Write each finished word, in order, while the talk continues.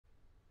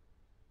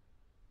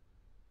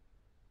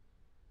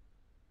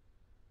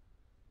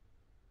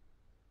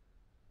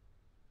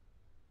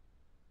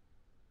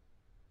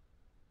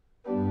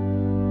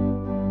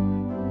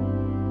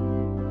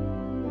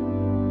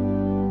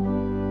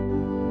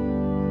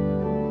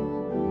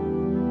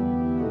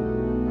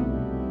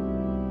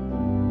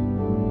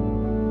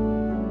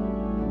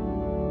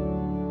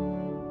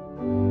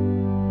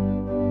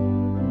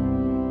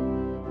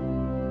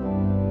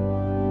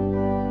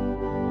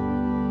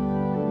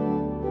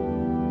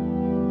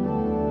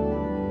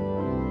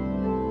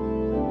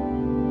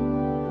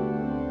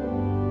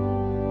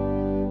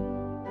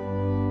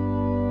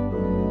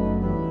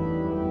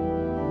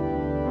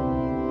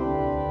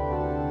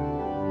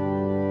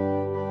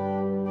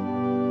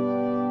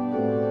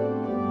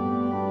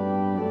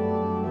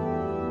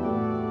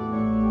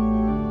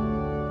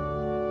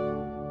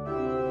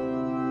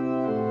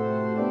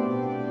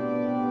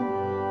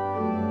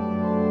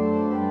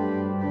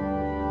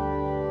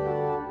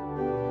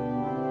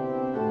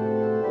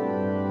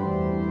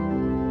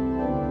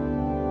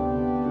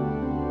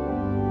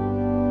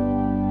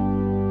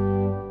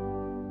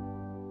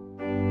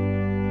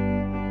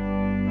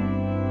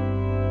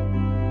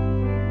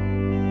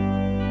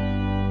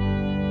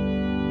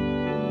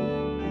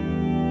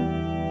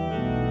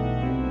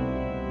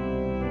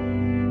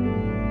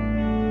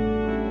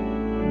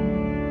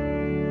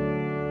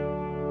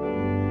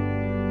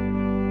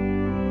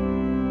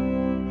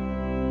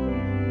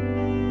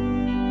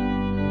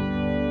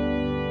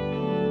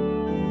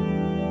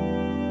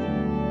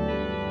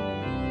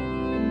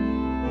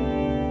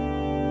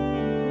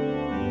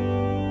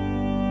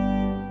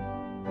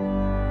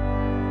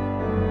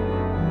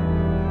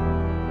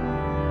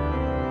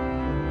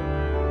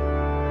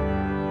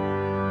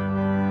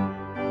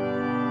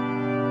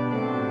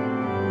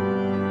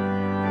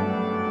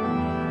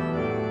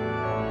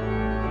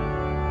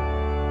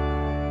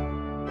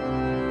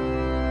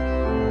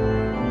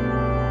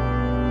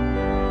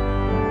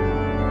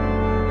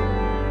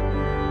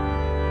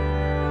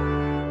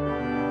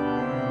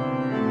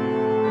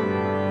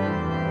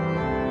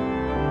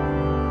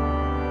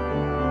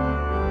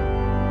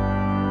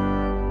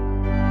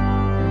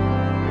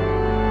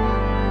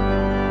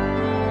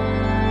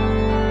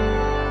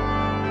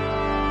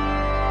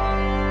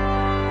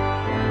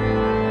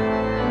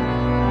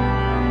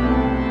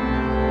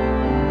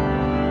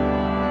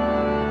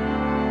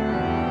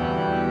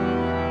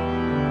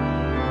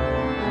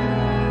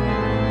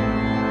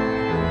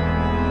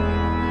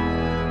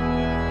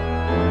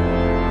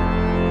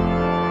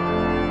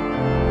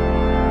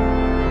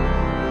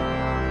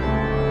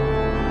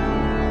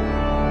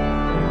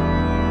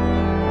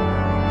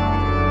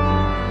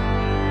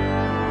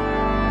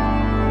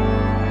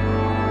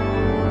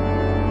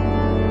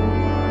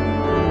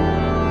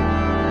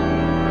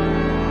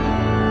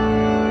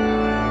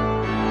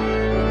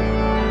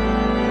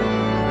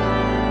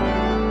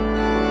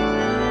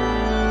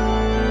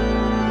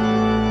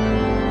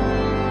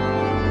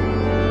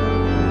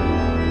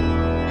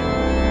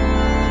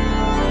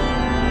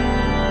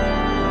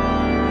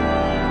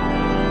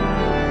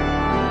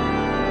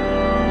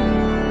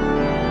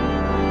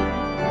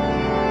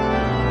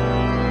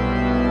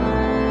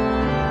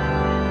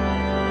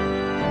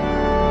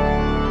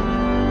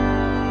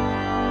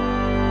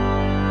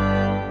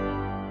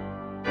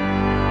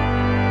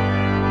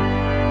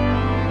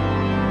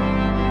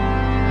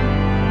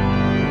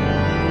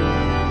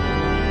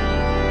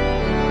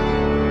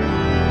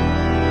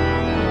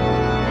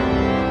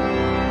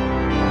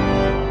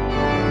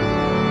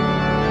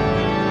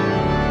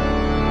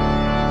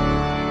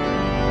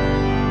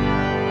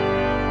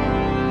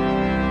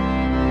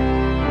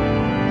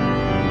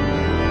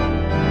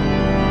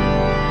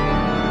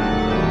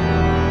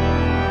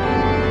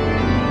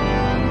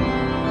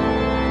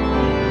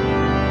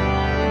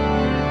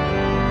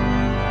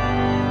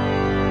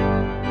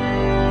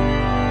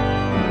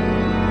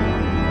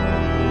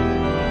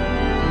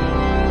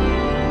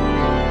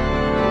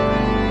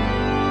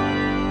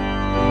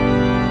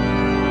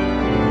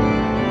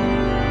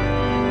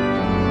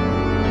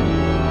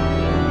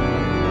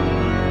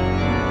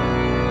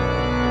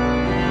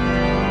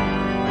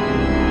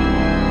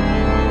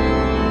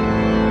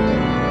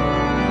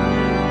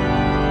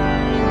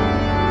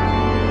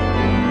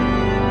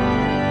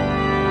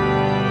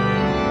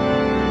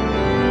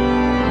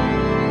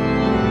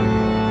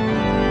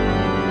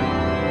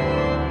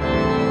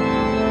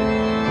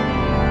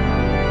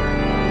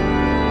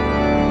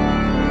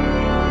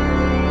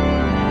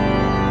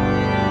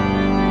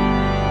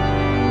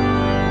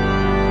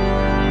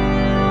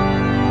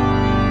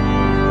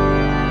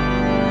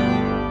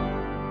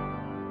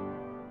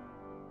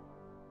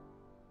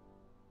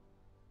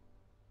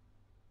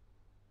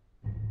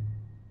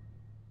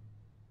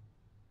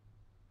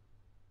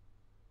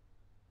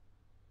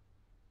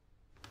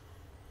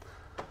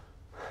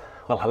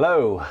Well,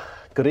 hello,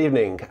 good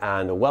evening,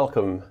 and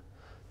welcome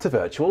to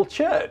Virtual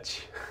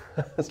Church.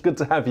 It's good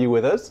to have you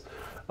with us,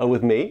 and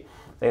with me.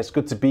 It's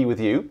good to be with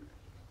you.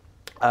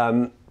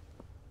 Love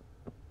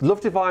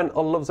Divine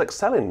or Love's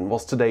Excelling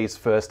was today's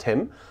first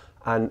hymn,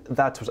 and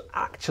that was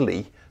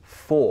actually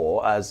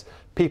for, as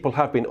people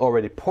have been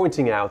already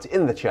pointing out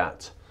in the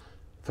chat,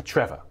 for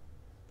Trevor.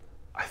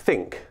 I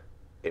think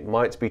it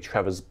might be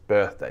Trevor's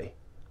birthday.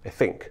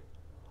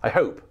 I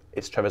hope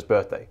it's Trevor's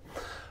birthday.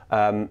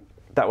 That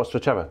was for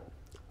Trevor.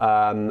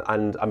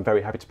 And I'm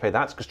very happy to play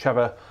that because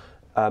Trevor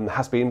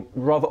has been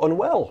rather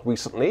unwell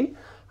recently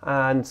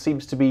and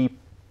seems to be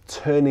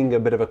turning a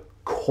bit of a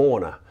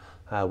corner,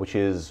 which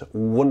is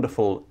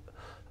wonderful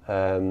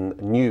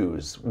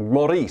news.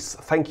 Maurice,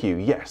 thank you.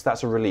 Yes,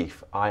 that's a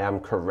relief. I am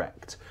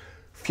correct.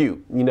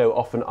 Phew, you know,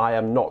 often I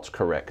am not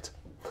correct.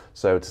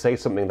 So to say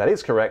something that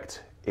is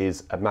correct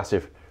is a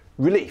massive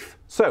relief.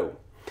 So,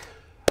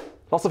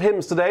 lots of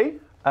hymns today.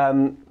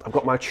 I've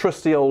got my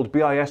trusty old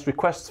BIS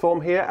requests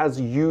form here as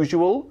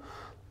usual,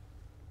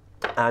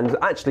 and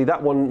actually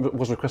that one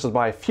was requested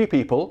by a few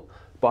people,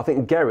 but I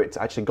think Gerrit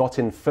actually got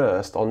in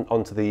first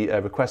onto the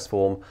request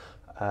form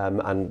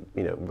and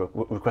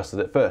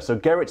requested it first. So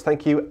Gerrit,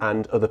 thank you,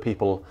 and other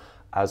people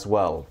as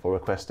well for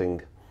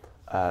requesting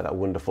that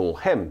wonderful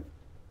hymn.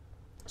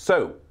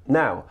 So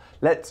now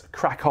let's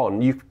crack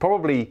on. You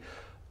probably,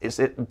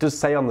 it does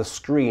say on the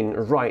screen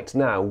right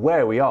now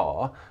where we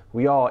are.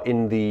 We are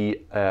in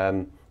the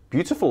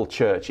beautiful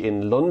church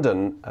in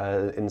London,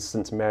 in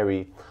St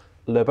Mary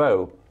Le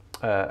Bow.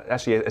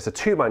 Actually, it's a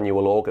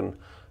 2-manual organ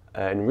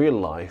in real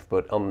life,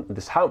 but on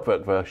this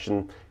Hauptwerk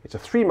version, it's a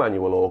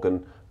 3-manual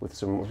organ with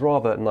some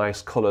rather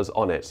nice colours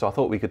on it. So I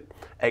thought we could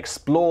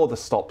explore the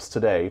stops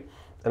today.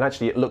 And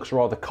actually, it looks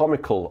rather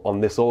comical on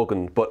this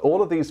organ. But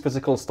all of these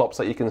physical stops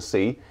that you can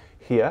see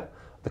here,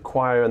 the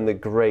choir and the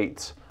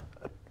grate,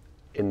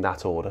 in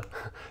that order,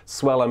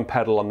 swell and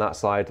pedal on that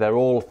side, they're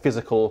all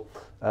physical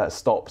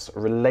stops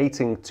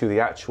relating to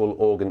the actual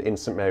organ in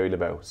St Mary Le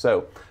Bow.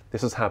 So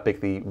this is how big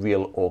the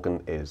real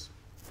organ is.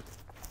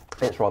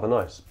 It's rather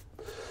nice.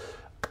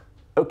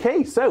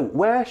 Okay, so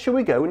where should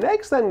we go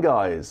next then,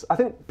 guys? I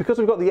think because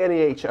we've got the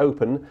NEH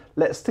open,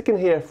 let's stick in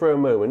here for a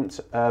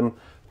moment,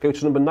 go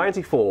to number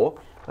 94,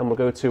 and we'll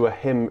go to a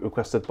hymn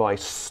requested by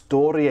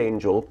Story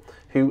Angel,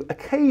 who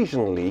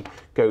occasionally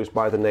goes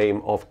by the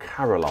name of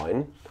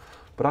Caroline.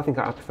 But I think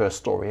I prefer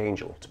Story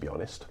Angel, to be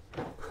honest.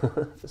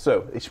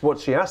 So, it's what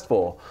she asked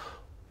for.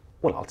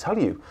 Well, I'll tell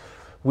you.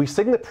 We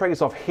sing the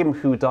praise of him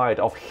who died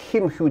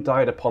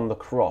upon the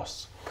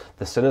cross.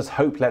 The sinner's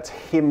hope let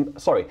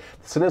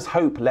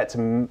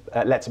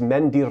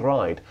men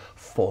deride.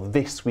 For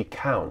this we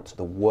count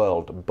the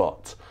world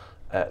but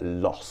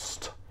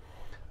lost.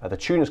 The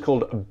tune is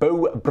called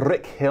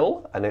Bowbrick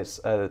Hill, and its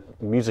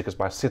music is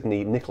by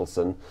Sidney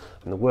Nicholson,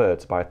 and the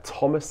words by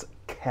Thomas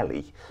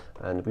Kelly.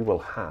 And we will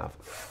have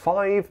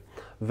 5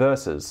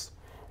 verses.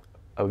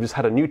 We've just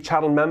had a new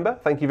channel member.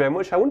 Thank you very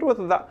much. I wonder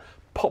whether that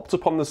popped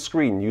up on the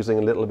screen using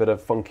a little bit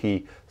of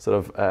funky sort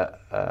of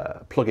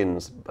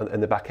plugins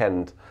in the back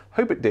end.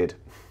 Hope it did.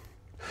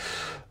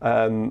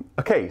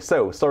 Okay,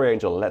 so Story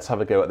Angel, let's have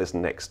a go at this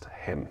next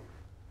hymn.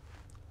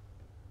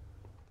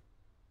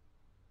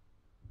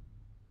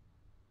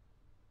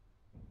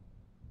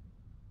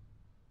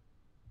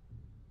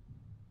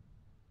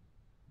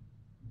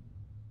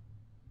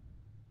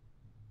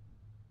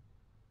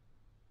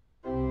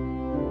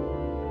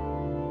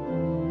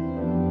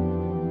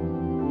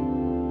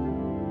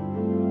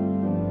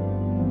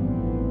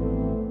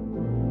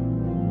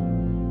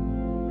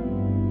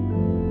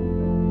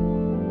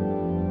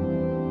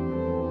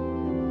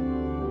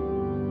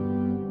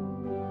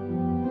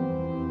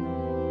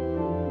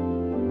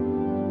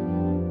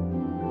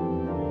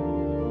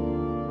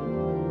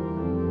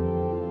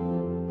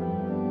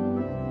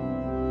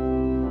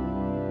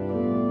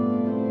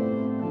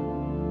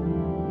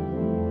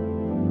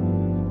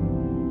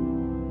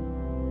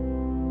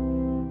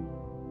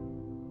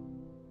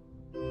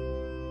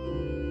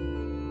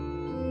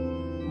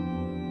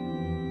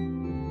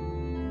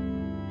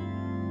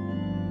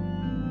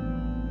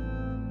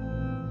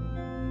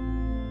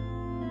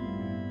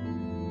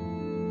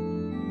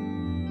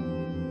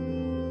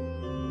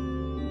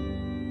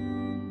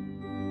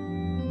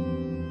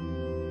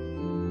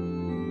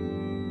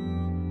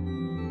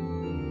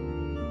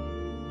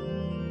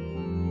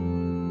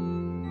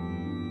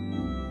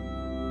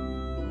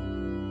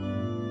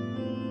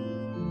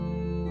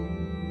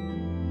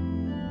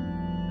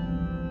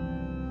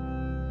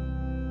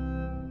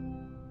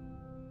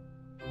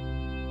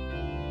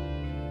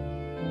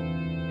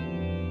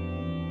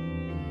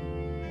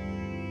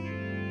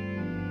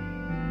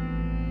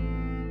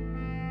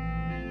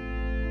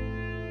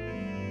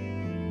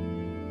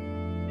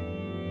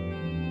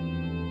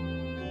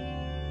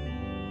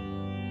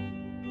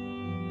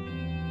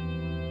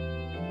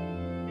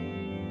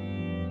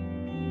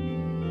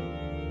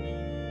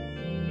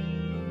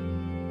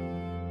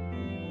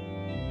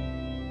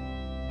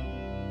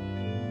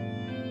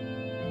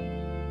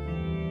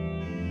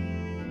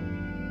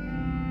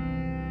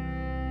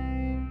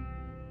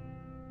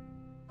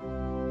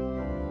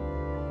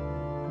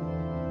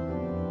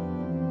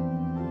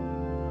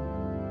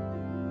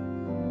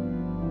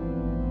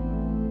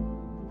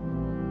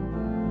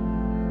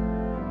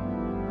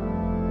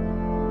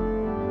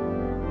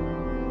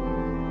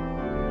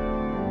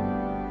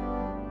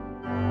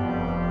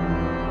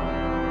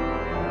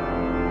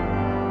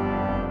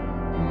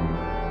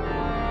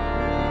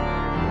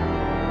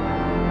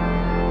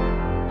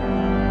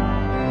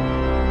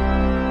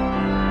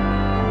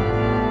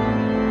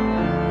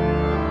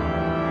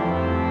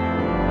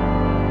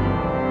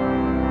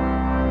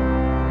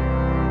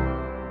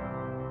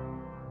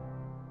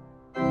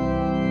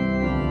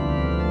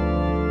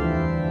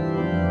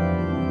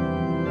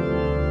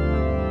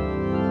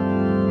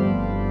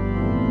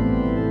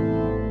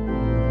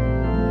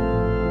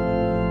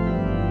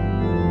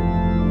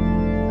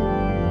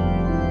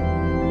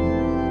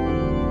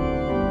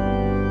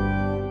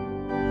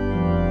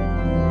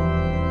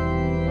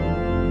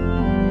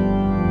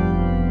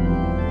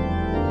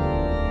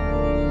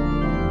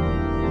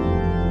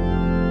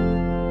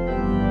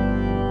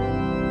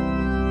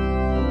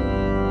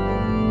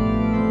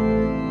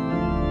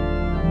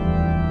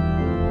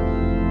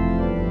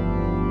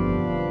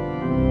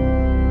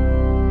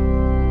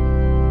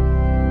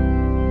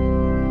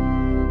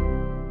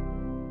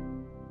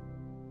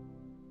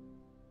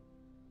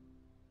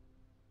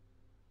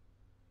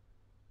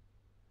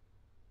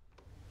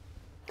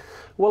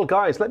 Well,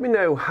 guys, let me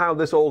know how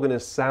this organ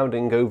is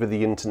sounding over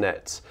the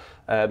internet.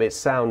 It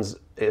sounds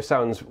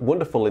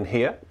wonderful in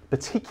here.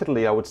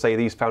 Particularly, I would say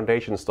these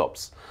foundation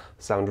stops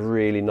sound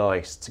really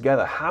nice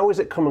together. How is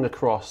it coming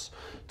across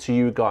to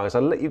you guys?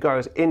 I'll let you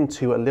guys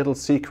into a little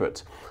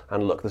secret.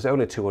 And look, there's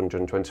only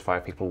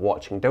 225 people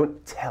watching.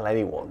 Don't tell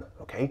anyone,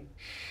 okay?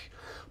 Shh.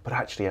 But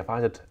actually, I've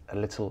added a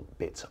little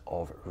bit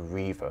of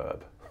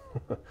reverb.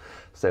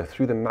 So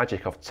through the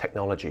magic of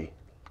technology,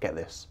 get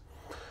this.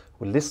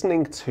 We're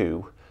listening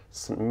to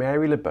St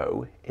Mary Le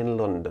Bow in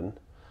London,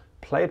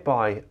 played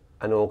by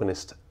an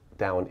organist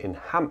down in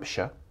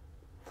Hampshire,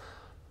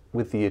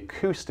 with the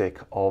acoustic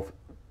of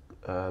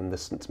the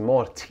St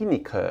Martini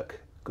Kirk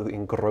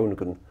in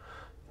Groningen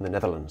in the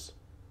Netherlands.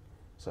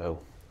 So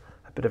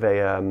a bit of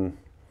a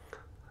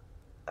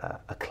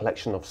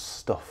collection of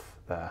stuff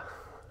there.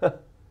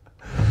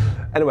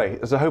 Anyway,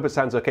 so I hope it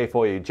sounds okay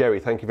for you. Jerry,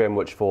 thank you very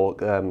much for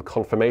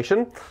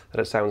confirmation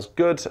that it sounds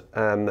good,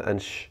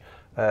 and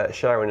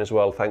Sharon as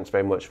well, thanks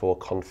very much for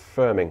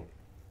confirming.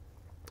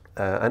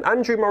 And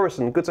Andrew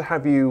Morrison, good to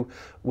have you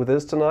with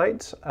us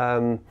tonight.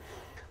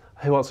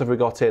 Who else have we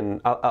got in?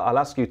 I'll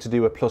ask you to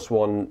do a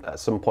 +1 at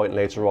some point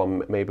later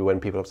on, maybe when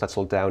people have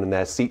settled down in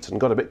their seats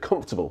and got a bit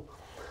comfortable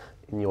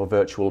in your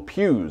virtual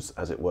pews,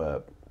 as it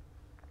were.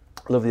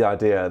 I love the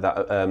idea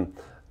that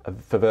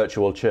for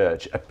virtual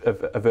church,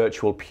 a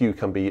virtual pew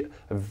can be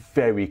a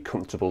very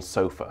comfortable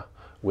sofa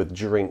with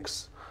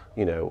drinks,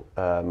 you know,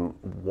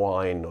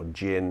 wine or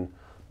gin,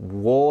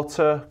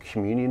 water,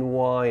 communion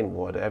wine,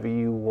 whatever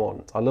you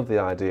want. I love the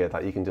idea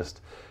that you can just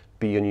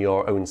be in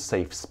your own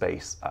safe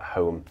space at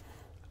home,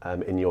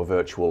 in your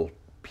virtual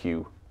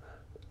pew.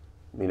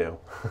 You know,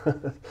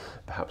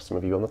 perhaps some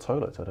of you on the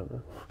toilet, I don't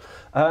know.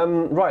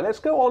 Right, let's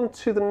go on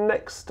to the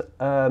next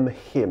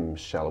hymn,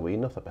 shall we?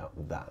 Enough about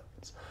that.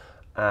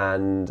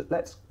 And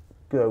let's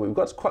go. We've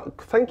got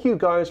thank you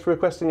guys for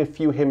requesting a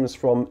few hymns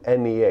from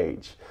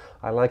NEH.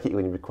 I like it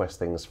when you request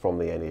things from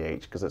the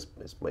NEH because it's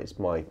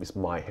my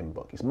hymn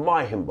book. It's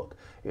my hymn book.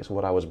 It's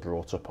what I was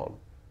brought up on.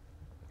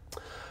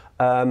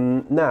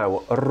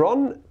 Now,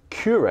 Ron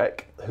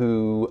Kurek,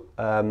 who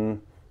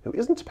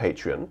isn't a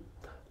patron,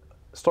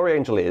 Story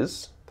Angel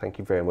is. Thank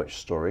you very much,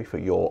 Story, for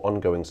your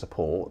ongoing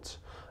support.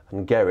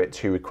 And Gerrit,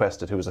 who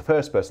was the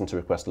first person to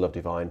request Love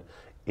Divine,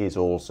 is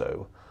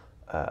also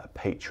a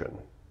patron.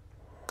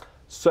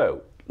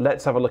 So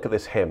let's have a look at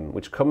this hymn,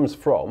 which comes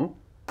from.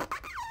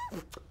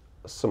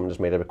 Someone just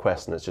made a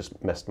request and it's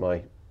just messed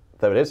my.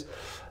 There it is.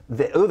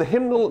 The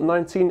hymnal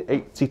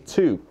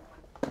 1982.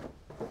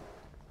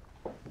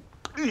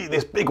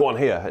 This big one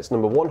here. It's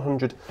number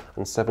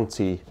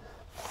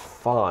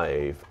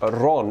 175.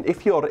 Ron,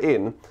 if you're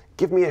in,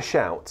 give me a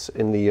shout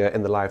in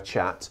the live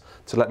chat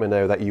to let me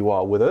know that you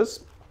are with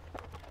us.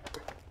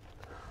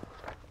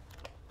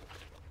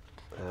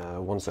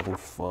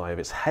 175.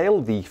 It's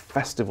Hail the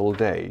Festival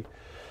Day.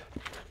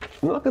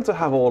 I'm not going to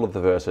have all of the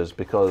verses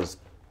because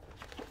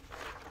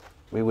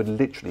we would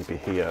literally be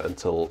here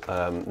until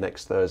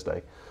next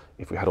Thursday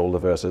if we had all the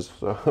verses,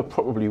 so I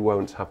probably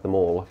won't have them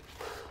all.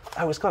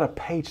 Oh, it's got a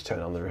page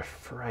turn on the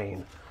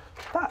refrain.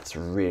 That's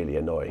really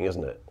annoying,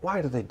 isn't it?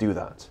 Why do they do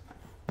that?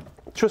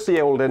 Trusty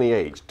old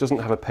NEH doesn't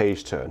have a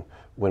page turn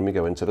when we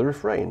go into the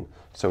refrain.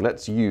 So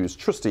let's use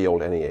trusty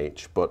old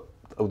NEH, but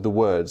the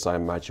words I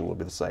imagine will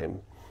be the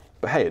same.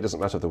 But hey, it doesn't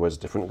matter if the words are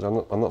different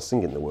because I'm not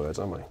singing the words,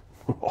 am I?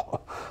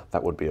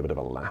 That would be a bit of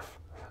a laugh.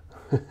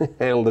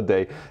 Hail the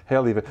day.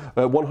 Hail the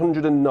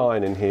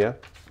 109 in here.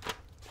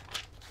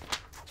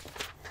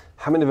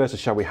 How many verses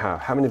shall we have?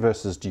 How many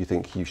verses do you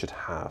think you should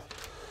have?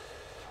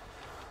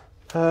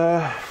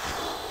 Well,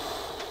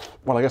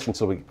 I guess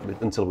until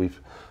the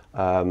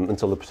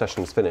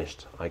procession is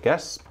finished, I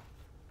guess.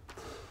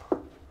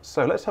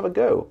 So let's have a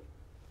go.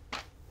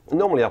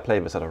 Normally I play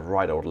this at a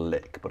right old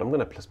lick, but I'm going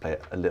to play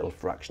it a little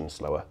fraction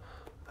slower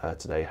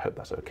today. Hope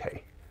that's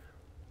okay.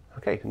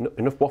 Okay,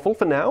 enough waffle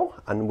for now,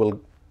 and we'll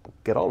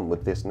get on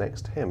with this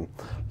next hymn.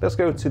 Let's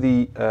go to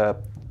the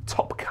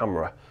top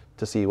camera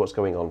to see what's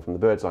going on from the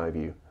bird's eye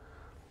view.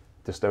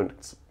 Just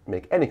don't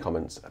make any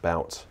comments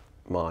about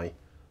my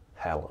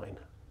hairline.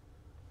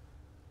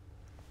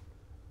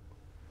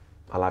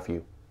 I love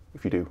you.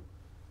 If you do,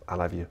 I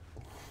love you.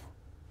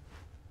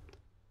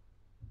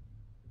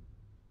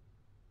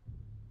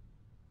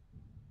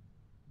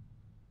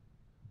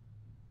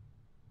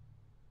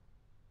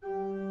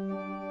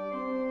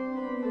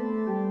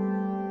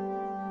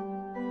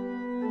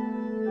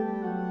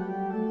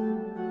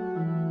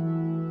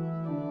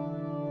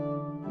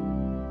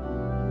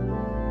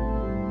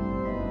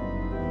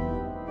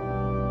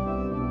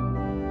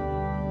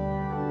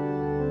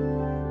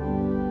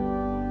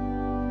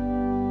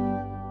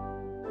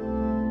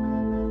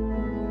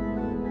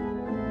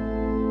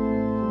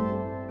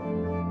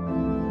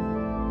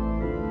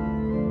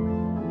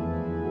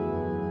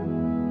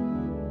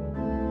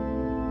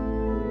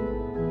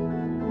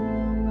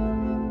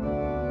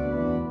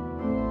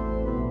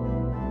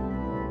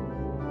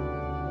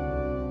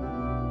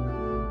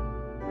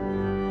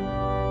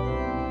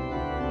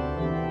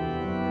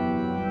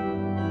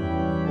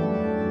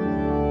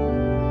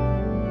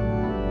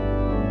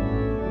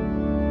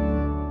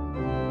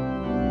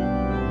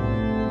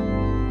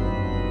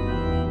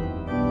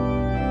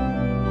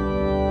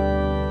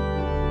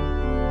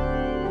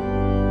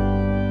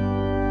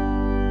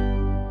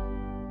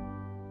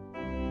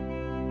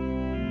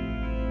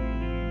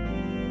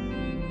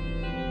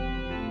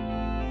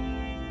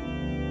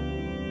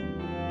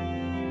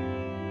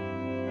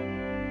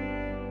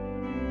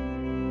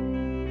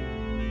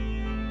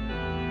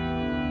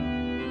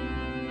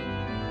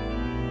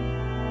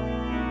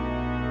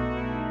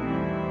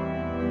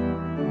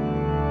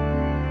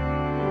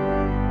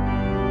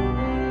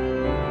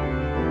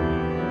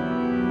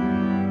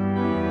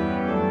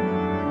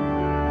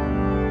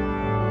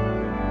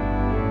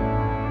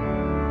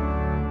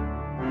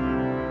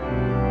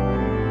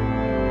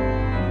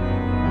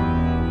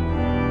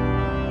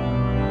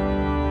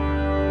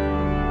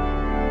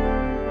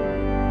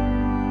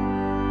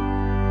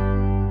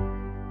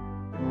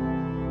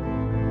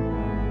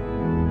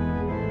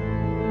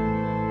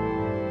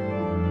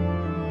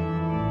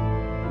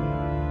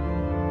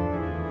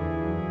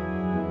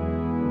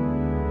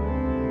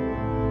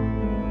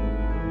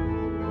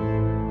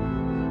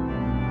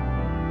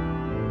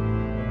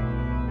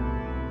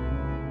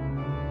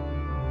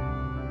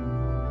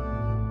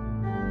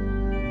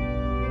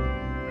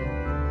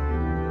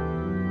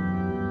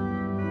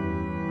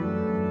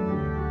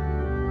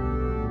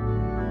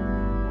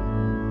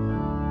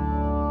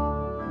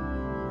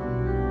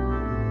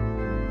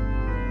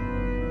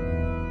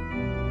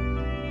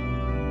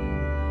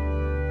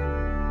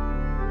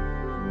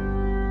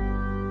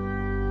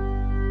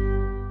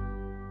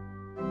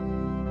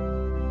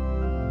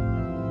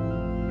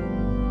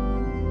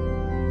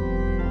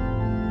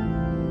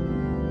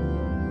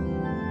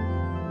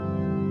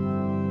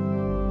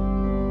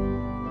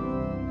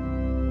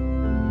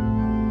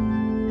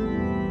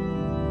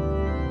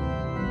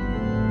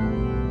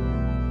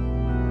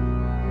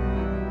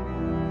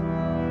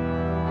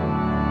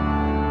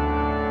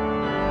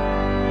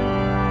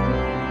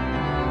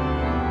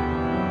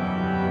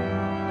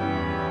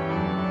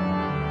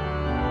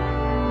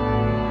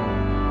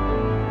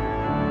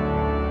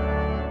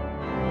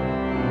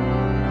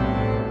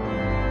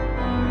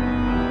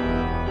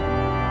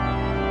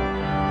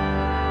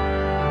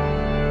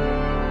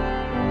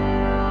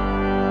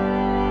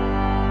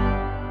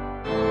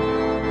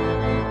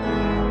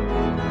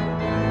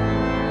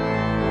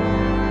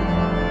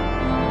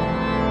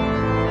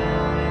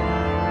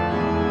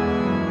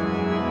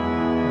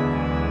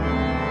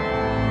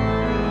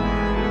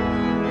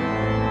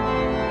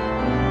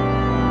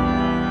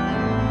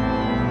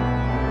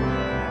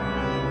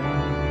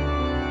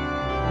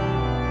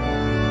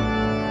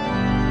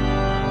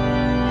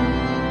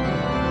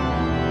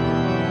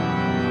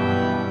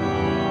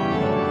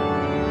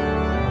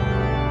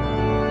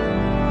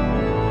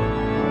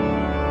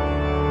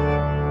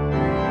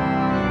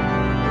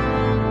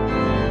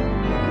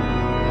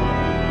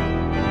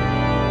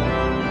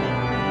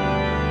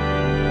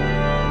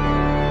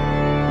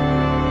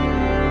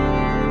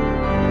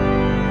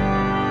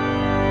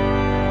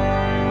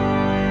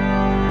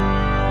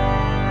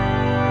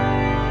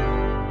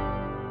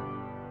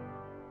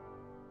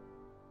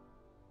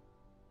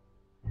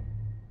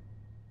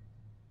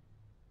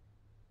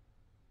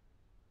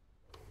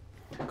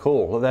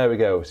 cool. Well, there we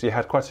go. So you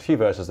had quite a few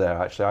verses there,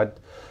 actually.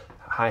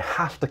 I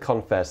have to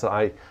confess that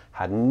I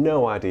had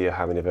no idea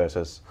how many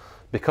verses.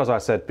 Because I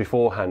said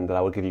beforehand that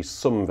I would give you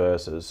some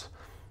verses,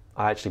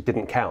 I actually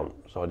didn't count.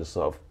 So I just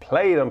sort of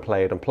played and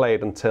played and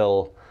played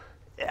until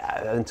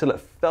it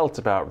felt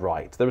about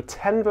right. There were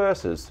 10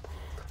 verses,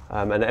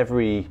 and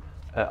every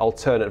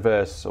alternate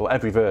verse, or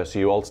every verse,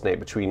 you alternate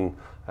between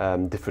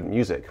different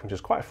music, which is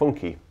quite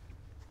funky.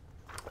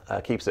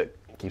 Keeps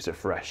it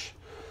fresh.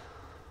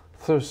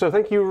 So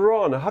thank you,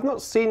 Ron. I have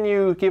not seen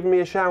you give me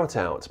a shout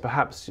out.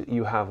 Perhaps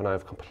you have and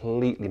I've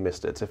completely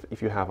missed it.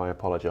 If you have, I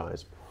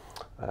apologise.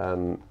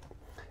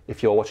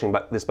 If you're watching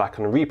this back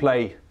on a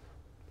replay,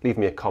 leave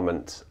me a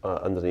comment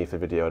underneath the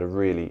video. I'd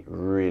really,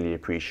 really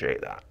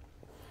appreciate that.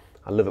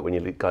 I love it when you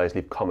guys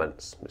leave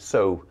comments. It's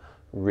so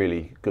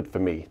really good for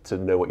me to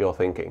know what you're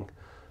thinking.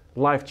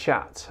 Live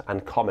chat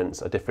and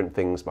comments are different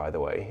things, by the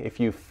way. If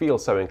you feel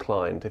so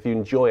inclined, if you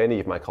enjoy any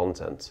of my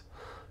content,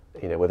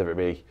 you know, whether it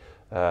be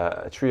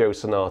a trio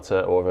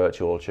sonata or a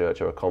virtual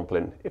church or a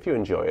compline, if you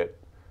enjoy it,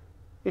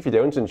 if you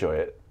don't enjoy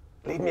it,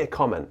 leave me a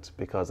comment,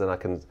 because then I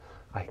can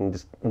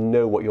just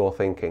know what you're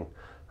thinking,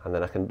 and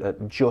then I can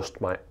adjust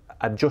my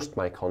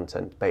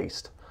content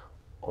based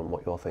on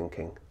what you're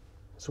thinking.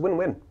 It's a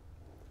win-win.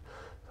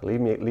 Leave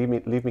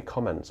me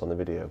comments on the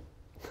video.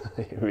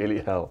 It really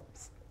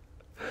helps.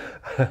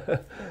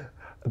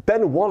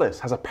 Ben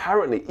Wallace has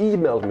apparently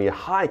emailed me a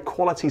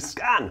high-quality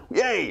scan.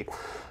 Yay!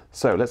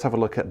 So let's have a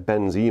look at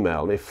Ben's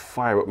email. Let me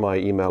fire up my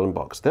email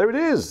inbox. There it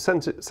is,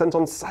 sent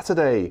on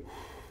Saturday.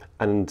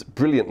 And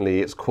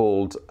brilliantly, it's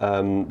called,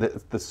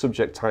 the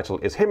subject title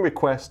is Hymn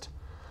Request,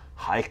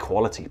 High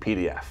Quality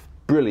PDF.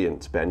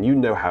 Brilliant, Ben. You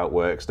know how it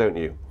works, don't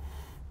you?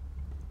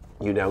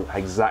 You know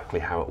exactly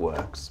how it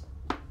works.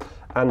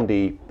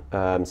 Andy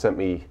sent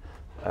me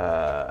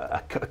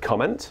a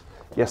comment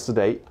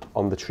yesterday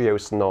on the Trio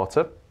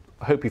Sonata.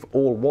 I hope you've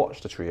all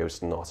watched the Trio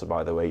Sonata,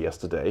 by the way,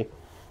 yesterday.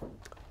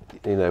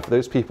 You know, for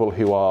those people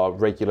who are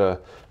regular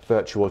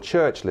virtual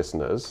church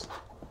listeners,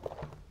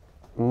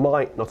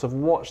 might not have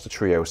watched the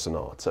Trio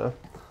Sonata.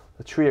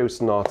 The Trio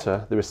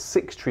Sonata, there are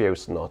 6 Trio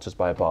Sonatas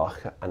by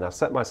Bach, and I've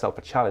set myself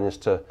a challenge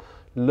to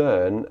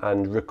learn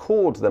and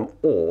record them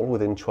all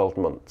within 12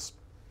 months.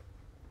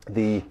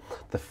 The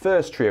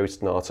first Trio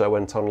Sonata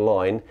went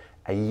online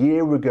a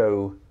year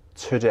ago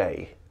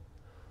today.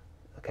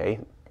 Okay,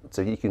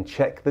 so you can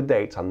check the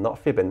date, I'm not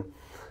fibbing.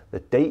 The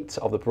date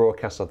of the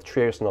broadcast of the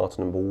Trio Sonata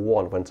number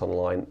 1 went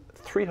online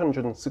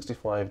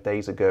 365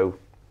 days ago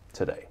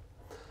today.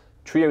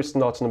 Trio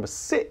Sonata number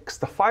 6,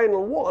 the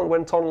final one,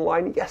 went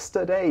online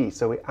yesterday.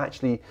 So we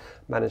actually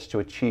managed to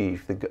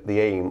achieve the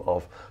aim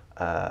of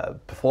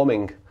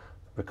performing,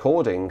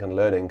 recording and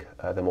learning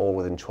them all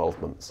within 12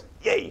 months.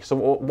 Yay! So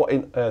what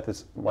on earth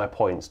is my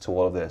points to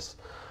all of this?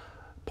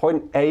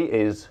 Point A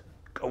is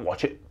go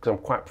watch it, because I'm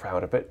quite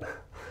proud of it.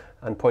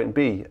 And point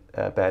B,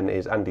 Ben,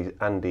 is Andy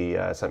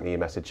sent me a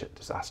message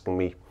just asking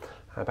me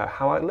about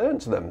how I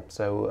learned them.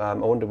 So I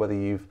wonder whether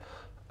you've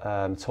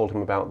told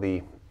him about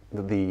the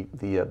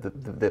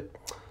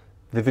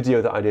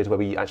video that I did where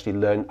we actually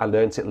I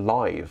learned it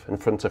live in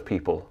front of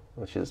people,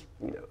 which is,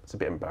 you know, it's a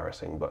bit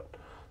embarrassing, but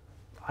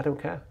I don't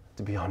care,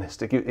 to be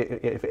honest.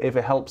 If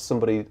it helps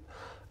somebody,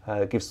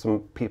 gives some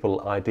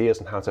people ideas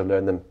on how to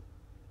learn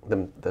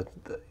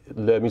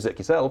learn music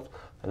yourself,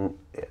 and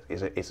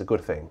it's a good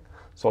thing.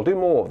 So I'll do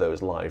more of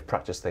those live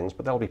practice things,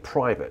 but they'll be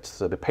private,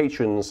 so the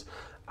patrons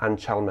and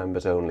channel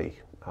members only.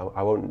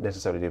 I won't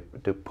necessarily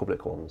do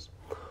public ones.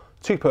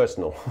 Too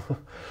personal.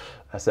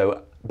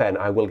 So Ben,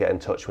 I will get in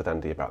touch with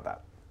Andy about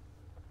that.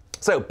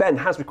 So Ben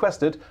has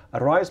requested,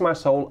 "Arise my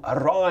soul,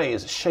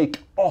 arise, shake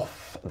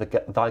off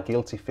thy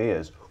guilty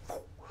fears.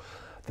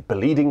 The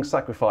bleeding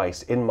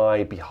sacrifice in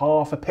my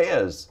behalf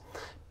appears.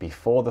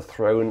 Before the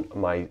throne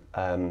my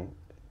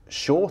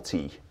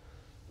surety."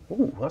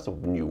 Ooh, that's a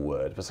new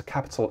word. There's a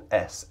capital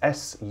S,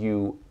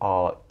 S-U-R-E-T-Y.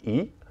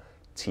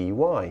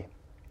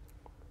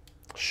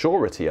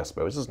 Surety, I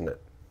suppose, isn't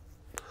it?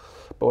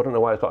 But I don't know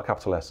why it's got a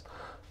capital S.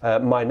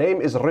 My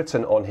name is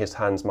written on his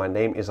hands. My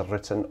name is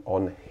written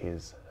on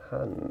his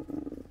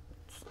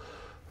hands.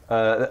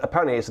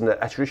 Apparently, it's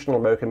a traditional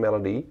American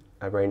melody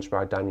arranged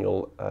by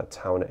Daniel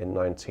Towner in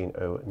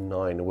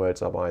 1909. The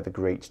words are by the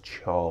great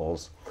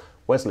Charles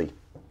Wesley.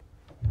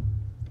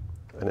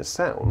 And it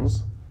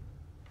sounds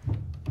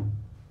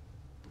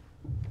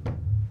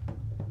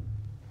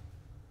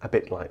a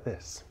bit like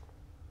this.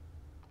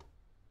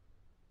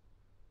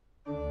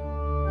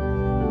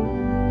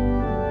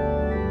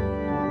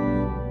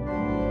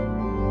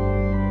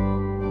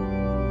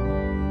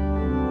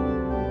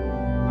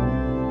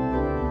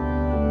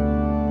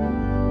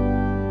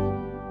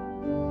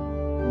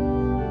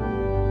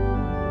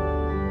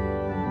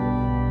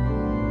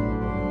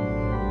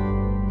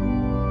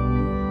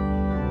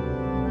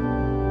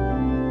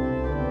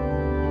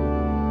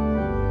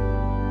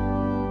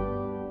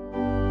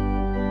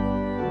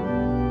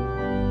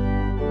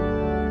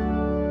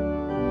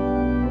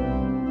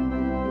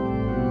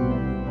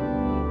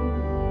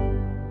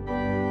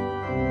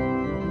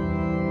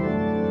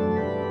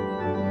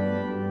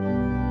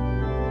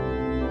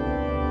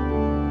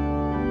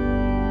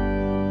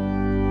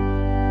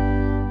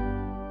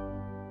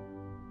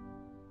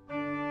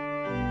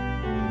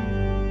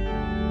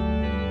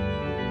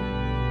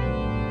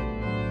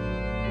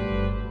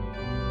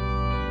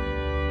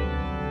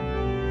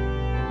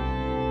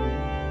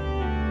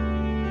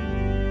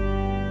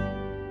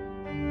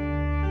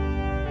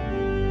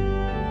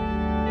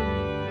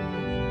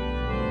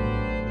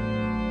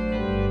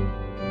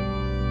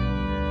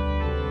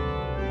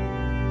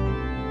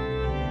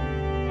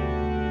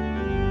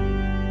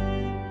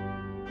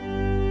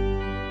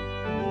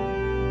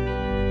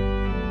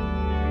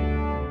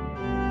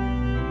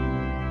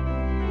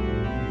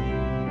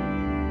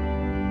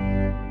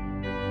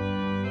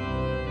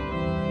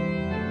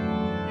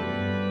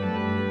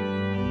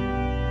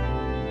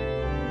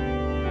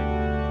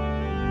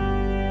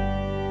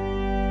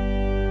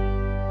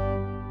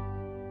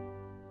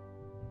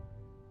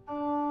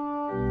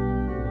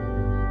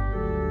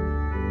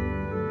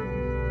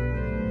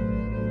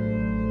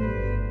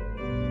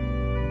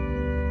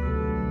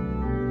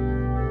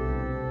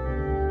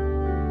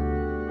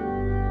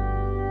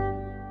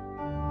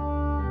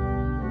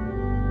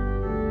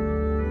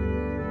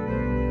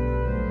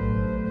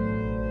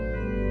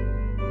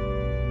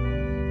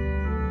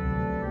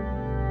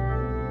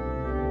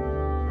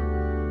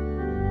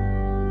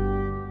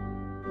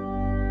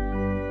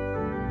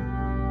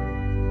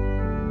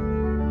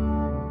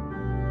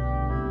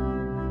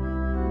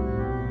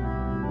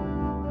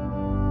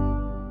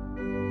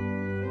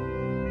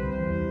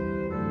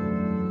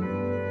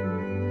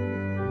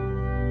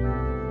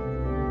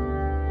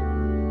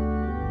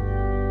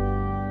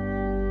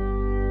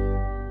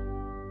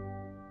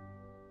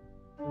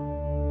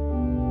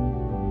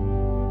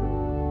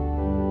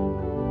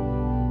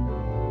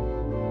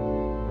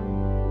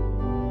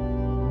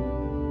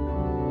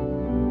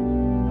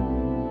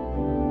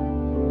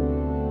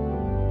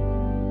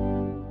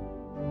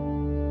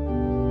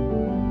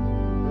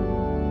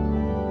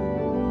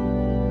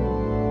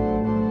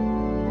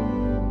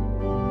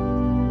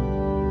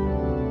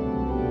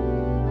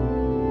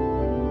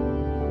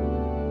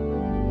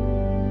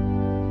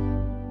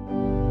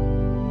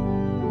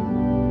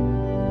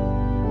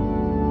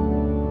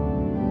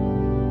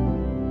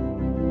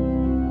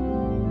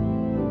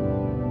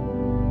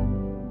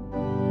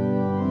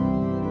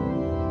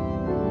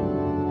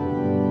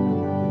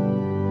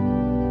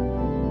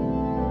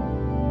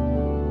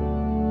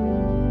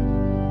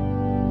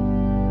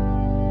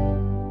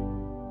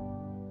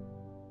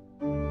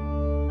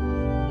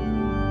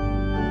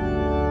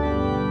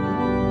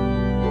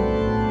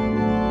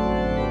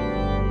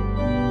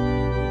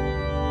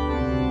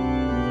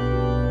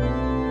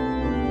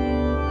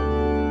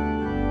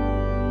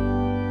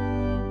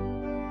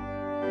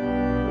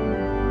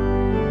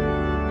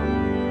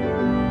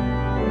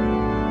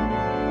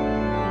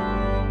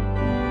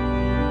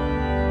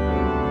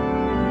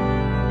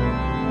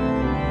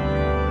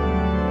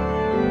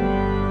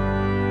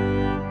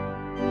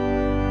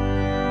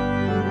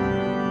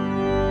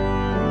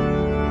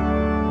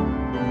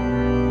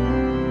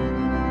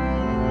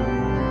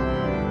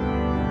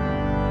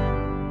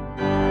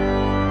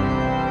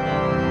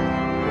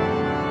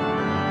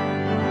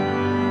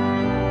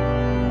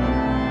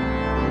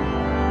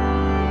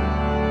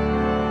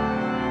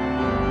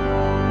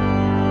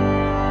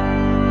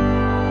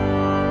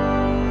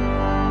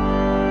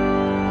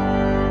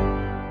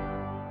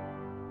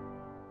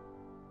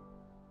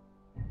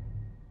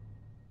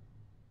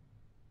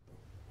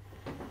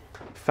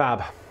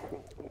 Fab.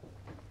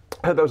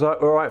 I hope that was all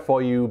right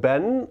for you,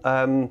 Ben.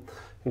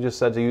 You just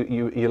said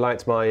you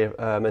liked my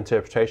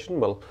interpretation.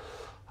 Well,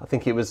 I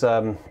think it was,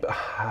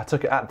 I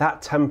took it at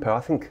that tempo.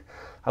 I think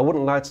I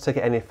wouldn't like to take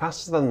it any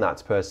faster than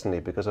that personally,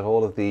 because of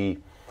all of the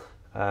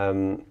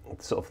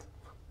sort of,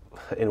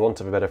 in want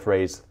of a better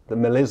phrase, the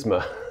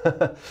melisma.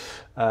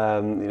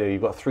 You know,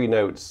 you've got 3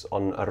 notes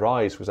on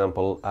arise, for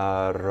example,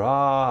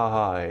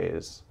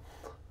 arise,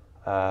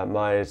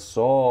 my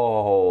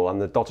soul,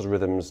 and the dotted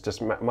rhythms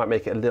just might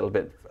make it a little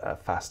bit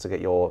fast to get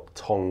your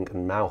tongue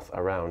and mouth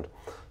around.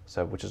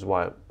 So, which is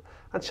why,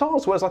 and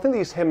Charles was, I think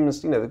these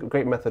hymns, you know, the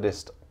great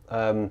Methodist,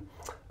 I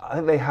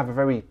think they have a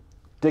very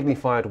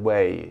dignified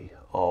way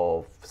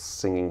of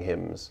singing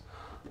hymns.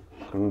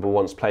 I remember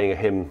once playing a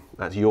hymn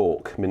at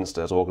York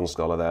Minster as organ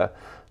scholar there,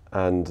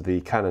 and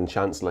the Canon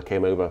Chancellor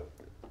came over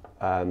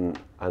and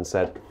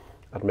said,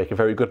 I'd make a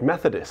very good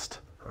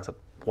Methodist. I said,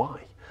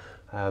 why?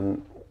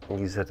 And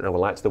he said, oh,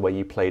 well, that's the way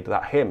you played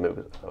that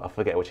hymn. I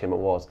forget which hymn it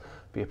was,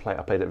 but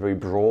I played it very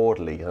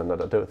broadly, and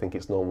I don't think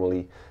it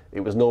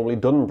was normally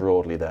done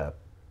broadly there.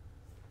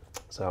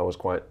 So I was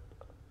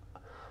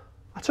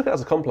I took it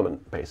as a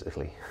compliment,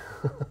 basically.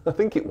 I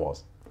think it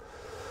was.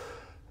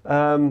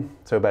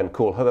 So Ben,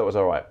 cool, hope that was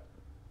all right.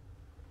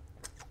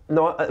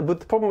 No, but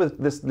the problem with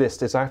this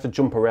list is I have to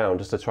jump around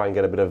just to try and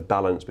get a bit of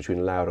balance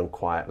between loud and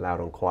quiet,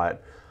 loud and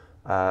quiet.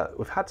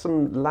 We've had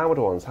some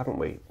louder ones, haven't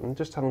we? I'm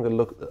just having a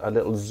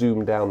little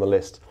zoom down the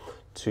list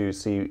to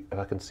see if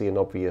I can see an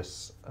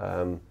obvious,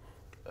 a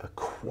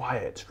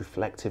quiet,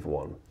 reflective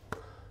one.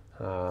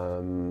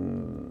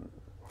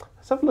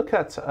 Let's have a look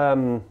at,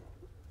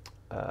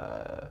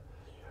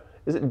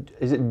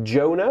 is it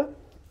Jonah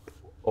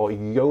or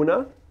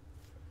Yonah?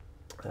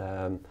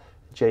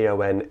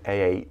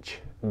 Jonahg.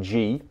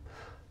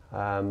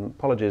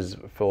 Apologies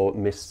for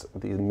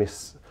the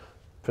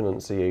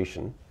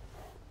mispronunciation.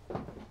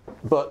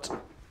 But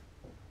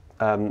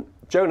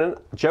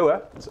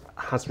Joah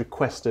has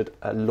requested,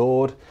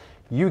 Lord,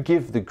 you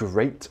give the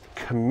Great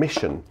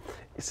Commission.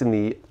 It's in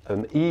the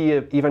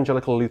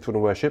Evangelical Lutheran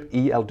Worship,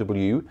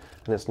 ELW,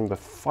 and it's number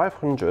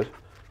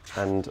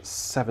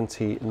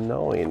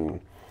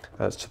 579.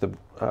 It's to the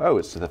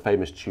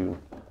famous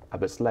tune,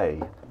 Abbot's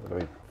Leigh, a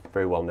very,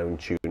 very well-known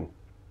tune.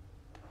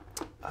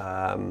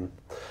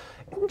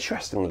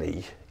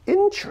 Interestingly,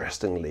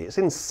 it's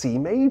in C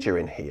major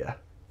in here.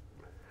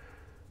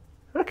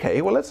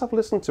 Okay, well, let's have a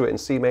listen to it in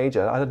C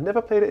major. I had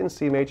never played it in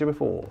C major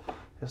before.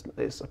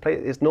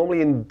 It's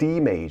normally in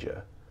D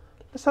major.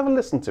 Let's have a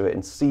listen to it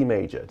in C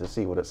major to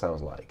see what it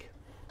sounds like.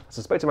 I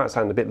suspect it might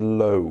sound a bit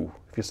low.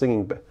 If you're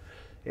singing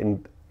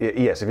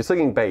if you're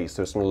singing bass,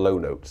 there's some low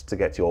notes to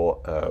get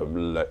your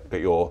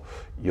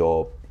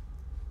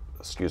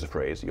excuse the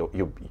phrase, your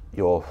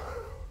no,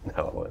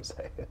 I won't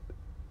say it.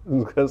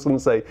 I was going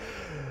to say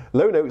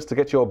low notes to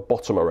get your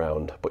bottom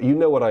around, but you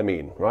know what I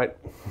mean, right?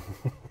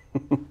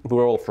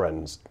 We're all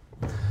friends.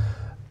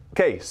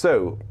 Okay,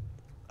 so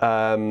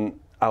I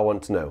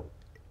want to know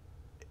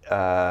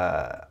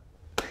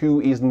who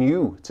is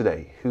new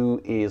today?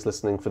 Who is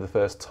listening for the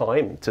first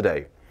time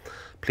today?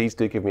 Please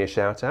do give me a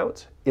shout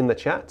out in the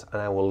chat, and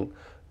I will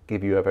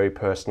give you a very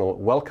personal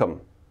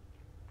welcome.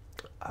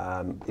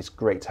 It's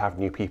great to have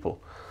new people.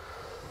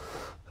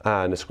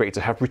 And it's great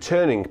to have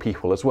returning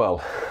people as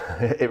well.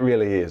 It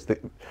really is. The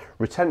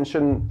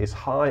retention is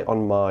high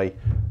on my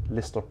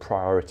list of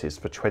priorities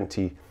for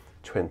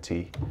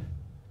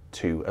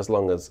 2022, as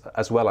well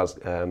as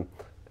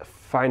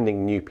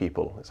finding new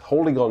people. It's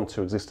holding on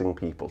to existing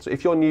people. So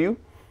if you're new,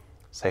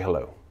 say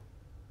hello.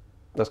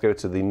 Let's go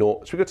to the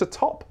should we go to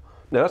top?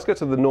 No, let's go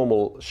to the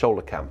normal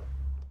shoulder cam.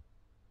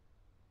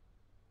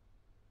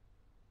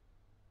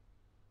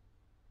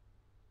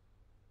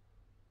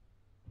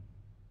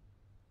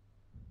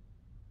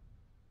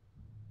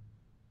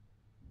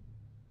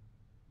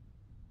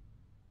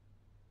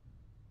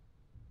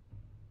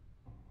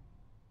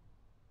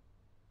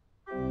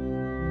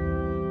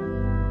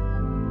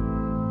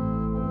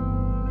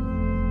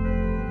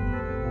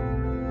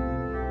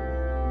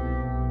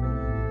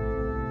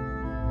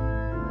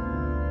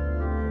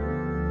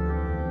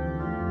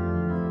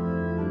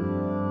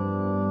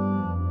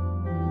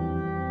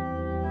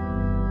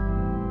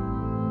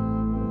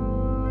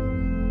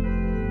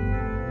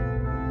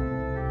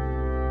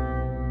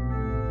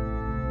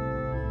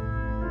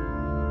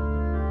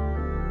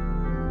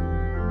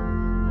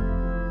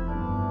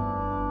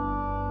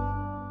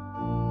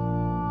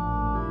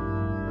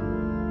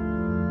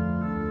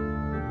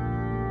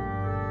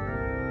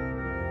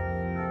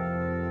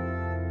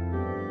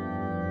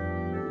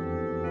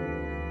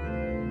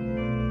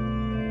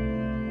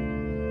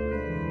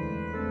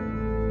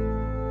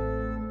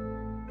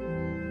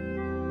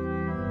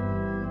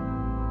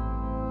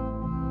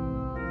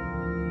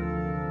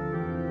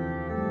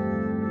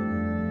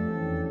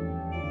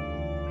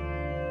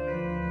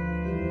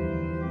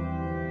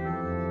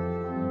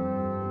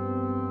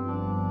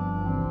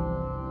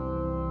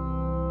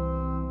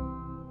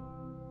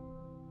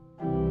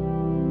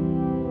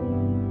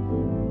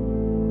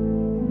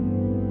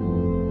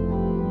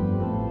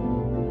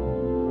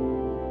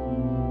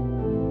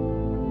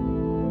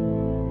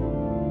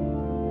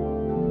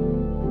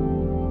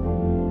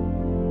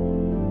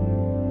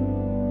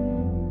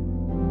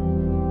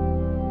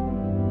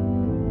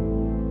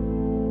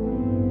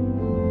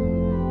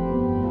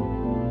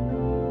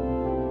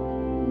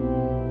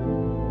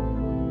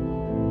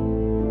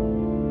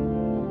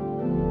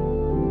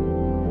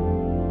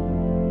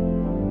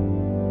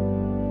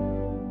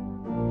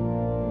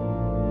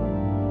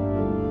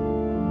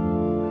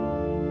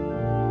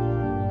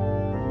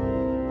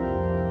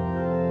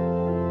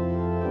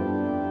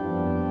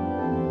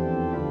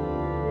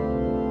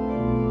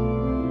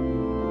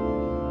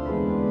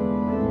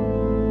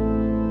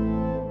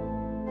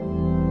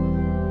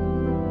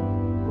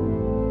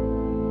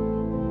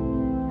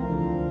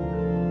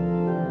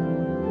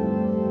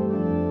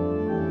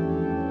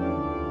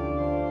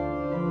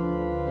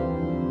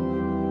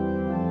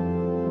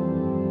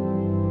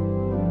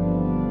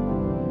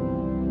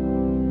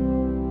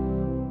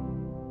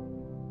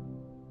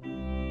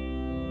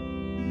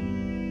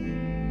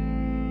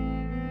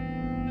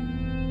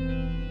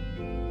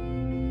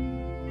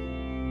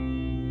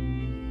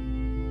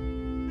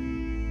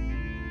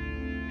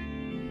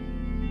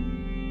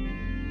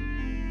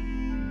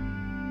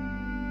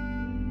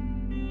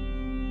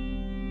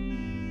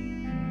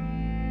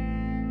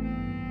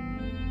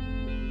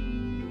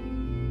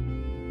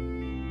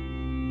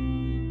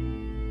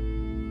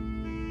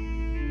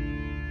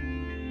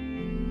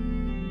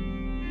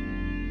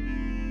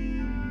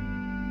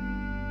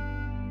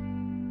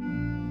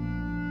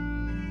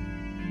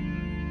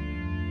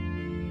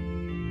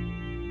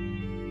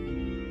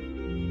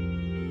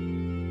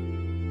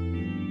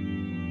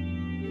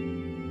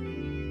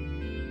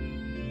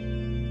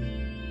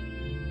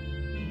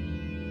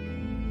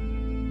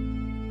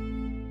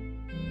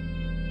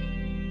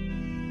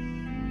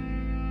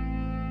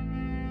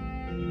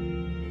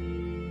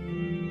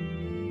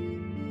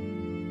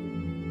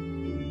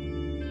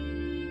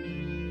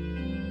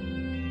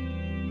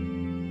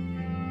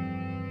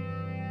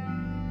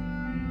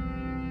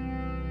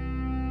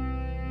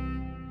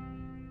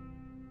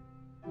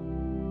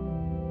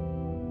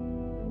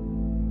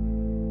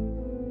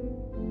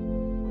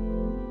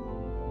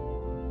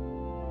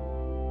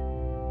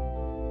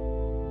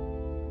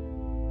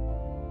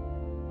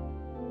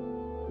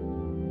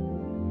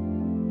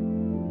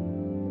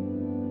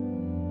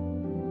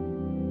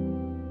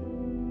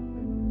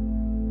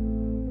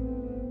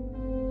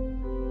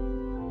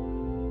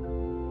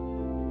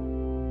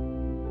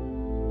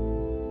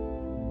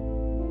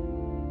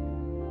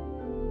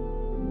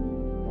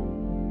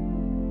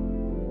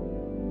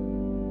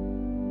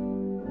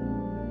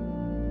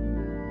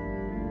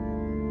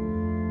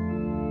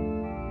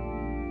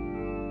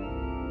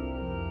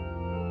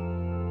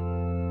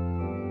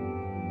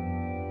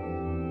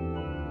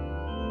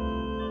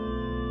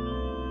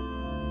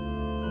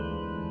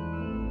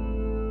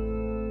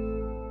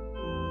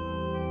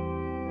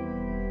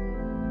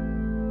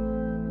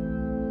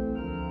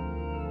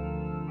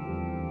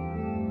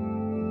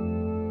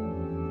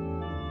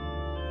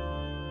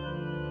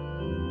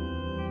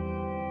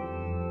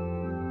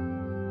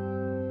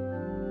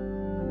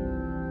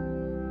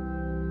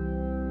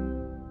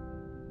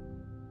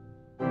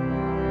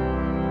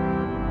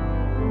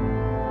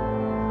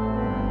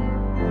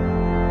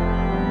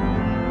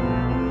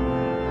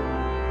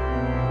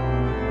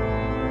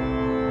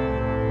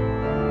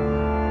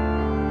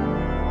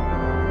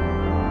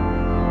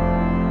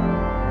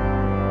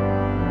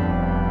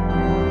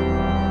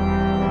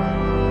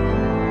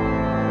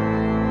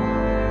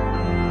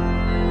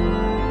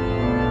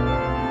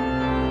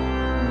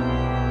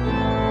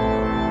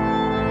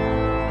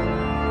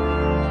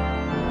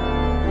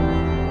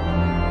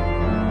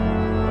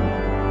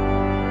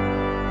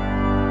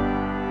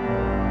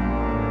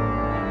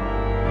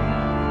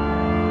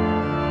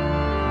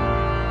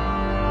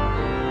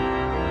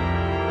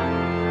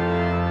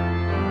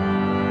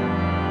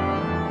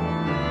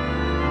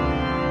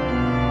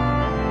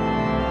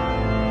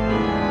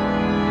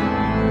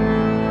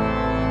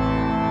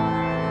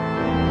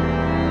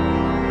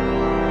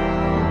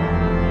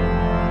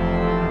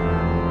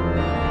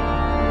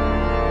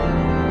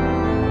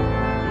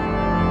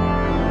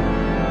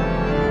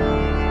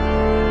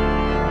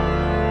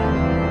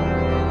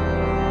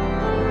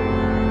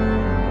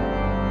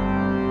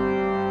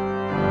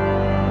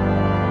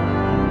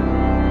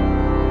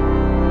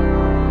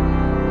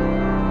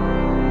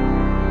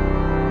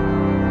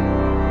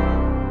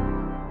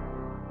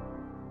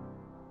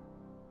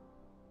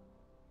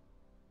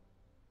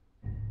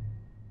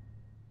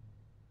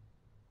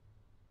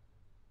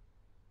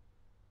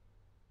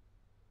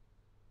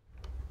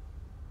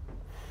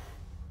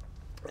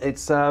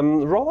 It's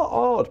rather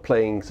odd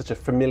playing such a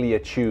familiar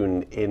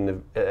tune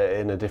in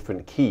a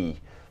different key.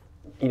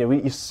 You know,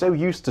 you're so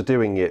used to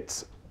doing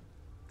it.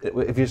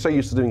 If you're so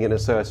used to doing it in a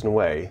certain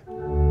way,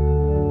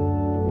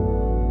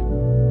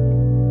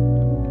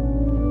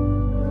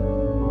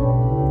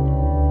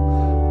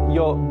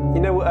 your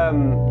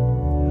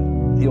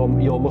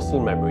muscle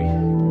memory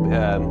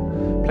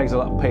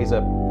plays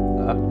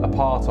a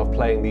part of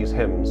playing these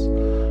hymns.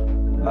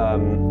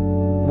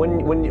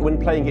 When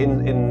playing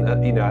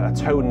in a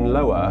tone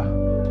lower,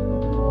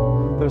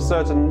 there are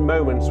certain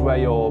moments where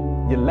your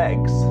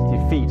legs,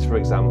 your feet, for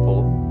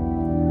example,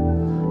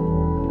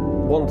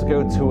 want to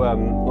go to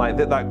like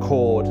that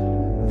chord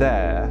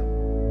there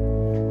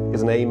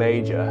is an A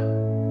major,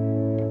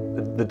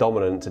 the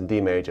dominant in D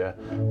major,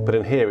 but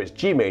in here it's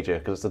G major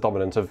because it's the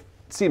dominant of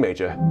C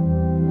major,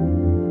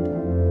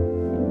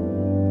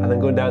 and then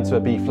going down to a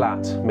B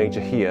flat major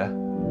here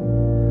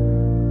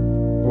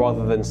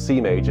rather than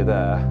C major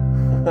there.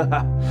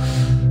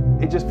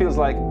 It just feels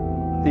like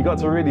you got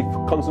to really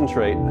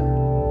concentrate.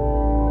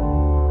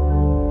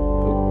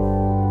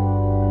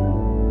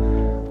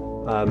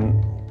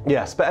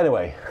 Yes, but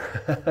anyway,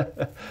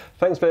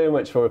 thanks very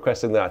much for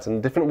requesting that,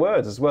 and different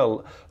words as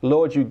well.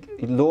 Lord, you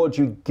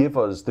give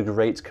us the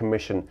great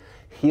commission.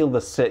 Heal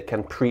the sick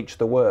and preach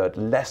the word,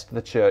 lest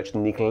the church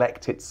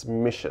neglect its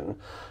mission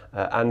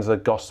and the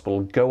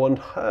gospel go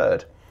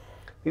unheard.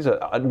 These are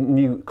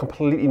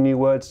completely new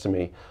words to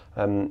me.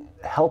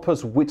 Help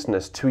us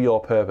witness to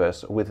your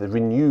purpose with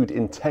renewed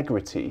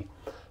integrity.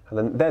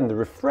 And then the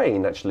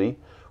refrain, actually,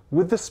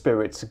 with the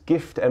Spirit's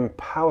gift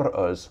empower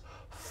us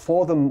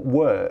for the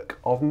work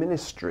of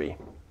ministry.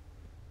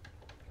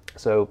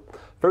 So,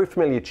 very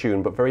familiar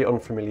tune, but very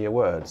unfamiliar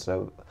words.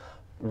 So,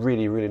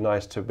 really, really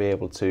nice to be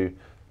able to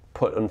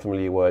put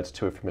unfamiliar words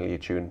to a familiar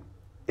tune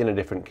in a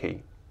different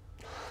key.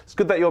 It's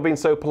good that you're being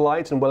so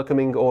polite and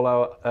welcoming all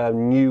our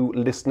new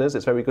listeners.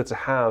 It's very good to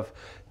have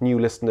new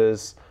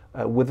listeners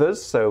with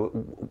us, so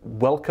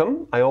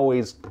welcome.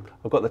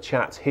 I've got the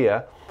chat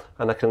here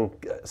and I can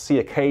see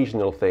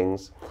occasional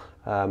things,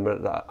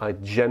 but I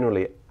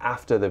generally,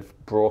 after the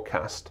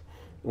broadcast,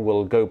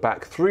 will go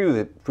back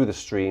through the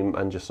stream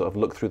and just sort of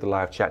look through the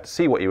live chat to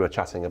see what you were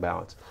chatting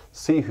about,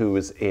 see who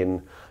is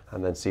in,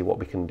 and then see what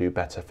we can do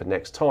better for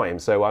next time.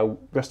 So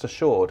rest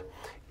assured,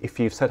 if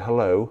you've said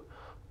hello,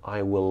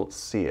 I will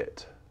see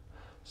it.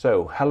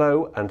 So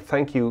hello, and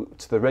thank you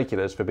to the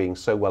regulars for being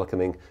so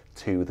welcoming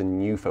to the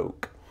new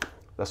folk.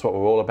 That's what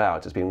we're all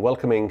about. It's being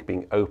welcoming,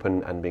 being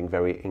open, and being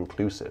very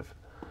inclusive.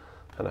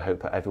 And I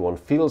hope that everyone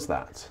feels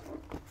that.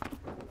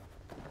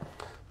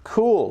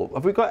 Cool.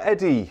 Have we got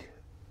Eddie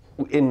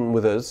in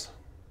with us?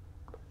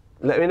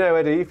 Let me know,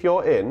 Eddie, if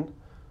you're in,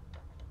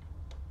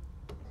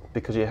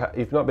 because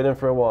you've not been in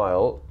for a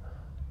while,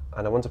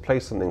 and I want to play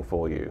something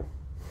for you.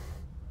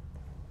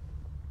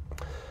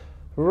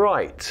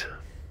 Right.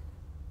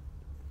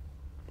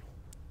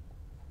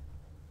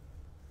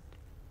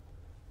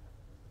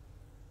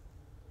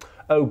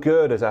 Oh,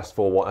 Gerd has asked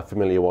for a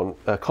familiar one.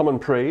 Common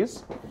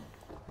Praise.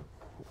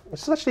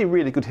 This is actually a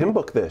really good hymn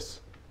book,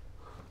 this.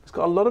 It's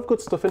got a lot of good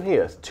stuff in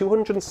here.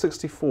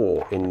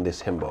 264 in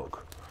this hymn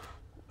book.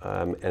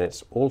 And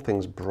it's all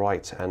things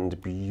bright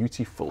and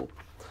beautiful.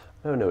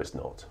 Oh, no, it's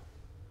not.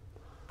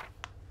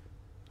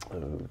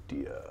 Oh,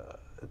 dear.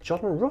 John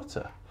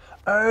Rutter.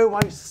 Oh,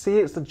 I see.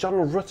 It's the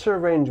John Rutter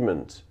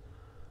arrangement.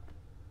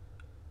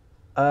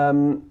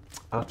 I'll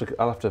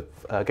have to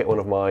get one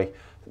of my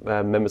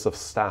members of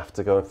staff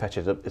to go and fetch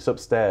it. It's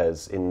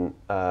upstairs in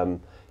the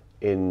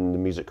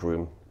music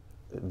room,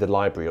 the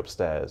library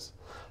upstairs.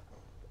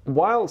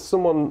 While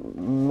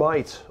someone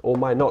might or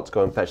might not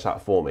go and fetch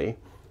that for me,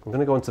 I'm going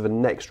to go into the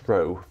next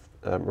row.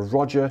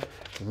 Roger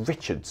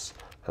Richards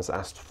has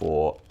asked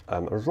for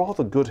a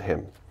rather good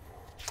hymn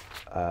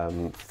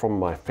from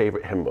my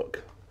favourite hymn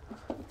book.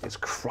 It's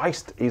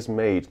Christ is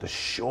made the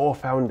sure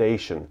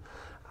foundation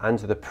and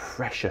the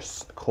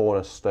precious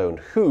cornerstone,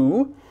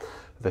 who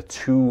the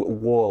two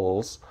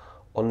walls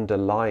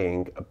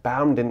underlying,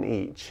 bound in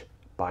each,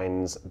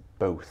 binds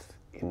both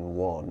in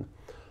one.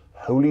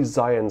 Holy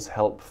Zion's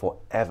help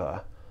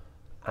forever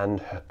and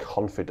her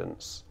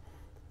confidence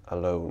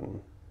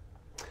alone.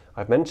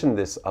 I've mentioned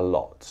this a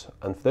lot,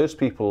 and for those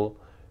people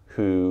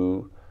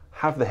who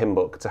have the hymn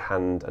book to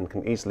hand and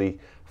can easily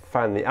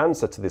find the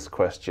answer to this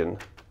question,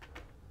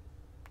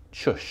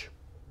 shush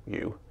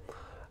you.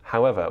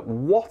 However,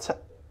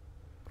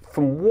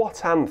 from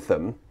what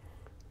anthem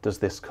does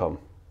this come?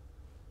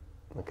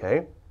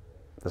 Okay,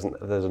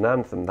 there's an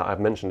anthem that I've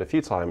mentioned a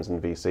few times in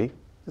VC.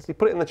 Just you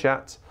put it in the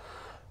chat,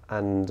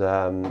 and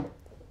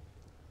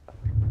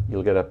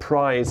you'll get a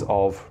prize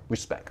of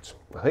respect,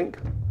 I think.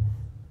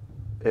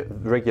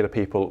 Regular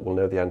people will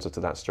know the answer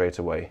to that straight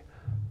away.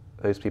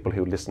 Those people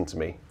who listen to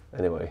me,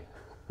 anyway.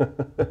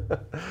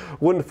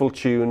 Wonderful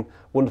tune,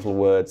 wonderful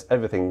words,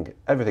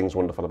 everything's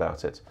wonderful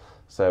about it.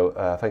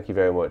 So thank you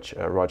very much,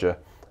 Roger,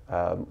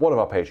 one of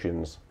our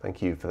patrons.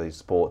 Thank you for the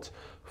support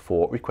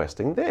for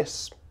requesting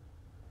this.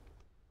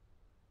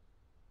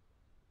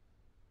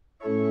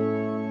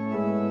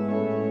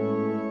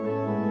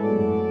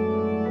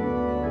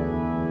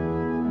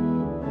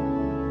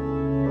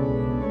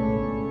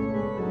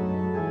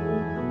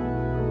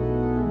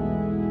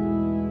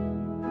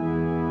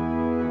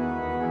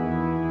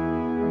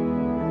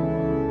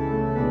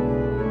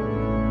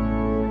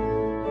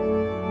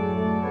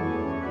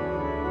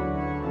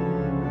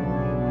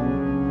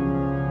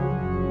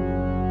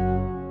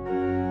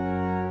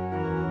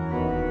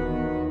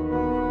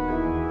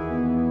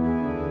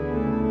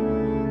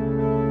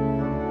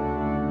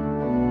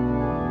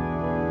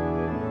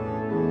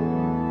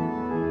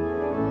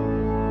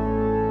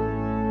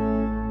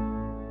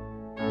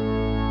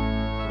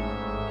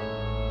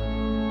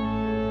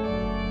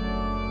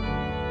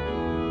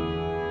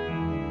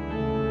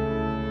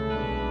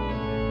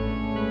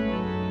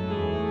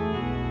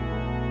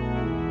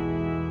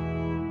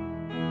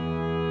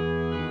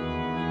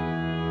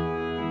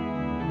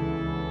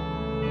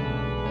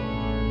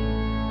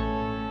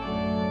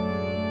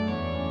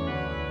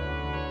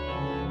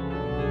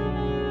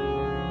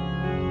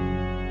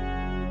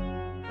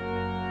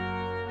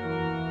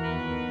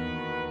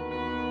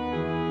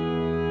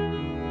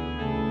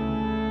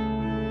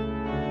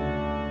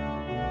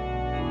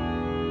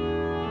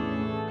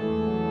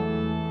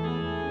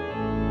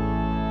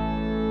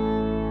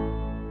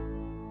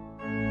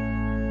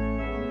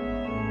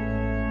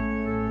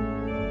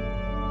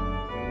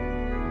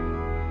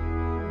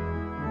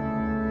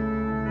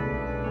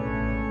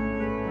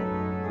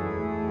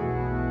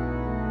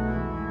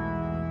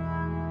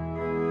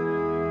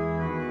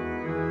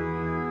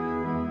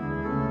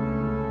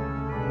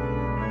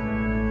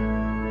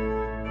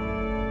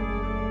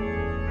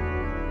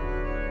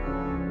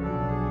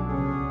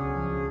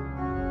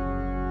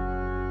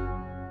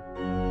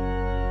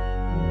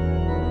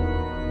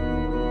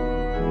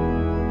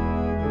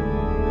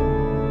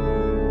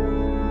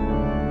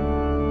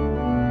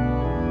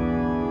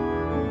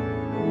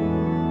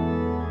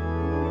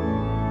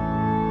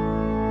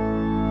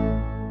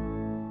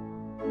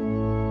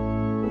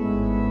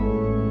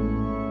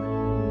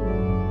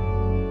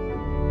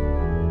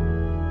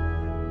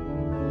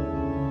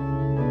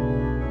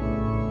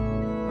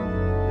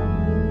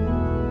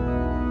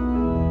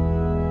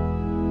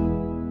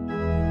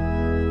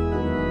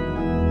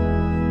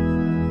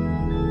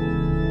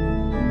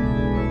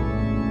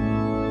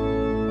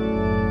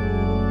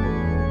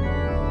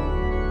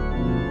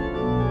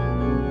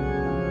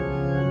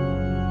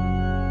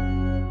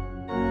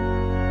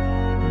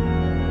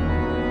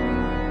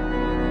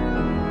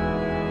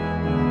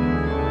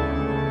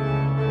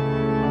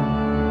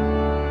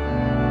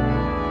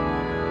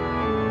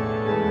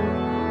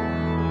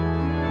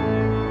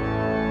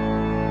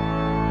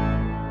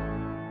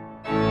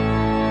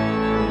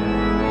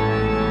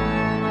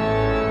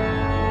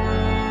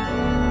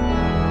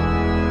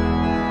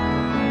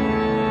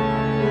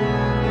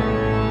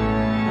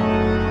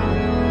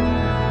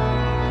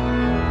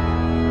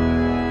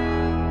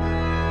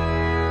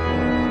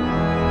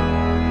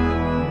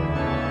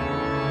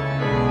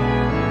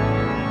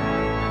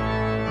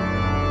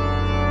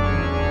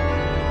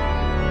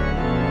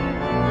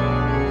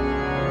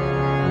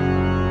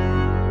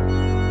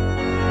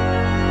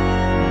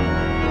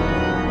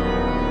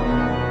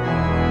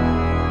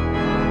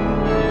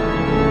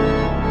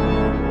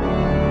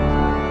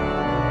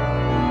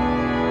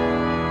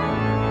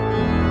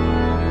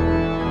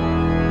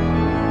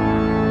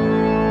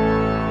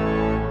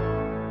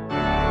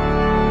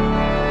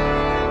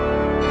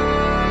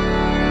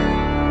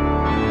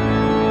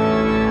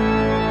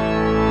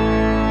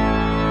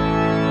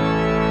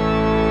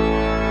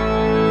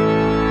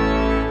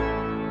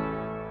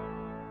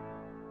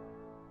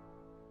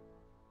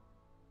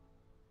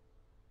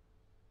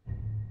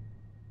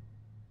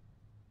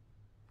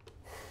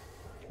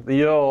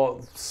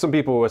 Some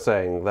people were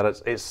saying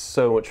that it's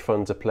so much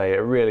fun to play.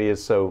 It really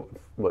is so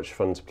much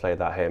fun to play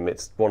that hymn.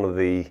 It's one of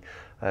the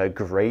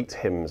great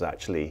hymns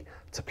actually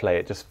to play.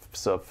 It just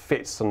sort of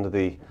fits under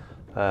the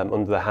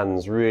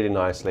hands really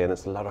nicely, and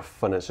it's a lot of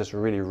fun. It's just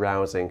really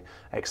rousing,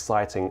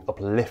 exciting,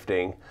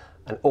 uplifting,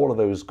 and all of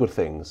those good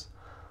things.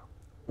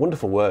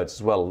 Wonderful words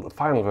as well. The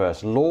final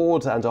verse: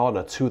 Lord and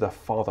honour to the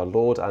Father,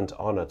 Lord and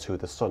honour to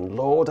the Son,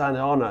 Lord and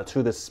honour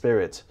to the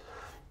Spirit.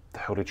 The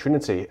Holy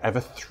Trinity,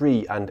 ever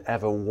three and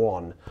ever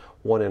one,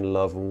 one in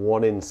love,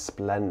 one in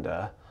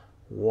splendour,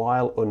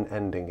 while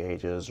unending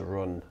ages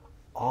run.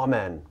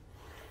 Amen.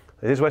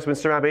 It is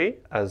Westminster Abbey,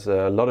 as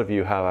a lot of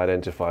you have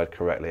identified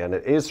correctly, and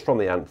it is from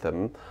the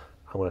anthem.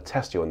 I'm going to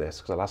test you on this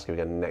because I'll ask you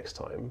again next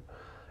time.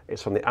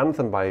 It's from the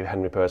anthem by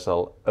Henry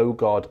Purcell, O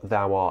God,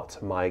 Thou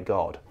art my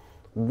God.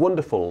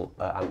 Wonderful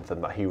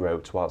anthem that he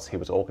wrote whilst he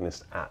was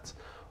organist at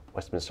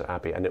Westminster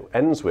Abbey, and it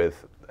ends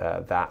with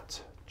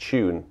that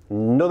tune.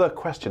 Another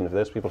question for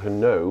those people who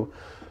know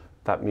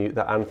that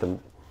anthem: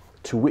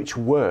 to which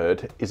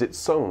word is it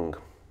sung?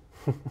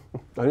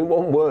 Only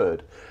one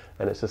word,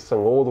 and it's just sung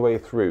all the way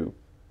through.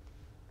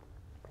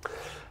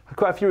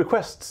 Quite a few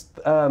requests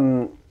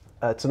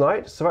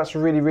tonight, so that's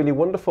really, really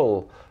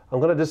wonderful. I'm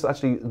going to just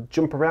actually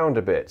jump around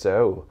a bit.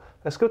 So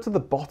let's go to the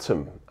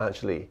bottom.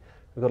 Actually,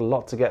 we've got a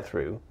lot to get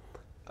through.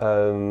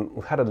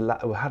 We've had a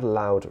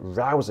loud,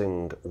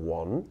 rousing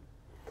one.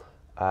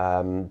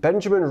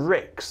 Benjamin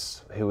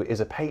Ricks, who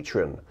is a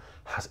patron,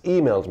 has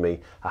emailed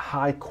me a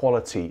high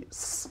quality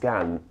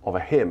scan of a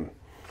hymn.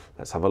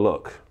 Let's have a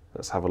look.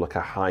 Let's have a look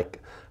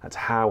at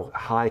how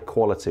high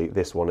quality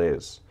this one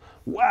is.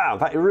 Wow,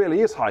 that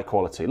really is high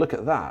quality. Look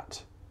at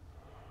that.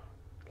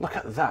 Look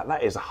at that.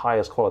 That is the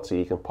highest quality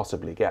you can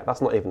possibly get.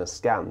 That's not even a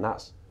scan.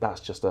 That's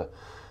just a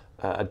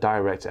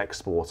direct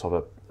export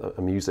of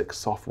a music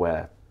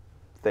software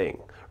thing.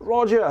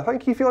 Roger,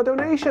 thank you for your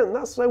donation.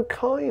 That's so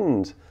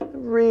kind. It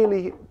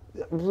really,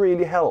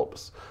 really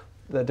helps.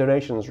 The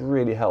donations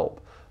really help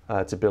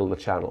to build the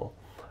channel.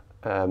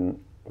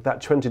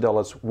 That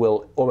 $20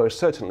 will almost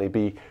certainly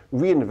be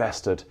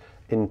reinvested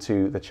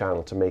into the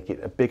channel to make it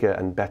a bigger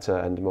and better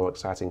and more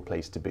exciting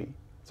place to be.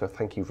 So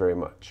thank you very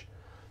much.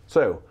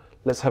 So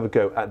let's have a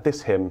go at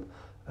this hymn.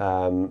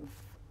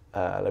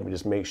 Let me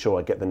just make sure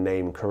I get the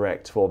name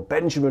correct for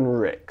Benjamin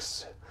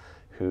Ricks,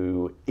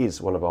 who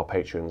is one of our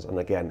patrons, and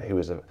again, who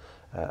is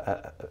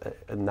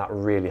and that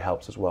really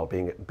helps as well,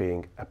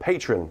 being a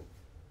patron.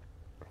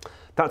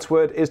 That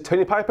word is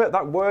Tony Piper.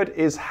 That word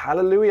is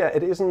hallelujah.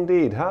 It is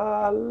indeed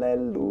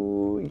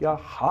hallelujah,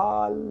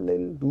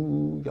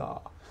 hallelujah.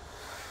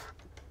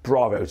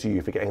 Bravo to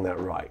you for getting that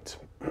right.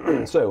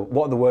 So,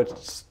 what are the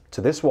words to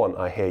this one?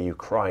 I hear you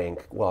crying.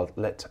 Well,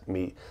 let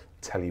me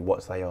tell you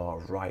what they are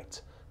right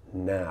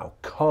now.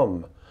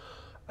 Come,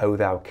 O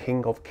thou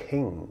King of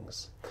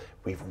Kings,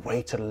 we've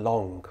waited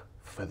long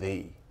for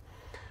thee,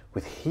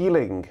 with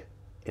healing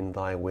in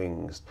thy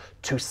wings,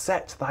 to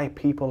set thy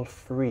people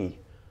free.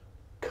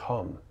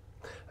 Come,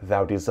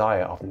 thou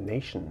desire of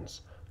nations,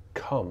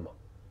 come.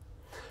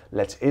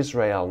 Let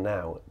Israel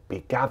now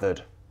be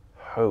gathered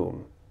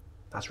home.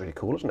 That's really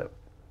cool, isn't it?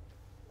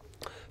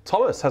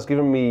 Thomas has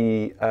given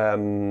me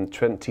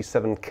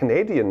 27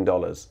 Canadian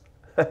dollars.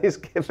 He's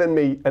given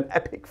me an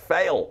epic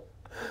fail.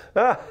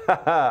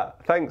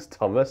 Thanks,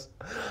 Thomas.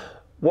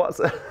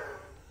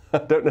 I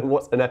don't know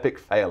what's an epic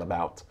fail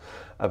about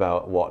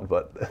what,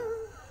 but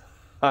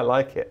I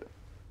like it.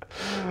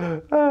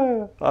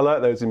 I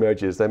like those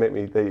emojis.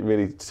 They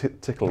really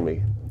tickle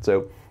me.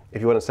 So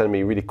if you want to send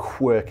me really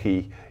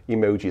quirky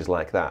emojis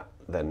like that,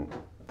 then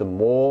the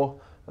more,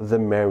 the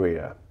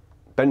merrier.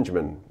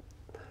 Benjamin,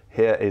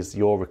 here is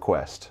your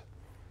request.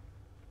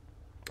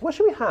 What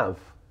should we have?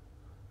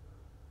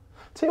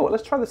 Tell you what,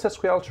 let's try the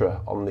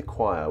Sesquialtra on the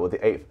choir with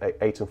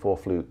the 8 and 4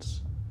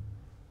 flutes.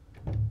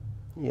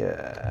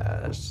 Yeah,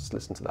 let's just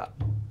listen to that.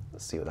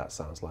 Let's see what that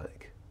sounds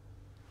like.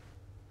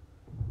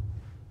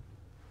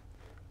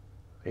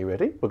 Are you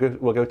ready?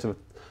 We'll go to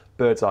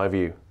bird's eye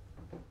view.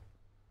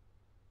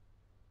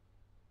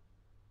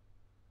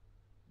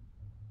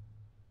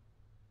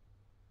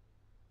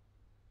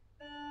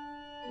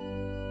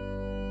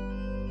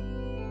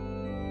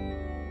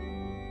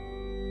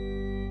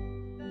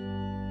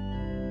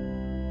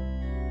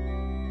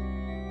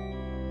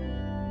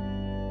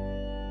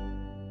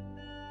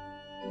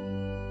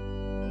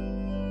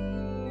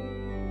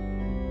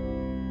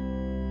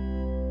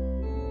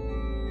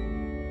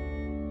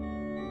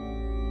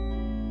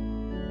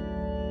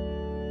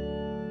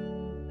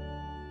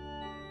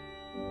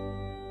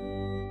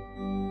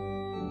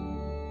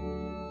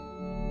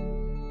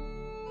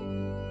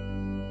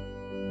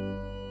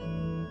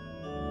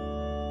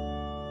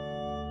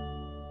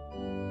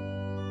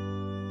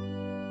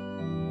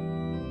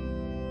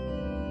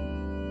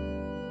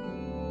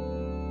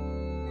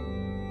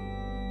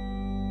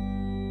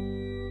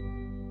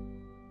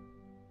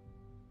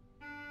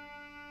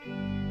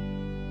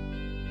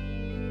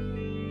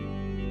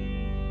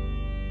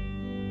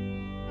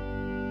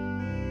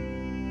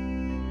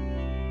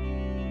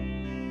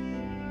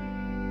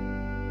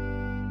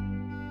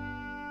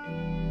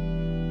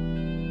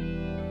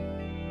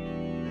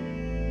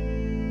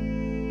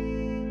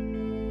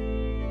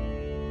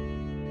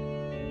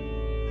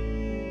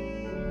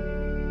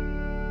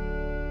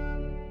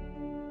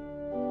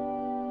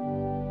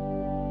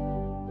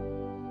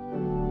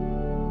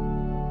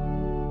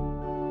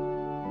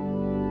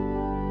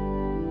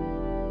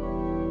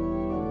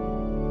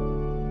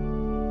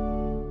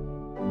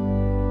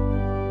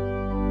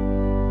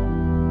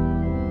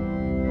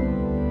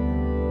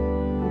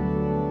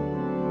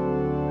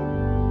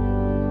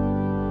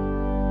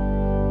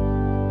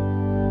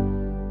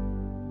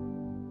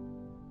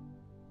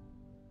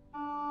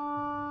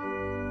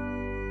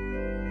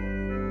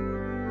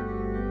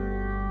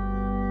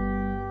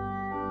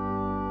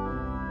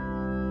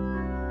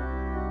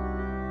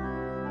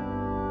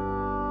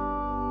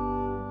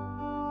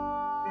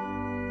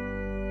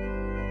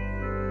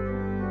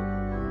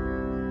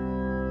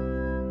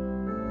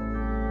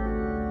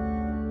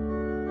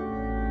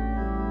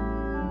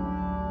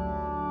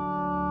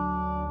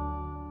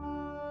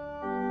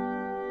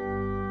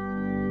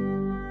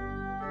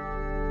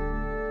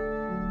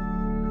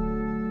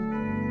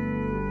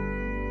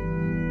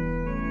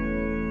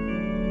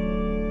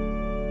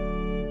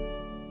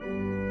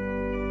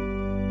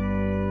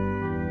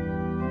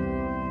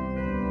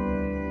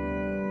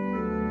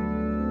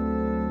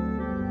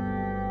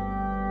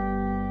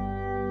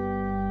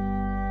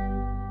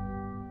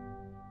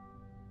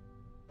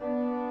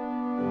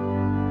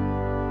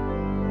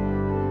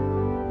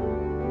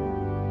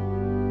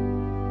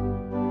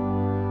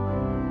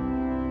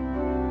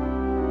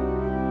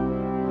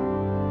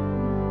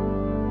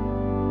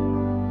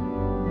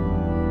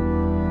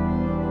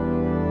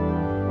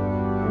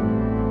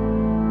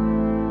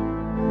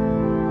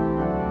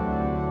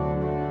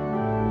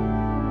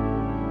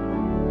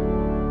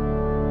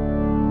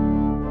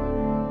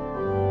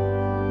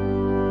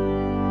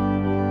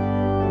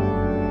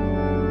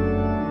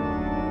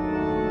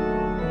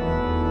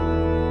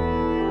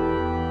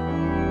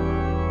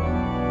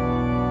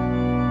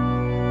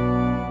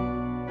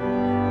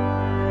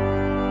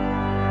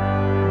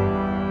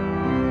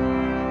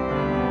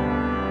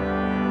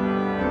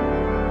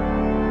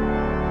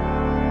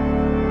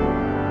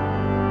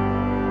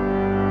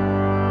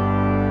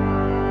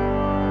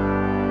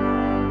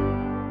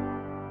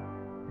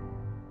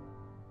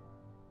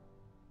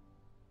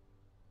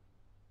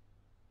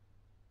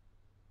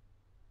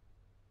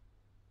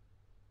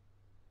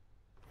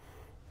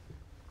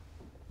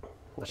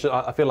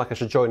 I feel like I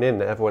should join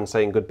in everyone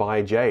saying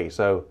goodbye, Jay.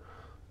 So,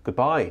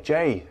 goodbye,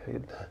 Jay.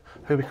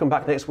 Hope you come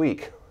back next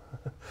week.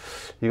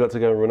 You got to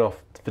go and run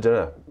off for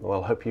dinner.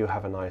 Well, hope you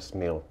have a nice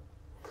meal.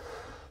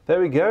 There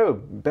we go,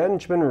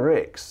 Benjamin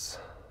Ricks.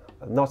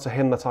 Not a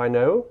hymn that I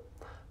know,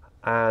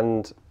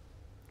 and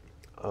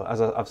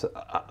as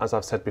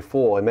I've said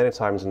before many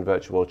times in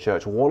virtual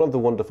church, one of the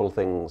wonderful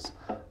things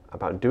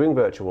about doing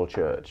virtual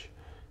church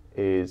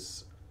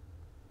is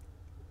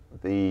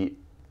the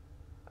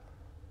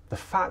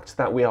fact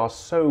that we are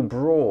so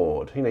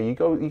broad. You know, you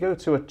go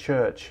to a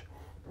church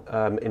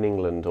in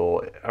England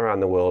or around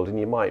the world, and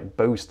you might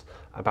boast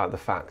about the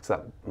fact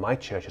that my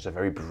church is a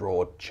very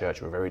broad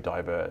church, we're very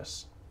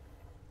diverse.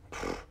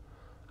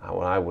 And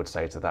what I would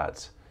say to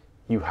that,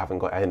 you haven't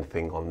got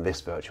anything on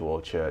this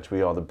virtual church.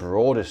 We are the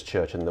broadest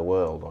church in the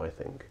world, I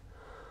think.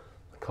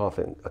 I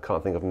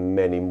can't think of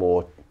many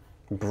more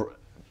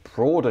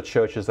broader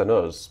churches than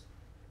us.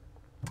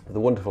 The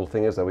wonderful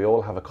thing is that we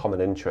all have a common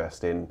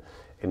interest in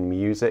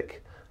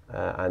music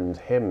and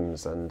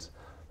hymns and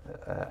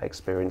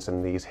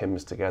experiencing these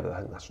hymns together.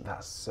 I think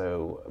that's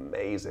so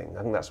amazing.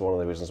 I think that's one of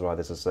the reasons why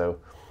this is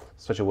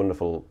such a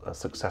wonderful,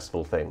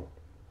 successful thing.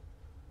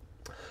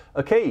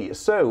 Okay,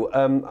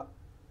 so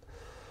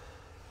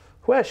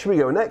where should we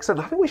go next? I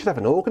think we should have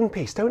an organ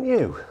piece, don't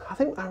you? I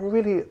think I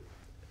really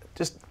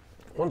just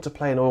want to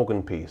play an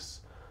organ piece.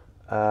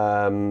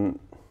 Let's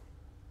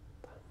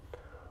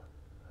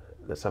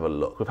have a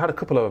look. We've had a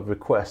couple of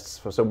requests.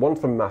 So one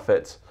from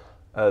Maffet,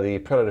 the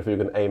Prelude Fugue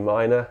in A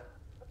minor.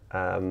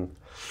 I'm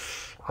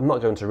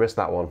not going to risk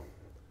that one,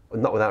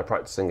 not without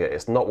practicing it.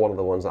 It's not one of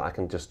the ones that I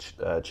can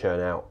just churn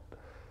out,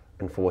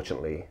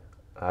 unfortunately.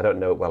 I don't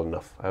know it well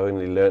enough. I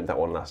only learned that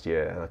one last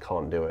year and I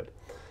can't do it.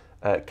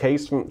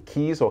 Case from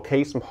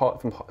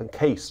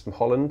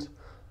Holland,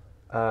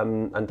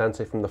 and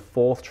Dante from the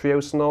 4th Trio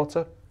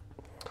Sonata.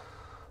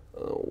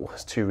 Oh,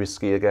 it's too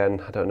risky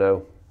again. I don't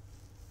know.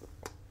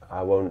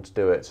 I won't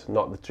do it.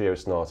 Not the Trio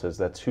Sonatas.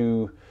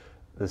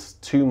 There's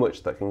too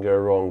much that can go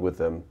wrong with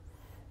them.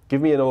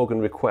 Give me an organ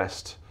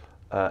request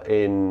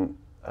in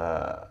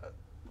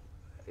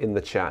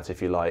the chat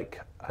if you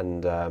like,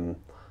 and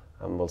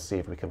we'll see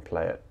if we can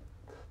play it.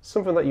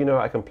 Something that you know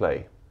I can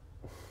play.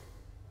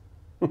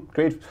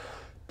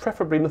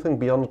 Preferably nothing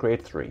beyond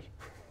grade 3.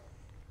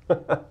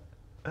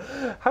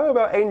 How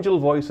about Angel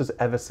Voices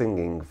Ever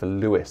Singing for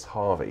Lewis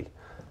Harvey?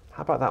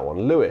 How about that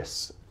one?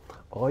 Lewis,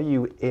 are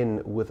you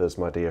in with us,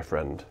 my dear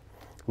friend?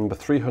 Number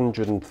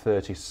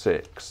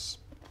 336.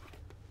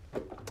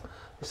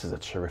 This is a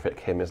terrific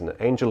hymn, isn't it?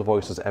 Angel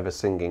Voices Ever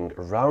Singing,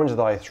 round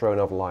thy throne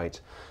of light,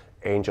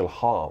 angel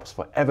harps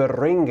forever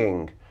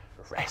ringing,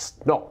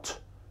 rest not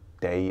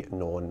day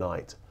nor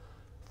night.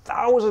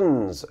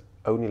 Thousands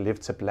only live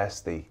to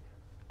bless thee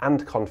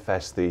and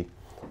confess thee,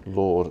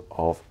 Lord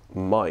of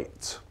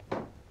might.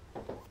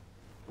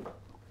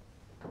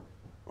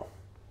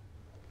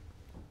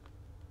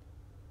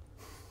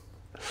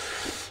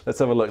 Let's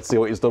have a look, see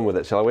what he's done with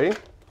it, shall we?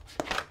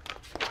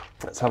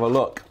 Let's have a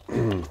look.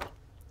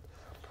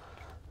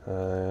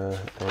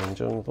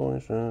 Angel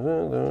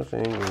voices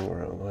singing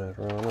round thy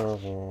throne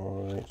of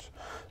light.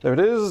 There it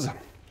is.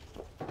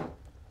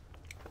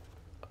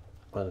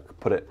 I'll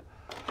put it.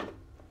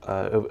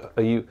 Are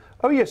you?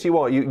 Oh yes, you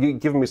are. You've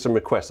given me some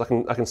requests. I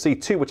can see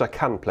 2 which I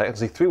can play. I can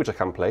see 3 which I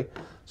can play.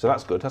 So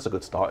that's good. That's a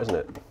good start, isn't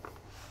it?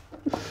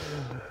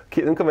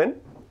 Keep them coming.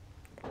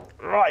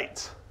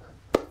 Right.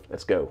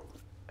 Let's go.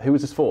 Who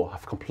was this for?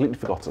 I've completely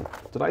forgotten.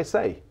 Did I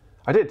say?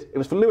 I did. It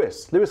was for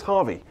Lewis. Lewis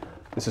Harvey.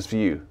 This is for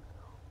you.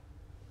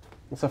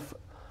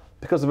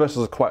 Because the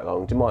verses are quite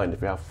long, do you mind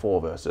if we have 4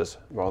 verses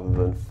rather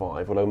than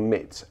 5? We'll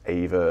omit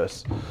a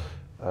verse.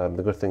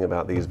 The good thing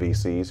about these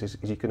VCs is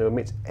you can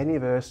omit any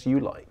verse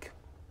you like.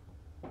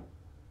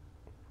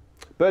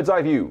 Bird's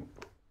eye view.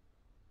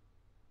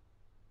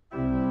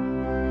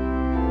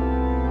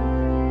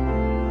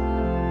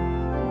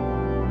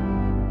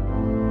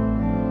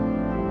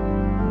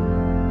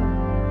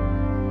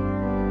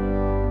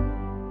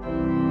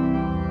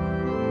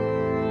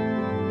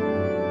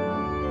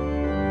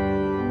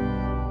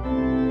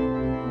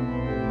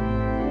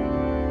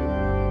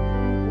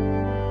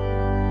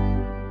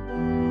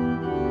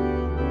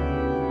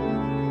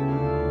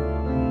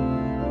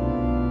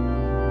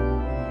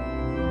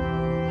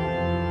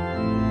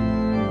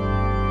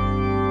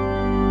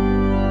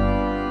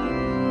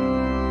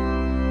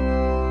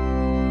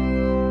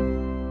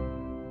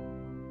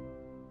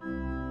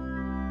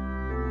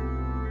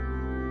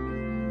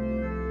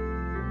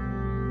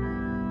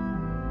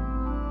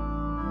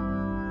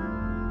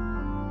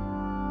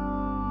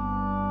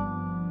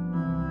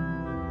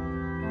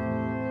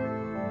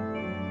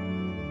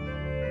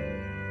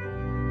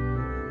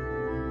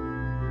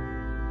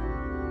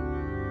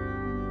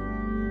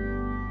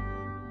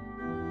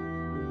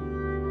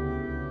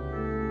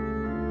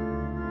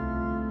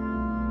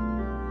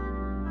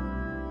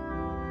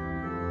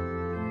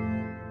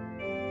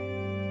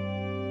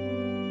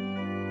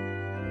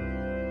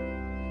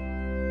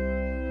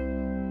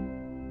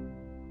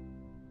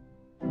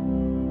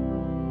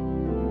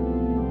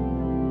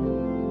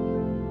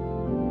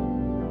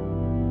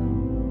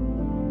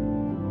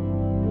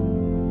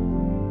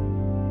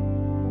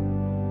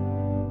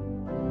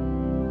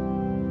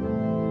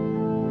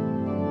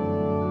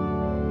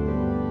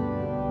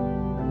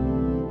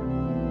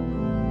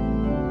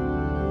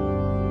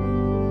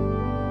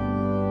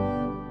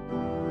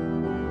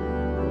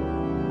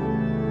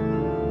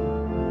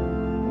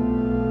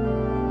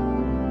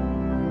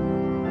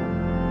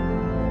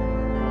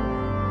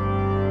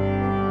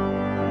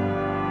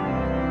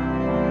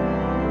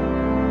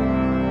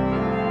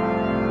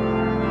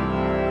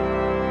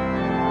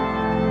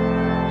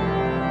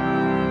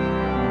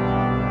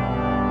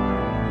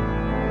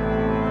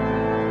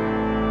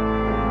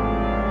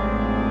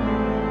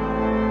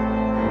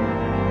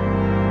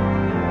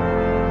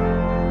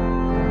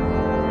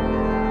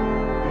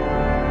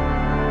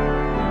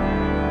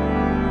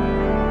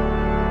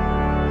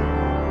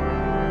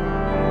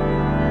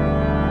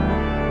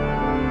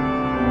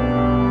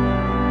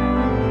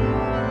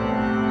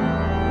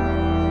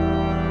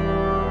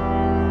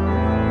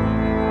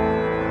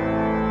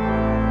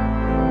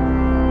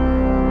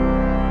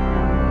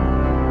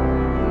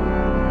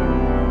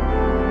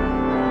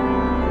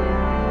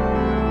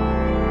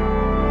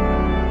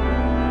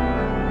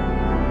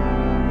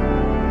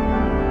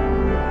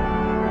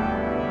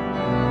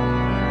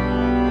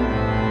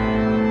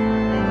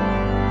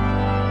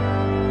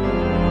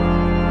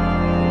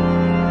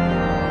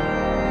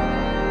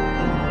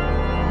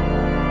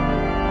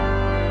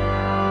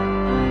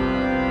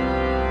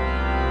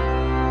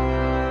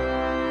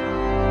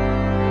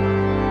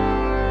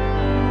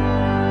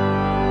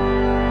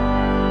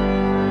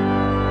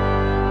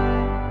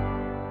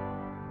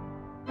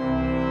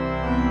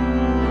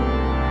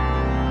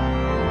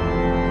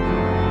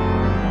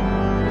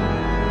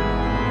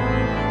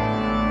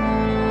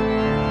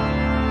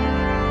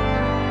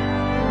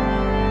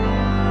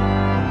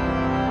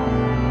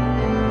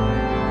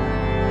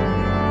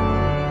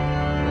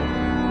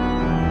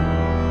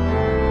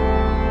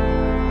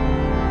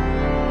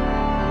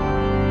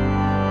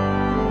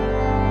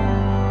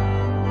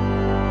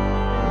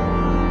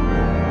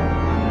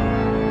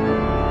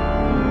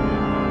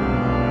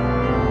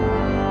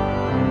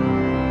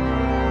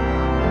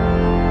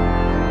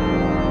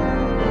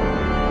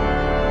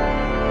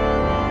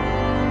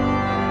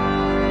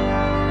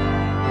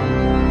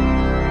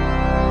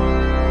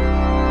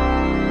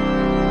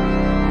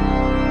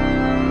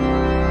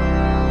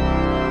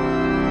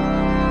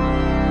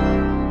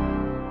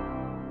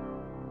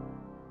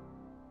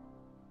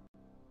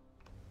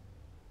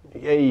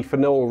 A for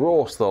Noel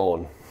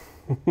Rawsthorne.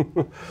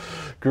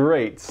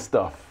 Great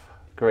stuff,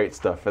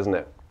 isn't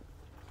it?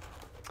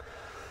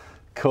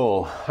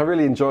 Cool. I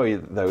really enjoy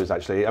those,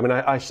 actually. I mean,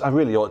 I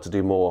really ought to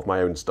do more of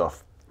my own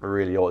stuff. I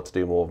really ought to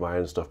do more of my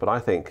own stuff, but I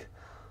think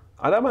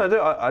I'm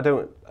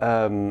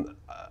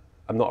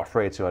not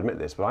afraid to admit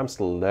this, but I'm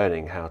still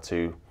learning how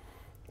to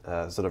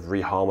sort of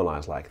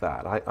reharmonize like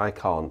that. I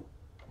don't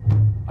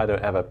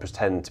ever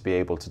pretend to be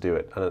able to do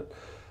it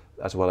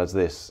as well as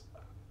this.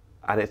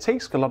 And it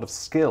takes a lot of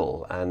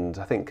skill and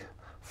I think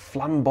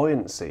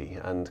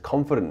flamboyancy and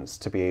confidence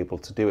to be able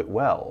to do it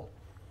well.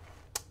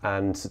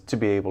 And to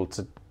be able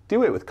to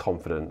do it with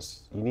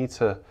confidence, you need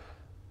to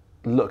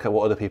look at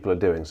what other people are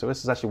doing. So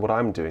this is actually what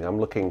I'm doing. I'm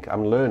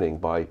learning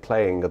by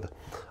playing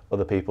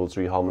other people's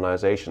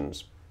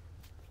reharmonizations.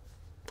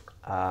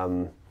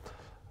 And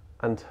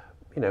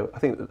you know, I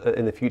think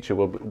in the future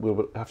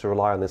we'll have to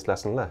rely on this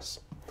less and less.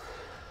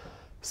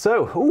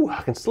 So,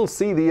 I can still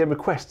see the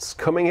requests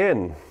coming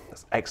in.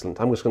 That's excellent.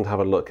 I'm just going to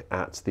have a look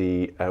at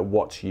the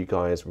what you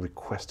guys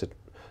requested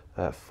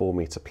for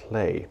me to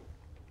play.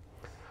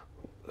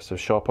 So,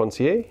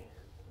 Charpentier,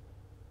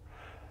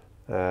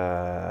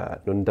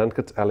 nun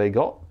danket, alle,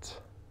 Gott,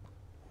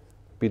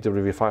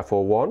 BWV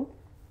 541.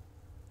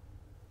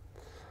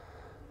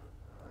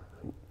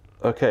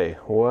 Okay,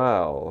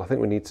 well, I think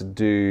we need to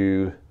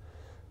do,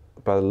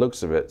 by the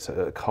looks of it,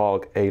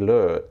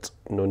 Karg-Elert,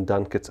 nun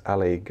danket,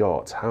 alle,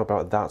 Gott. How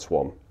about that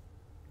one?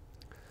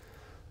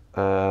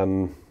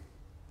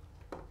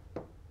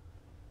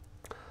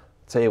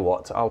 Tell you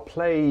what,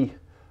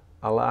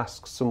 I'll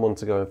ask someone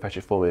to go and fetch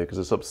it for me because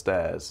it's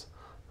upstairs.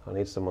 I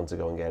need someone to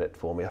go and get it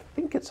for me. I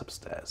think it's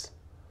upstairs.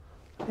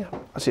 Yeah,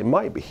 actually it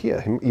might be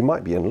here. He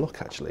might be in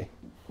luck, actually.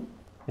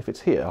 If it's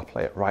here, I'll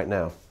play it right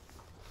now.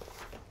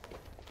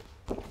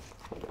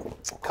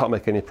 Can't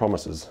make any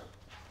promises.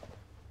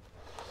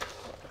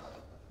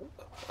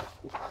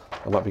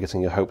 I might be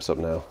getting your hopes up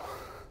now.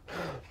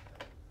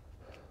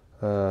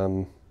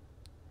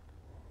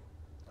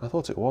 I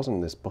thought it was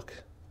in this book.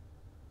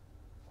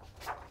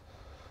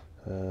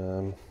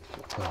 The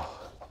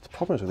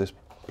problem is with this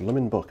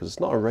blooming book is it's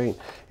not arranged.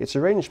 It's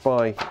arranged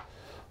by,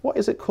 what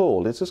is it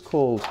called? It's just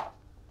called,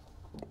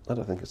 I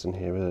don't think it's in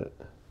here, is it?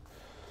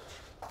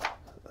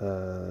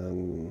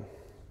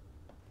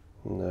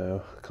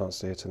 No, I can't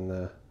see it in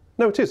there.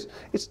 No, it is.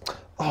 It's,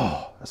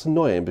 that's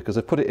annoying because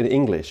they've put it in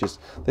English.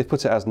 They've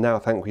put it as Now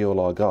Thank We All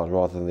Our God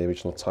rather than the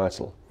original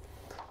title.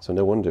 So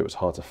no wonder it was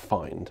hard to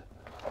find.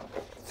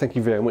 Thank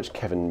you very much,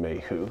 Kevin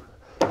Mayhew,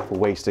 for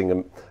wasting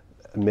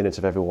a minute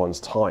of everyone's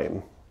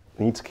time.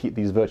 We need to keep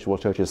these virtual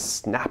churches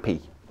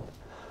snappy.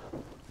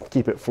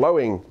 Keep it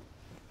flowing.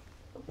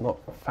 Not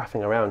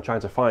faffing around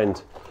trying to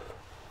find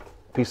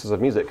pieces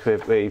of music.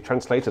 We've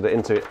translated it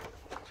into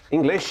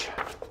English.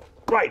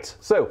 Right,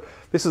 so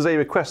this is a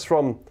request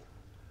from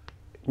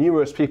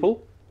numerous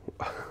people.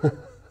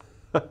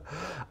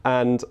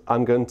 And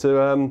I'm going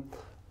to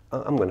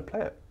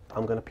play it.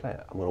 I'm going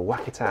to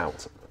whack it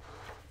out.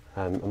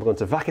 I'm going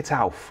to whack it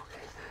auf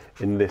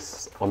on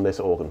this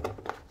organ.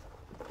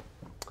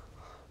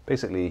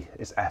 Basically,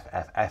 it's F,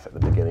 F, F at the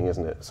beginning,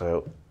 isn't it?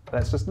 So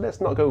let's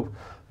not go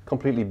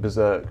completely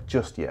berserk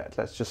just yet.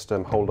 Let's just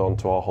hold on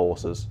to our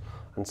horses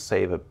and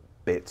save a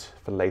bit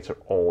for later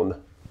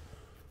on.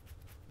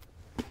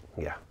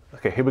 Yeah.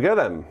 Okay, here we go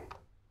then.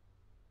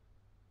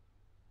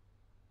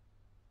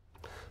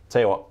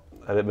 Tell you what,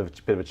 a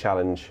bit of a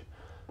challenge.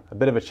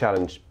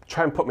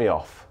 Try and put me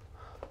off.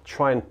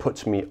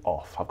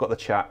 I've got the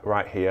chat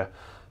right here.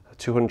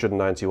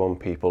 291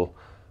 people.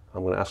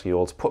 I'm going to ask you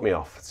all to put me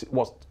off.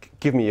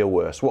 Give me your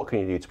worst. What can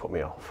you do to put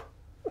me off?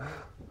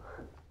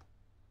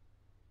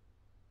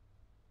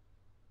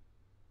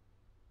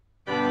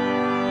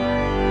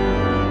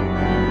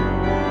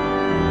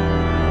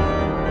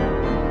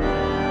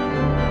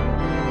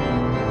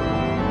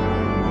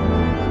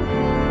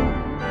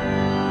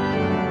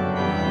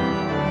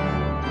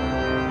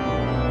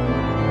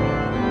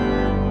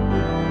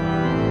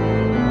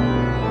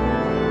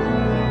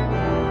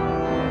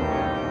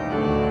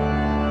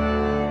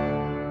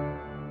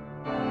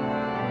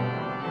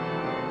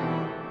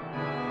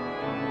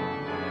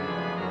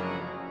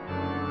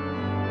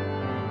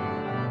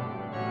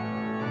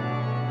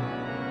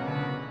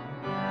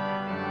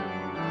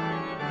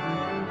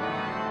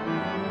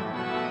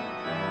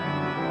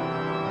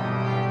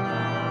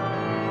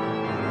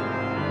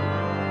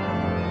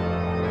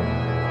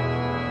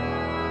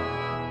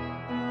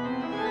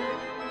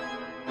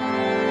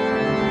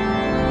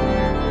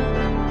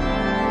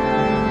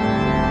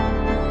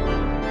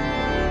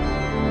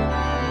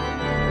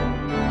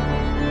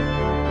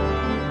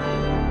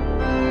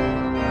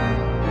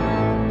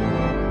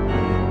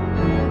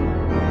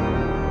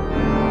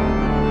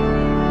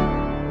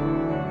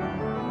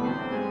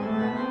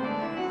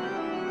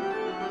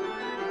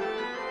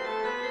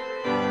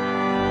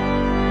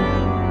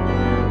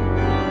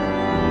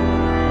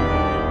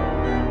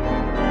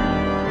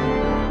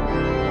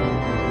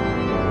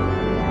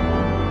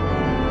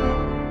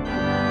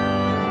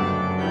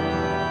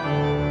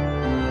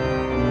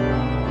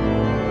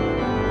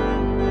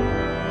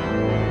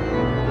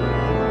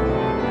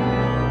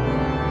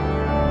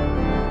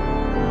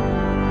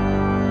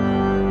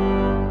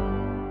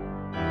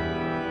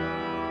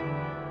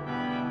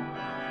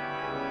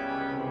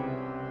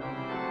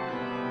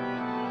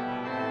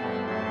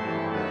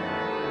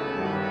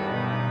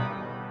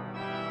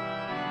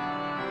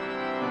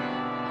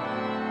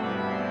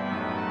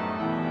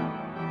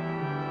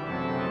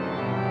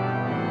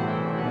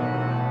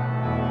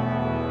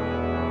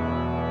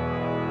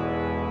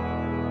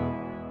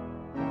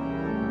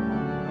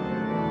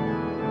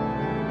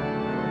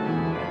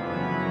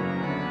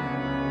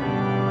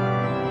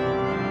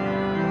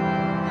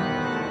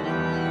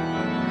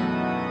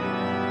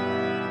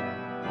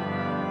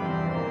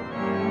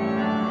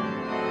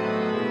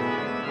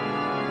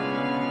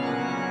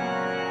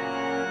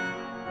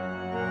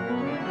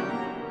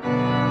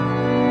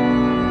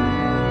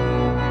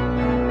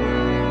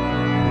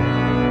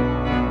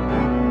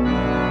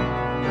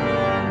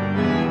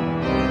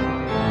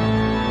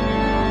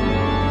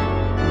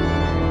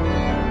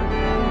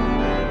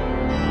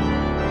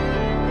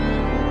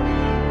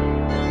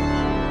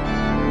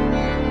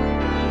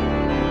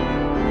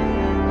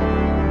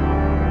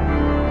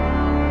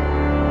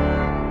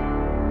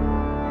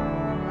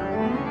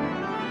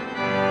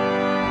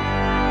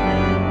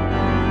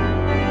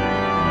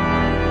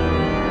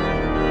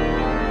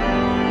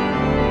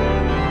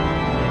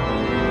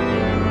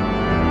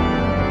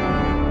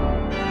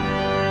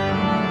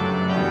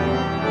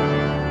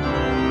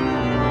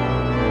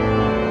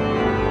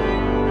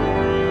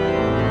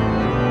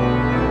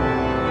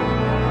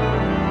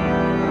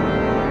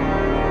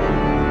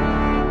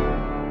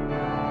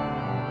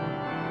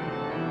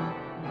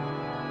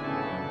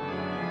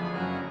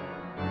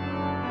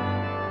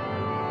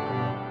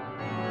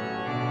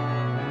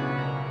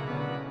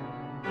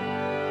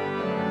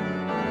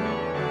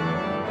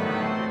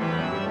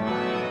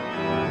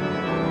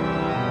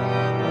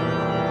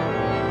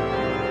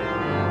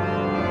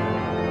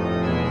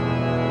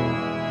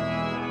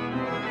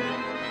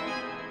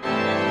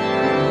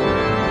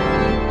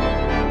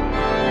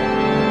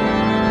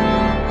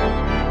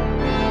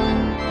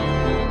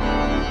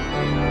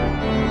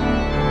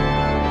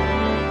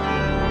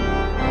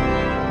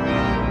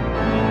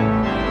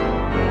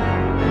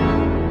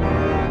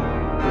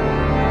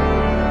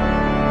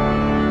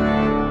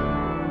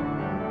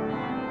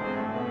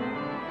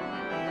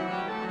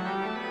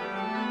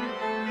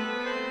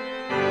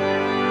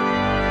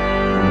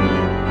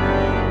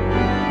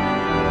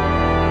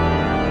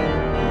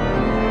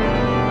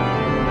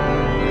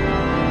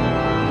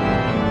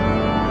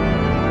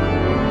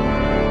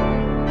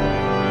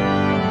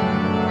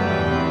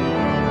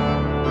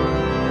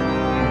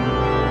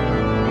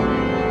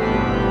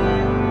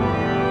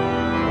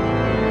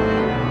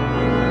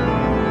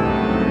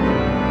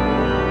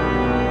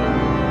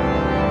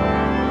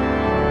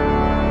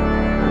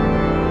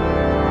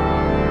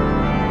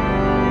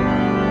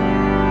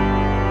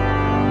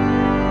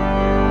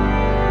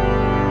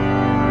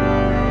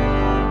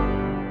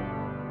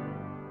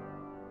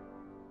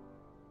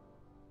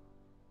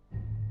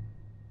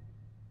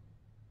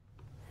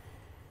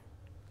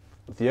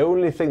 The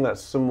only thing that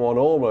someone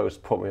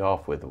almost put me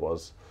off with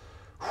was,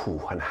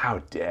 and how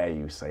dare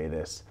you say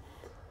this,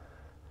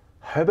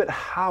 Herbert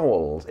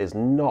Howells is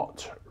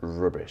not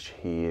rubbish.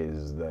 He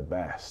is the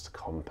best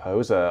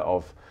composer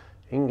of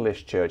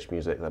English church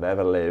music that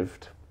ever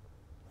lived,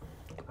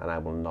 and I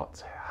will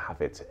not have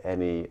it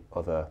any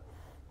other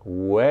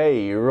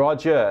way.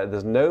 Roger,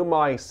 there's no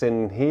mice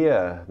in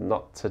here,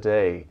 not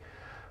today.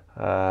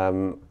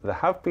 There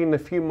have been a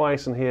few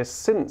mice in here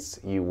since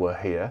you were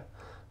here,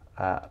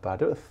 but I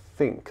don't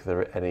think there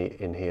are any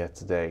in here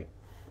today.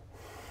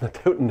 I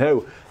don't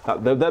know.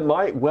 There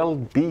might well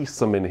be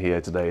some in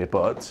here today,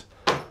 but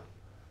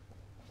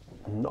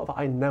not that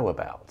I know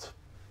about.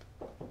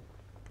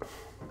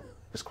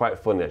 It's quite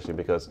funny actually,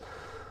 because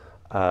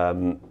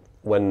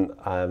when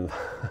I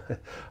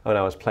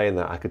was playing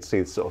that, I could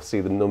see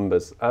the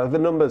numbers.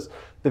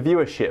 The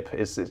viewership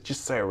it's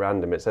just so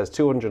random. It says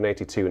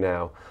 282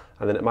 now,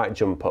 and then it might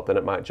jump up, then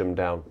it might jump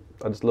down.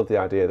 I just love the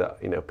idea that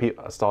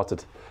I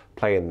started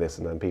playing this,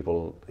 and then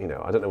people,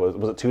 I don't know,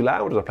 was it too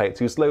loud? Did I play it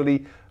too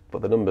slowly?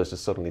 But the numbers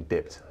just suddenly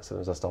dipped as soon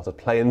as I started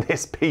playing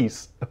this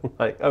piece. I'm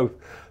like, oh,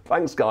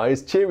 thanks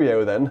guys,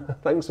 cheerio then.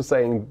 Thanks for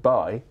saying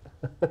bye.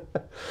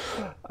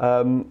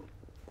 I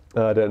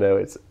don't know,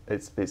 it's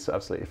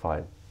absolutely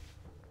fine.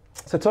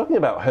 So talking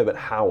about Herbert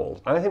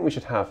Howells, I think we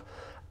should have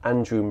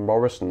Andrew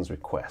Morrison's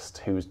request,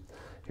 who's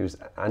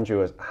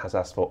Andrew has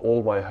asked for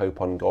All My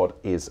Hope on God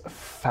is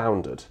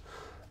Founded.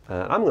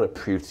 I'm going to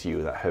prove to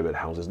you that Herbert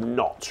Howells is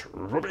not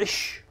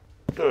rubbish.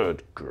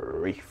 Good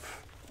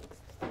grief.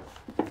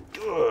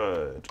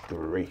 Good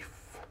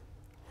grief.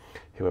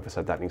 Whoever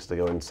said that needs to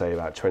go and say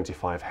about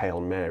 25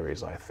 Hail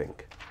Marys, I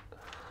think.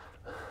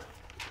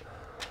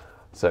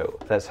 So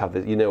let's have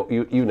this. You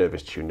know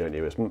this tune, don't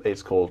you?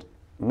 It's called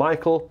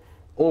Michael,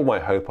 All My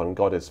Hope on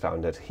God is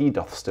Founded. He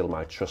doth still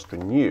my trust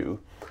renew.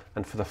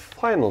 And for the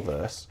final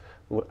verse,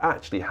 we will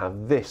actually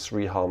have this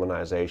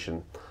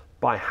reharmonization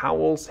by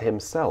Howells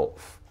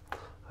himself.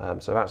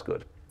 So that's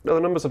good. Now, the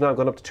numbers have now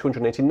gone up to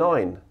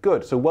 289.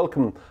 Good. So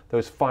welcome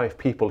those 5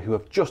 people who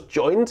have just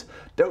joined.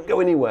 Don't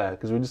go anywhere,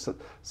 because we're just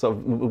sort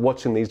of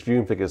watching these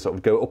viewing figures sort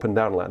of go up and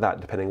down like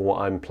that, depending on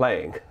what I'm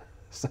playing.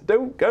 So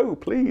don't go,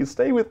 please.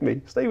 Stay with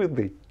me. Stay with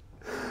me.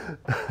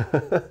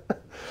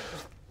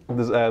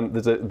 There's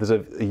a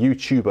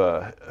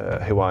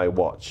YouTuber who I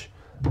watch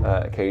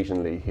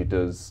occasionally who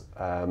does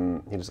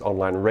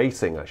online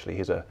racing. Actually,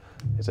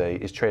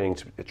 he's training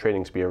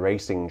to be a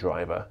racing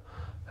driver,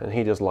 and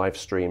he does live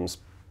streams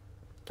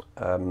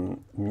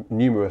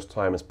numerous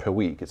times per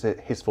week. It's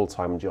his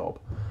full-time job,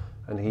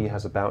 and he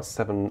has about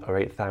 7,000 or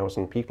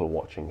 8,000 people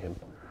watching him.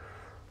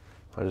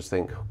 I just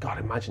think, God,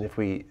 imagine if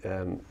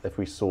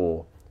we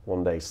saw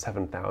one day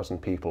 7,000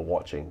 people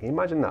watching. Can you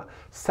imagine that?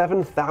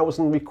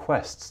 7,000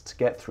 requests to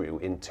get through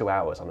in 2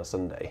 hours on a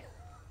Sunday.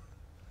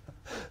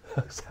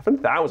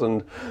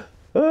 7,000.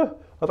 That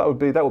would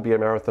be a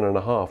marathon and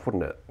a half,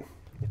 wouldn't it?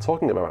 You're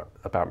talking about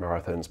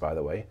marathons, by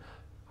the way.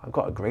 I've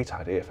got a great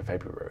idea for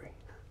February.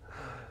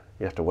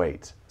 You have to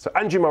wait. So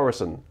Andrew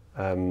Morrison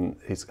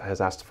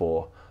has asked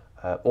for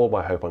All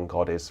My Hope on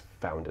God is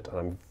Founded, and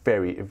I'm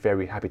very,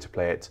 very happy to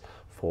play it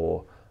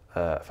for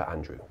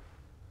Andrew.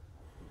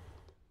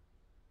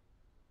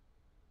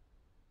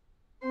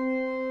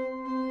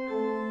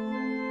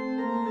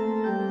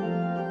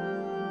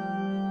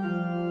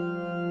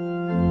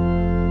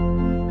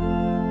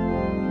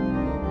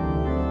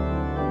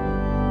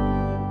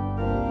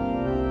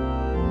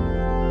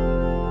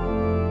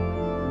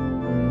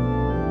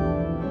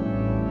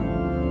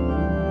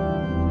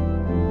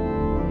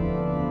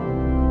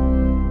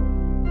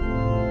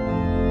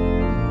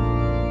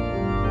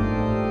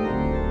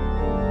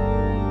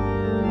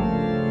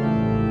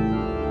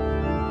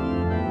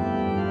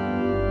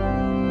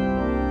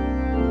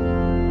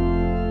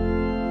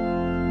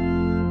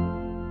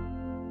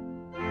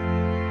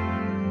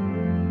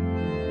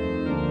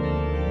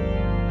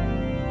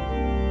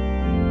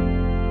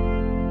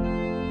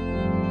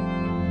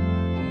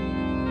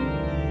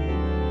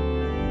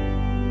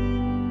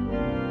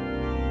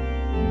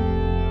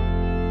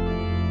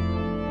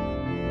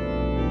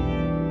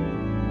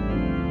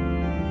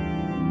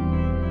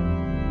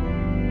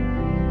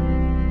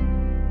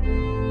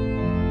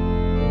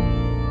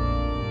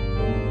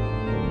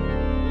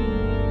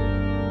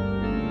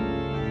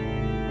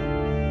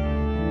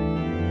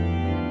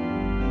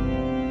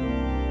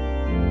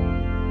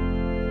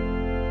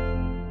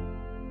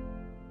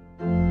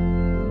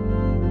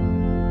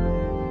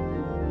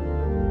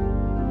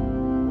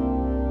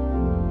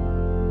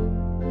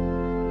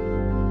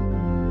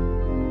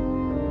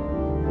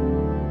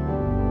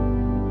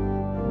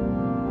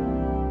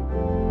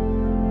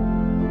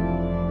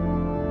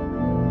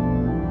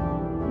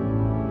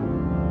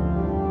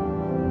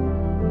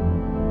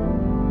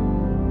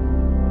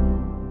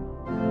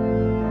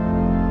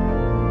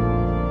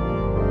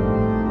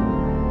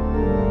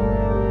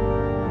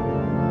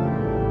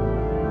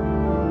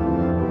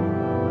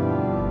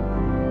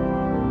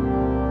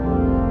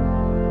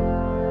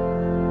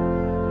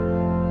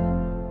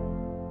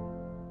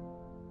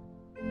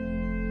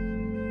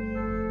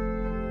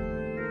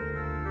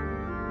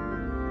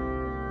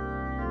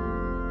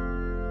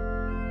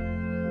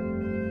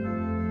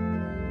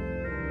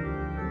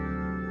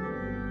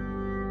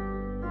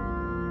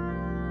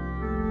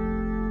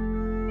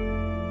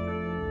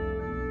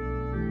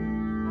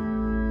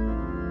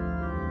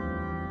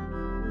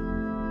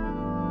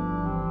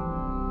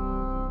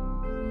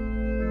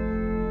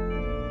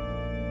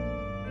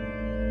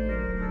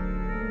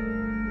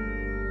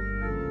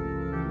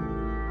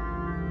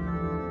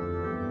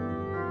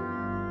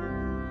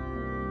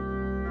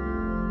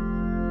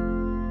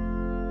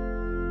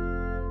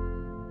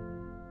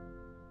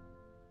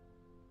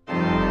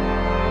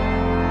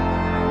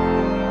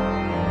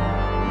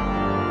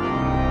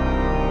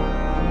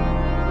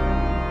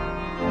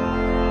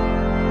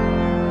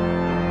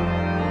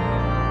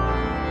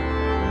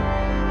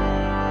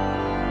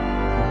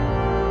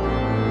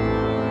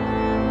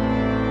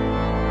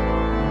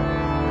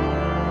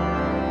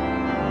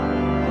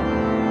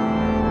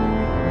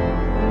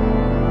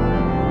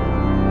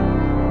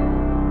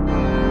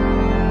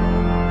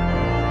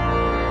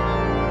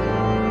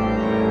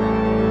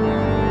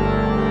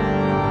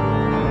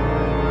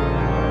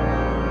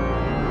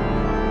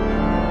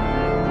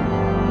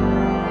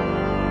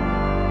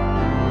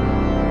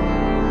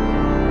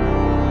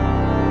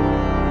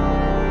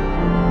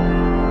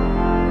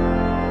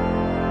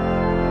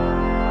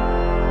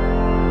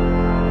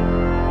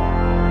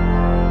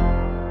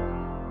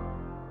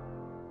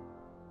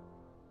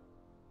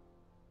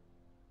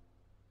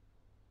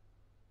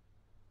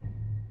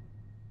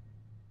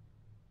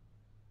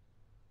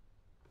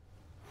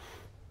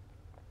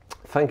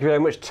 Thank you very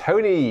much,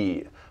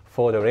 Tony,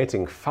 for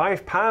donating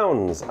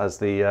 £5 as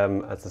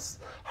the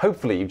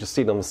hopefully you've just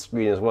seen on the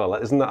screen as well.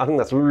 Isn't that, I think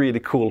that's a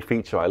really cool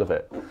feature. I love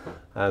it,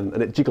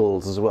 and it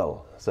jiggles as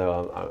well.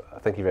 So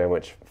thank you very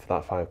much for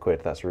that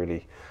 £5. That's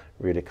really,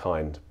 really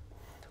kind.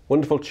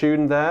 Wonderful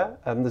tune there.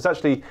 There's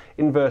actually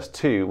in verse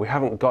 2 we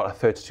haven't got a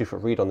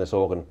 32-foot reed on this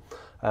organ,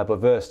 but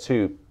verse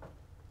 2.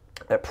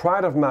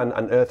 Pride of man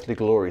and earthly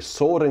glory,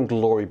 sword and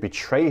glory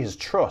betray his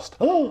trust.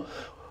 Oh,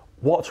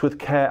 what with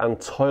care and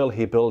toil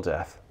he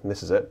buildeth, and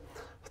this is it,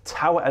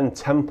 tower and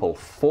temple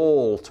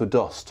fall to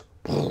dust.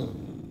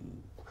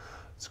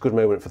 It's a good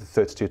moment for the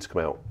 32 to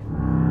come out.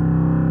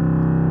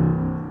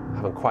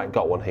 Haven't quite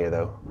got one here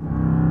though.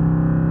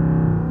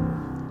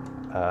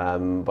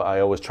 But I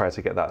always try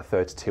to get that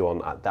 32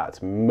 on at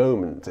that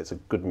moment. It's a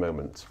good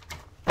moment.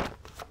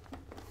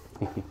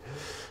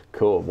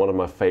 Cool, one of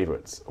my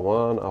favourites.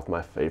 One of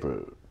my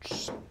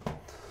favourites.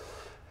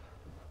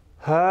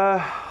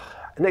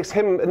 Next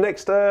hymn,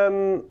 next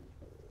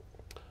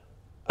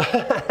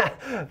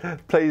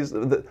plays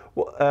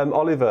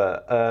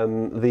Oliver,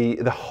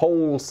 the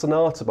whole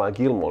sonata by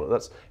Gilmour.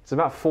 It's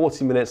about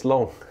 40 minutes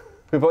long.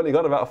 We've only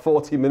got about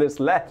 40 minutes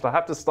left. I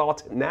have to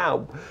start it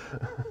now.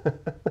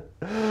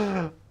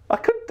 I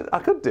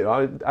could do.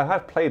 I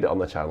have played it on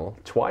the channel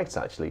twice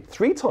actually,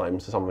 3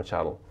 times it's on the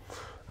channel.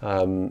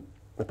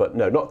 But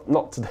no,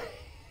 not today.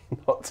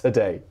 Not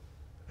today.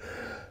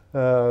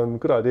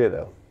 Good idea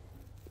though.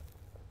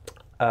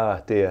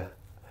 Ah dear.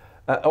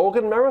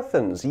 Organ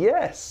marathons,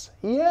 yes.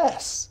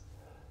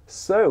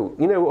 So,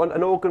 you know,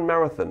 an organ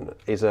marathon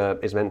is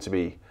meant to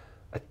be,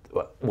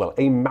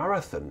 a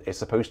marathon is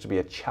supposed to be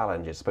a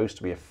challenge. It's supposed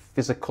to be a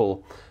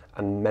physical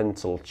and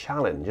mental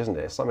challenge, isn't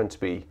it? It's not meant to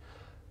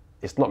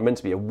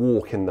be a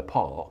walk in the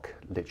park,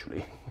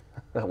 literally.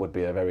 That would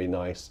be a very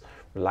nice,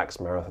 relaxed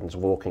marathon, just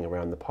walking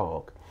around the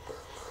park.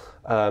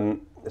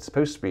 It's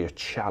supposed to be a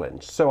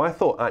challenge. So I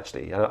thought,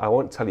 actually, I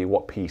won't tell you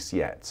what piece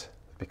yet,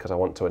 because I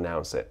want to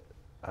announce it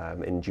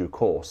in due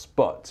course,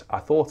 but I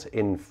thought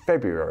in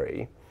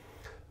February,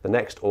 the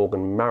next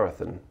organ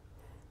marathon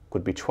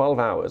would be 12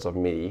 hours of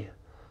me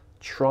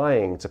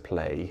trying to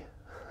play,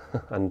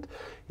 and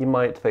you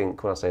might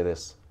think when I say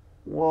this,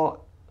 what?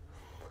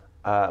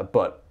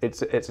 But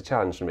it's a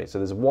challenge for me. So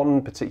there's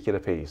one particular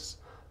piece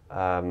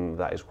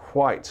that is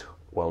quite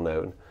well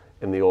known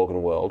in the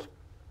organ world,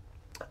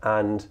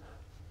 and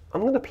I'm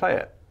going to play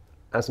it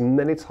as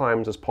many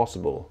times as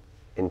possible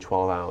in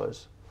 12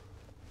 hours.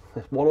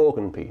 It's one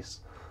organ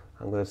piece.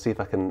 I'm going to see if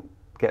I can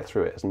get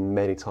through it as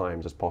many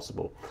times as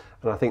possible.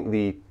 And I think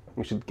you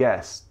should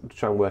guess,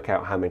 try and work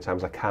out how many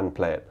times I can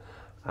play it.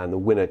 And the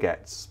winner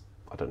gets,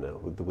 I don't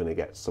know, the winner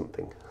gets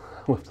something.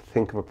 We'll have to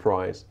think of a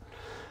prize.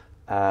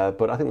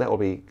 But I think that will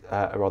be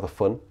a rather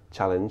fun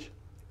challenge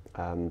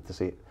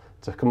to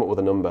come up with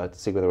a number, to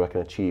see whether I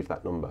can achieve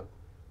that number.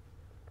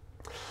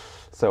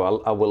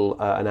 So I will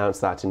announce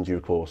that in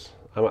due course.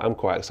 I'm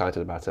quite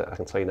excited about it. I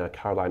can tell you now,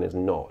 Caroline is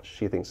not.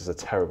 She thinks it's a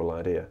terrible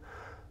idea,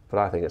 but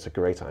I think it's a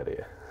great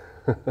idea.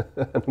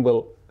 And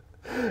we'll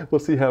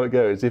see how it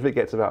goes. If it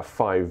gets about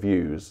 5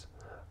 views,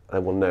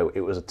 then we'll know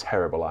it was a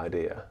terrible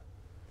idea.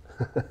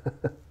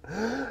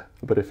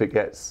 But if it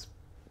gets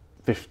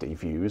 50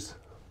 views,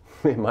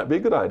 it might be a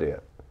good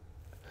idea.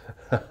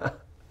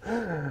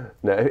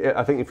 No,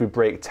 I think if we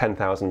break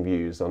 10,000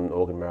 views on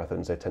organ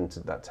marathons,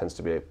 that tends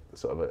to be a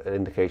sort of an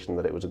indication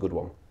that it was a good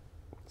one.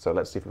 So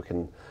let's see if we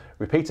can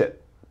repeat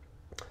it.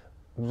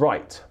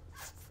 Right.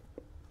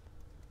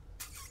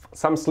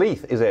 Sam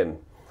Sleeth is in.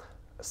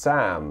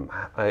 Sam,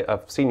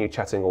 I've seen you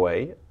chatting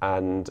away,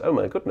 and oh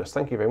my goodness,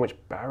 thank you very much,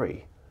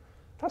 Barry.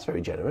 That's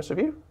very generous of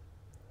you.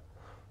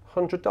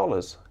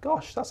 $100.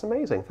 Gosh, that's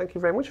amazing. Thank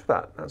you very much for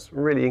that. That's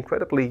really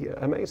incredibly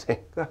amazing.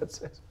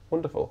 That's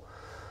wonderful.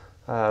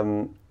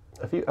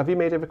 Have you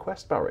made a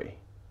request, Barry?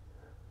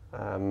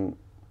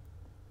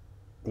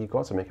 You've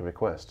got to make a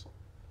request.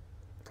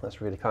 That's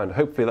really kind.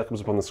 Hopefully that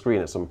comes up on the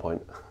screen at some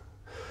point.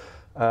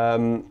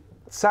 Sam,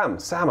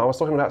 I was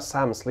talking about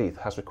Sam Sleeth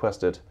has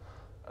requested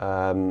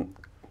Come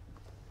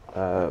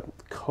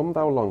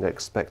Thou Long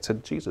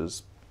Expected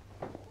Jesus.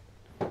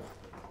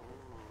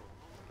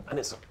 And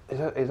it's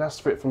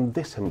asked for it from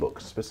this hymn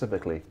book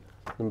specifically,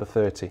 number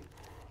 30.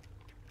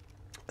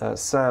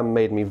 Sam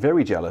made me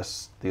very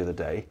jealous the other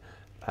day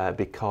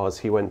because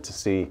he went to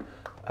see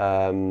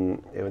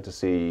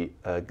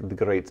the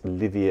great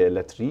Olivier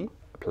Letry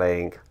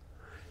playing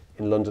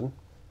in London,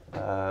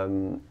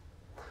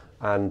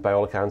 and by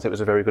all accounts, it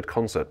was a very good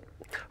concert.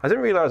 I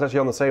didn't realise actually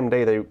on the same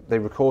day they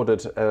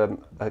recorded a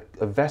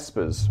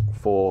Vespers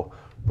for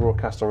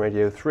broadcast on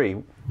Radio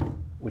 3,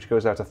 which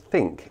goes out, I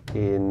think,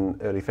 in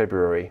early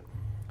February.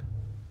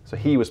 So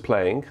he was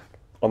playing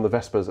on the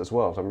Vespers as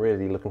well. So I'm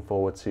really looking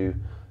forward to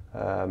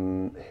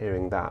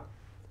hearing that.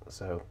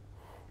 So,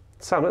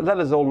 Sam, let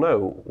us all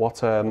know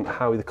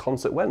how the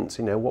concert went.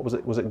 You know, what was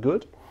it? Was it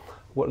good?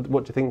 What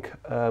do you think?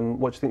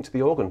 What do you think to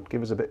the organ?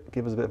 Give us a bit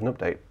of an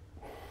update.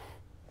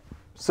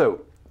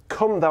 So,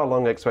 come thou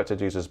long expected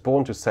Jesus,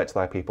 born to set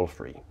thy people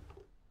free.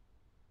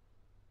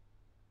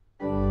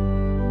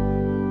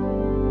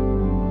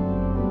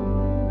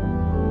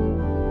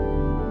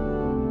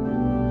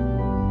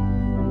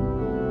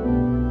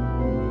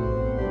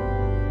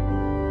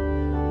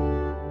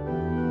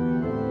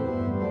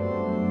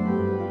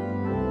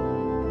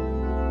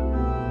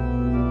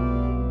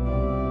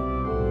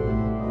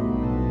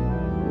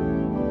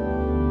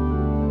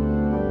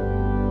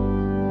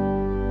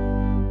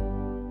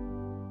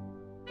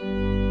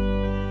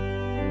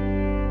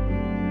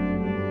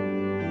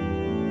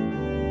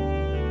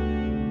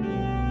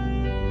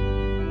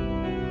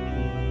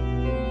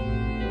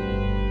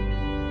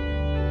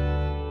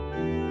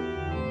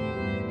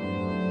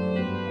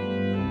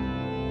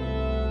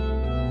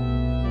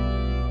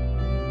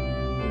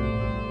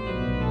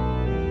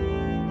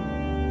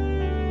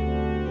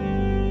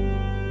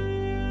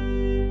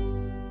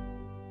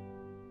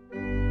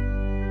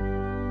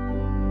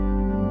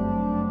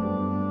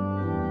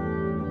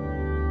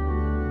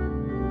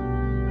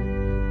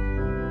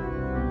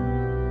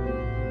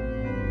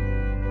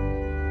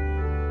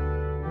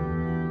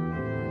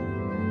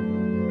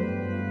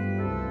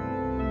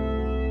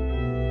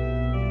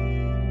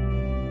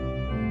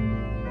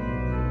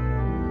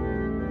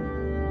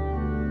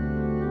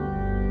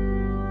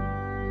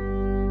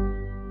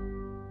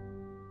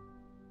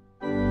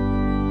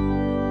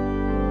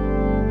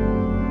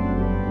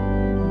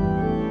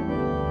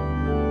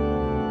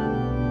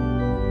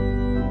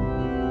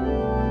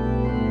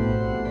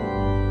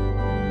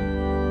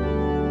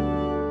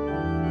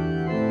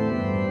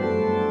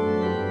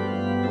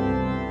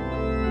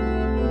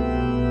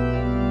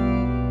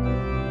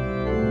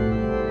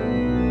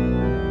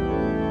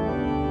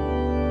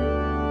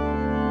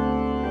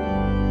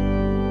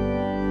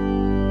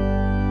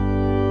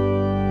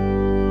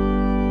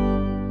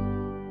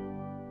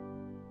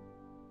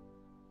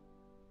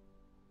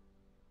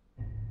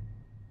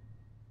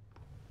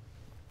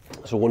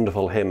 It's a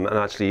wonderful hymn, and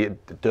actually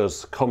it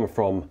does come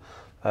from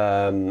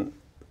John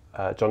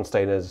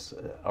Stainer's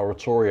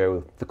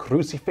oratorio, The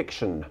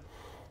Crucifixion.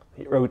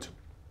 He wrote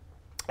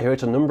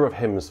a number of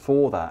hymns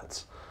for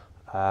that,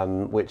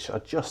 which are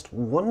just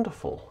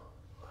wonderful.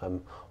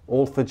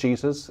 All for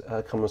Jesus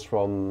comes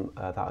from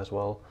that as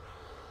well.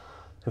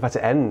 In fact,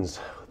 it ends,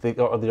 the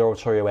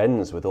oratorio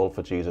ends with All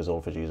for Jesus,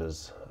 All for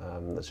Jesus.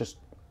 It's just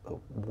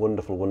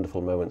wonderful,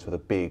 wonderful moments with a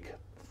big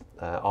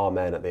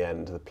Amen at the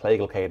end, the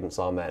plagal cadence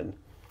Amen.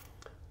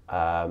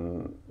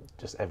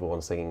 Just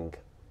everyone singing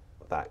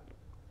that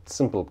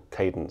simple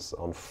cadence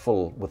on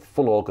with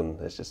full organ.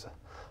 It's just a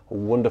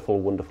wonderful,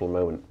 wonderful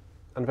moment,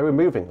 and very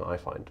moving, I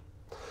find.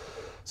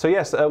 So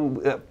yes,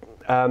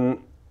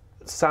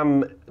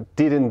 Sam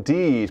did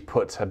indeed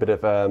put a bit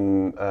of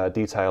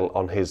detail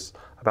on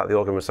about the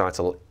organ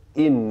recital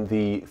in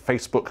the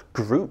Facebook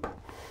group,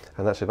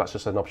 and actually that's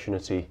just an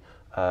opportunity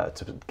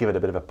to give it a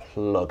bit of a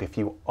plug. If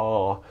you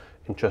are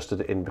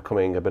interested in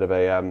becoming a bit of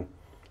a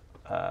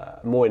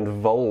more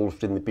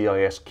involved in the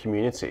BIS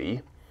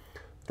community,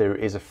 there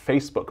is a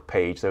Facebook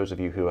page. Those of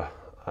you who are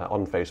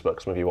on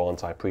Facebook, some of you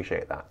aren't, I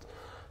appreciate that.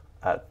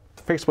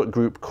 Facebook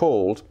group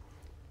called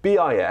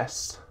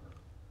BIS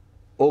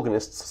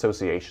Organists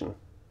Association.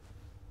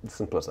 As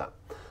simple as that.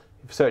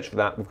 If you search for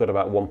that, we've got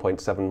about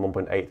 1.7,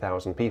 1.8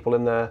 thousand people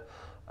in there.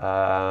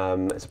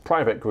 It's a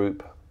private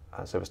group,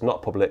 so it's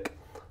not public,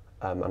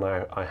 and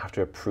I have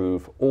to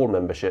approve all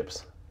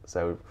memberships,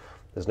 so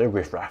there's no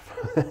riffraff.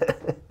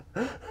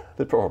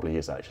 There probably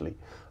is, actually.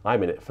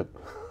 I'm in it for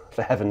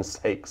heaven's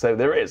sake, so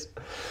there is.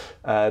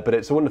 But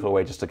it's a wonderful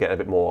way just to get a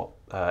bit more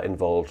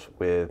involved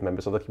with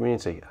members of the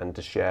community and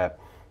to share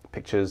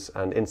pictures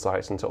and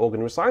insights into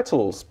organ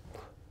recitals.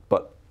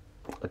 But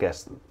I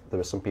guess there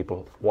are some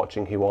people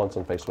watching who aren't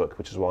on Facebook,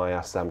 which is why I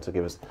asked Sam to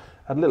give us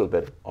a little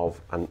bit of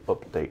an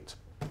update.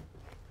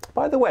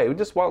 By the way,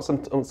 just whilst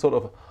I'm sort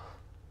of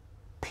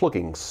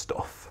plugging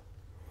stuff,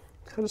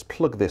 I'll just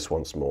plug this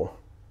once more.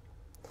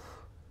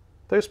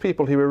 Those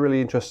people who are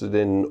really interested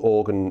in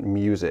organ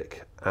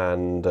music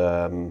and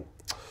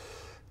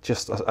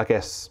just, I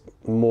guess,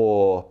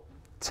 more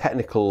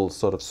technical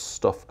sort of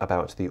stuff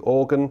about the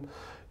organ,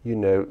 you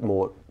know,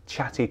 more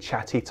chatty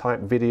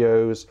type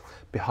videos,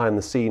 behind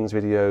the scenes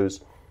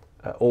videos,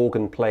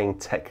 organ playing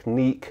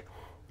technique,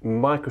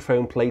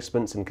 microphone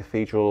placements in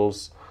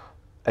cathedrals,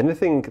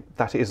 anything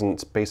that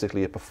isn't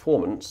basically a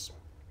performance.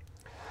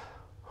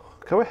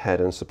 Go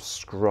ahead and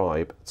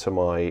subscribe to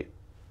my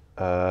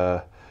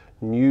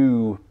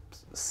new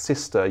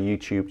sister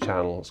YouTube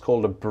channel. It's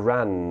called a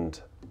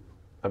brand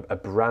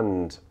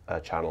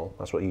channel.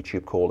 That's what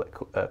YouTube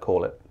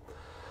call it.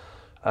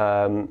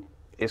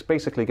 It's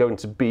basically going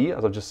to be,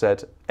 as I've just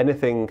said,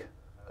 anything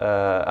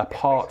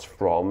apart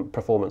from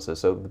performances.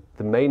 So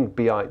the main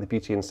the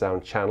Beauty and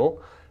Sound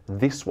channel,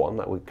 this one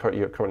that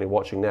you're currently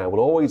watching now, will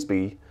always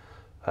be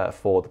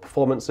for the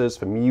performances,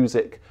 for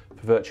music,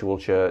 for virtual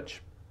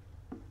church,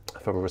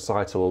 for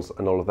recitals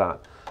and all of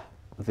that.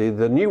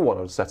 The new one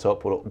I've set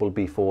up will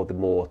be for the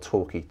more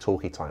talky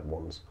type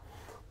ones.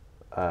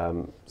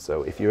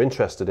 So if you're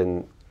interested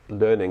in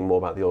learning more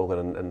about the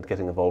organ and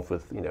getting involved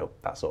with, you know,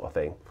 that sort of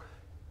thing,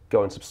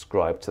 go and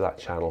subscribe to that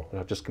channel.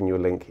 I've just given you a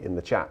link in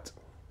the chat.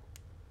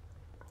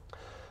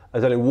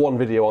 There's only one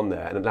video on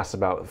there, and it lasts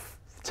about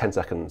 10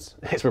 seconds.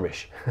 It's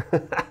rubbish.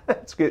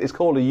 It's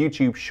called a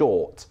YouTube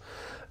short,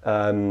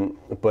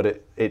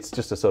 but it's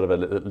just a sort of a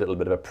little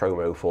bit of a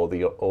promo for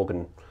the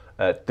organ,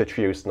 the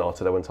trio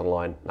sonata that went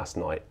online last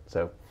night.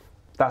 So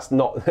that's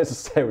not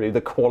necessarily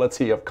the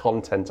quality of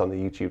content on the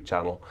YouTube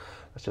channel.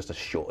 That's just a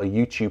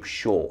YouTube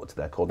short,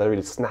 they're called. They're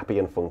really snappy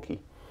and funky,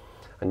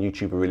 and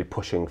YouTube are really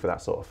pushing for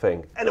that sort of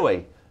thing.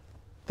 Anyway,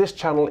 this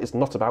channel is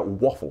not about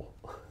waffle.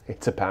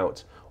 It's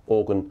about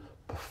organ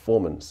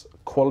performance,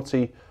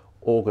 quality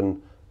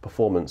organ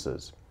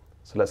performances.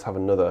 So let's have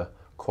another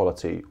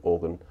quality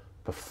organ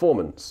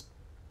performance.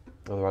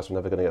 Otherwise we're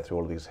never going to get through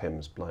all of these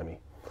hymns, blimey.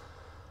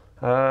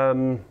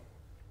 Bear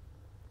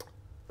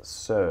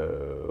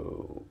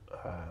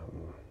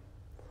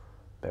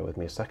with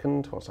me a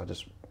second whilst I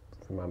just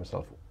remind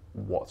myself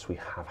what we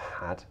have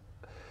had.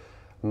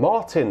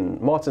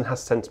 Martin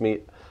has sent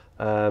me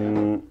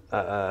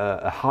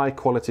a high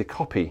quality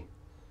copy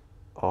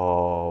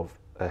of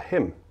a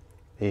hymn.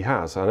 He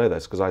has, I know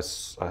this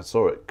because I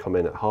saw it come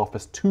in at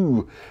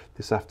 2:30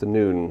 this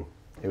afternoon.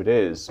 Here it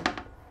is.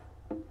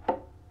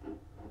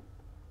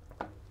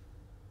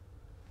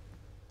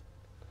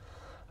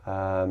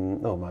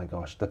 Oh my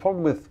gosh, the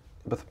problem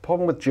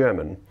with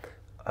German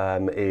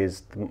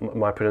is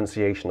my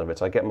pronunciation of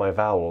it. I get my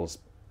vowels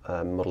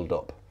muddled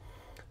up.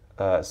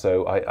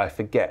 So I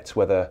forget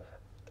whether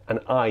an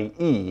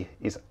IE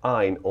is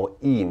ein or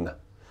ihn.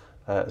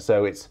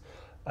 So it's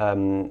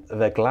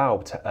wer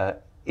glaubt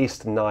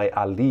ist nahe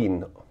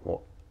Alin, or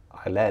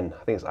Eilen,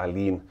 I think it's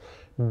Eileen.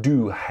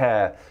 Du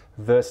Herr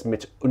wirst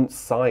mit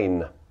uns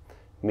sein,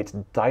 mit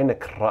deiner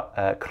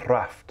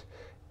Kraft,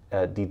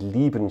 die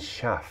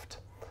Liebenschaft,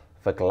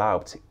 wer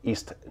glaubt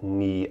ist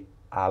nie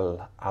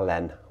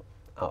Allen,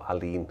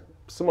 Aline.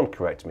 Someone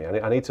correct me.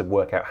 I need to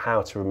work out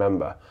how to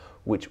remember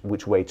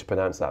which way to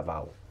pronounce that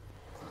vowel.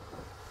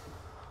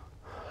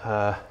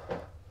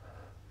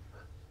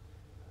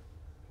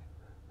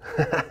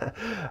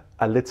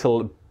 A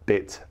little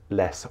bit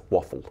less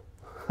waffle.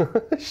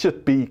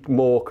 Should be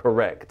more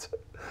correct.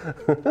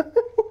 I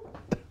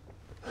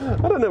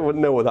don't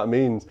know what that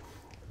means.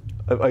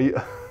 Are you...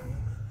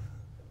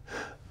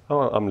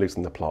 Oh, I'm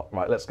losing the plot.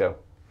 Right, let's go.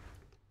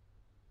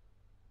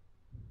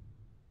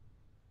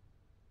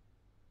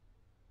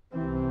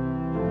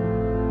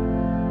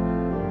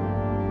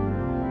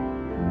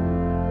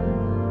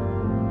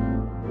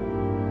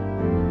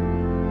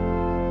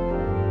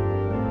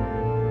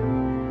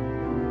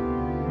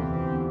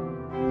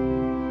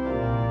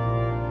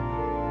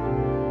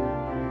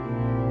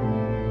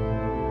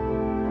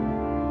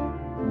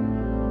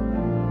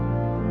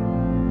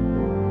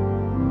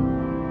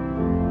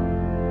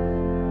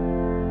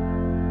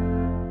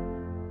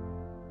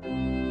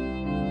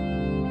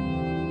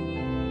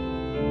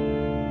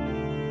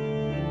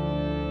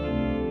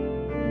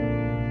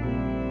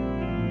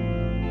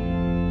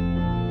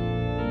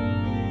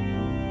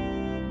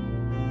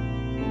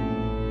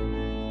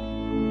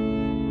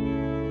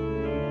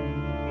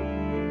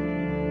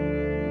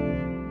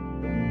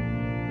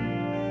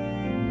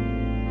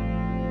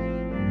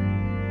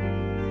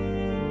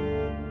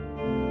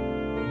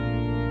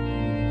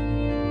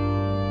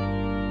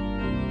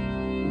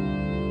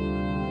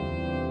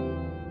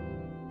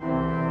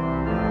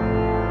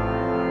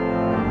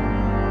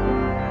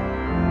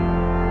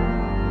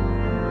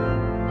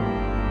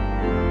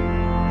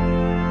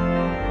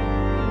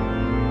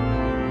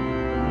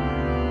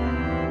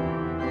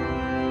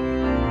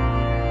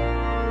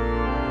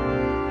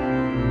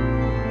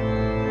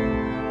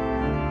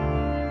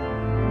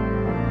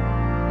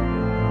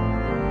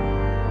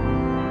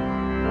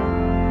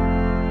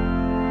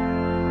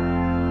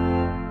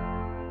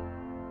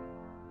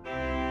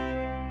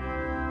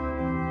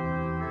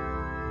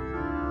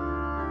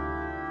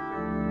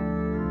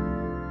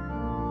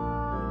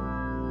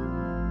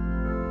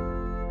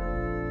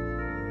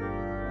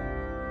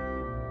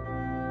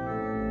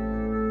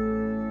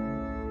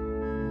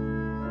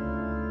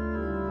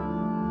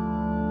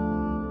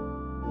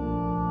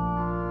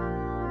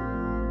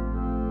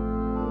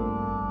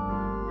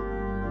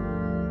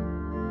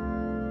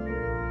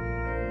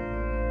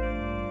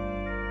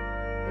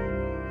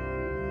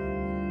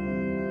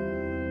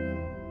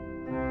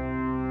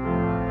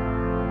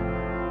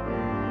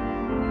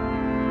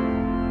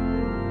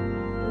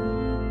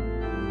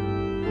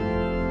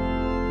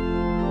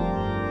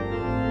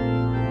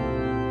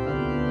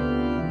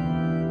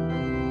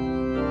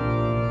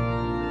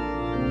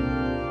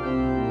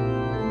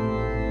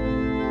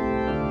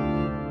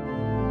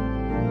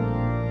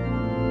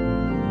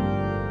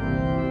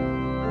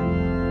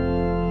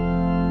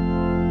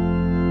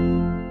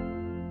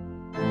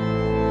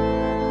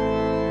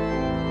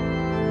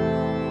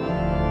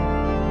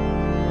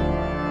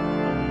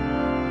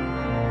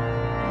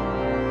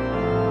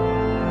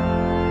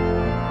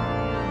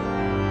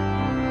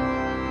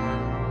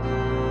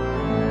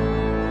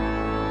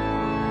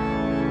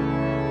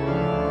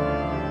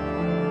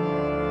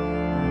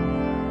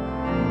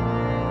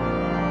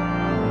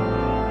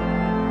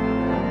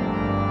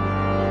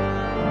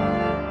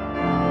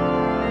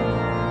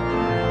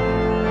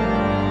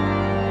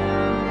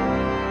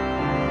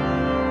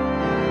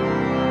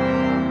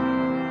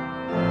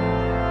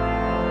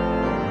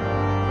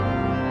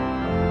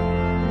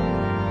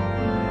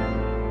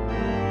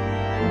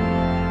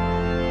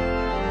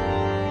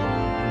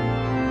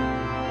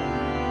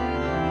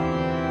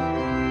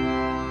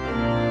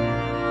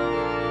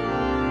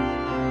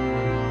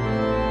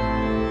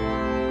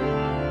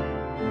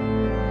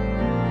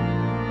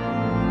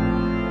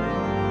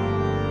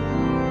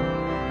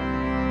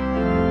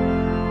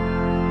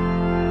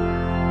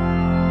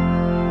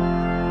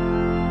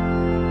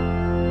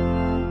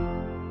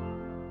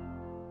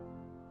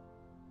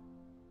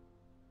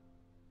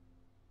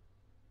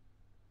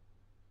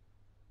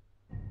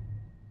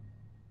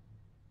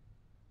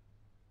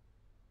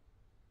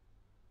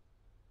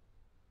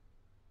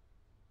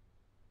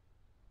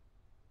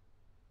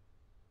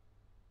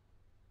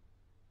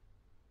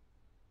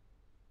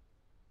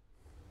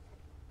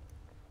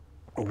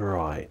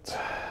 Right.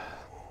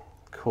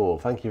 Cool.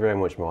 Thank you very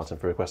much, Martin,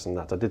 for requesting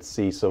that. I did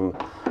see some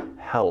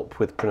help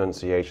with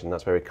pronunciation.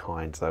 That's very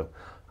kind. So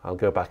I'll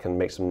go back and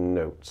make some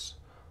notes.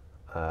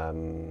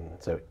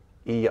 So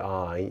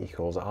EI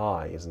equals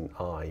I is an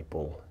I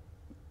bull.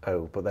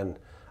 Oh, but then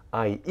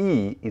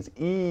IE is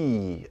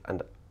E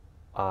and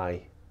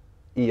EI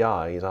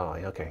is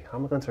I. Okay, how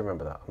am I going to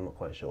remember that? I'm not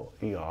quite sure.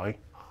 EI,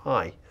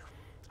 I,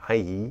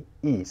 IE,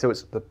 E. So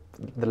it's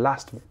the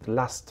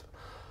last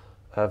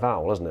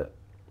vowel, isn't it?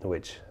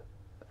 Which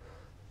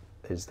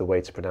is the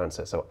way to pronounce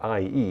it. So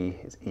IE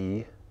is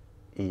E,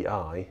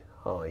 EI,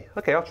 I.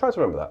 Okay, I'll try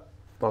to remember that.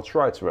 I'll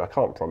try to. I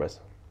can't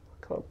promise.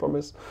 I can't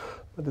promise.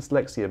 My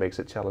dyslexia makes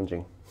it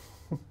challenging.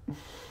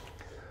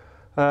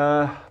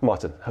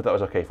 Martin, hope that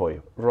was okay for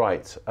you.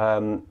 Right,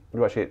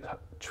 we're actually at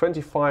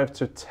 25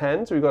 to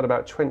 10, so we've got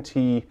about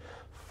 25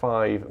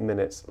 5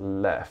 minutes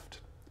left.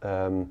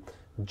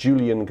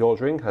 Julian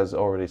Goldring has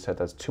already said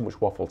there's too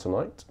much waffle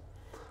tonight.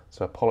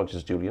 So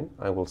apologies, Julian.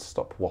 I will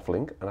stop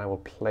waffling and I will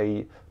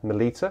play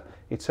Melita,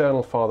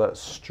 Eternal Father,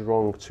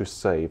 Strong to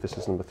Save. This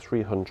is number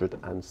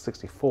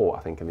 364, I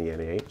think, in the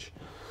NAH.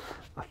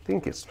 I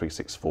think it's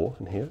 364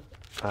 in here.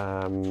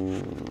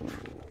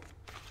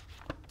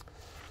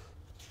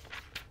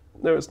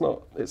 No, it's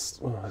not. It's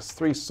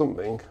 3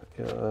 something.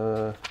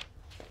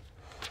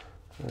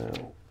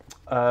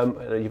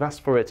 You've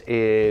asked for it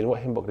in,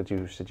 what hymn book did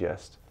you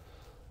suggest?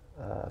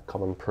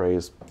 Common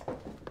Praise.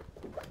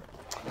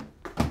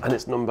 And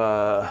it's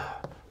number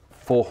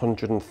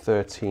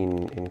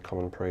 413 in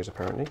Common Praise,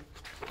 apparently.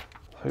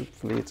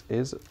 Hopefully it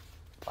is.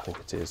 I think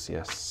it is,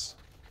 yes.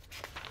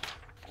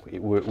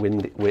 We're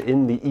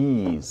in the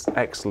E's.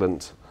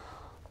 Excellent.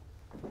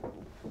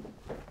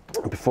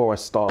 Before I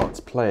start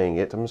playing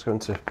it, I'm just going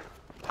to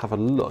have a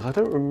look. I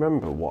don't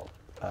remember what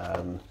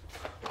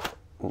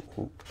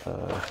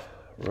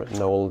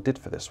Noel did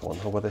for this one,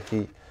 or whether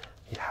he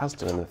has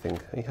done anything.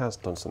 He has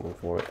done something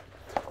for it.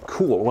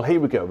 Cool. Well, here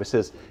we go. This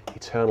is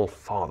Eternal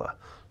Father,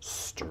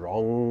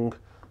 Strong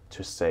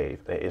to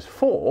Save. It is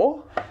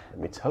for, let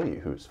me tell you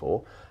who it's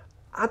for,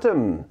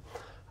 Adam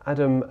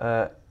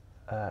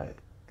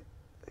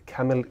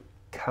Camilleri.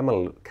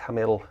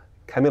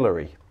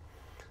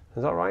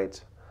 Is that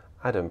right?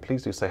 Adam,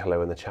 please do say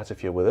hello in the chat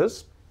if you're with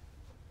us.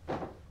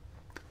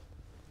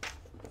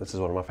 This is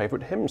one of my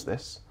favourite hymns,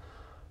 this.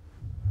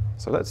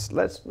 So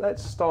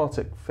let's start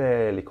it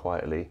fairly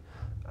quietly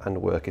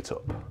and work it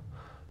up.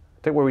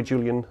 Don't worry,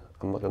 Julian,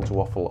 I'm not going to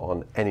waffle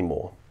on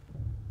anymore.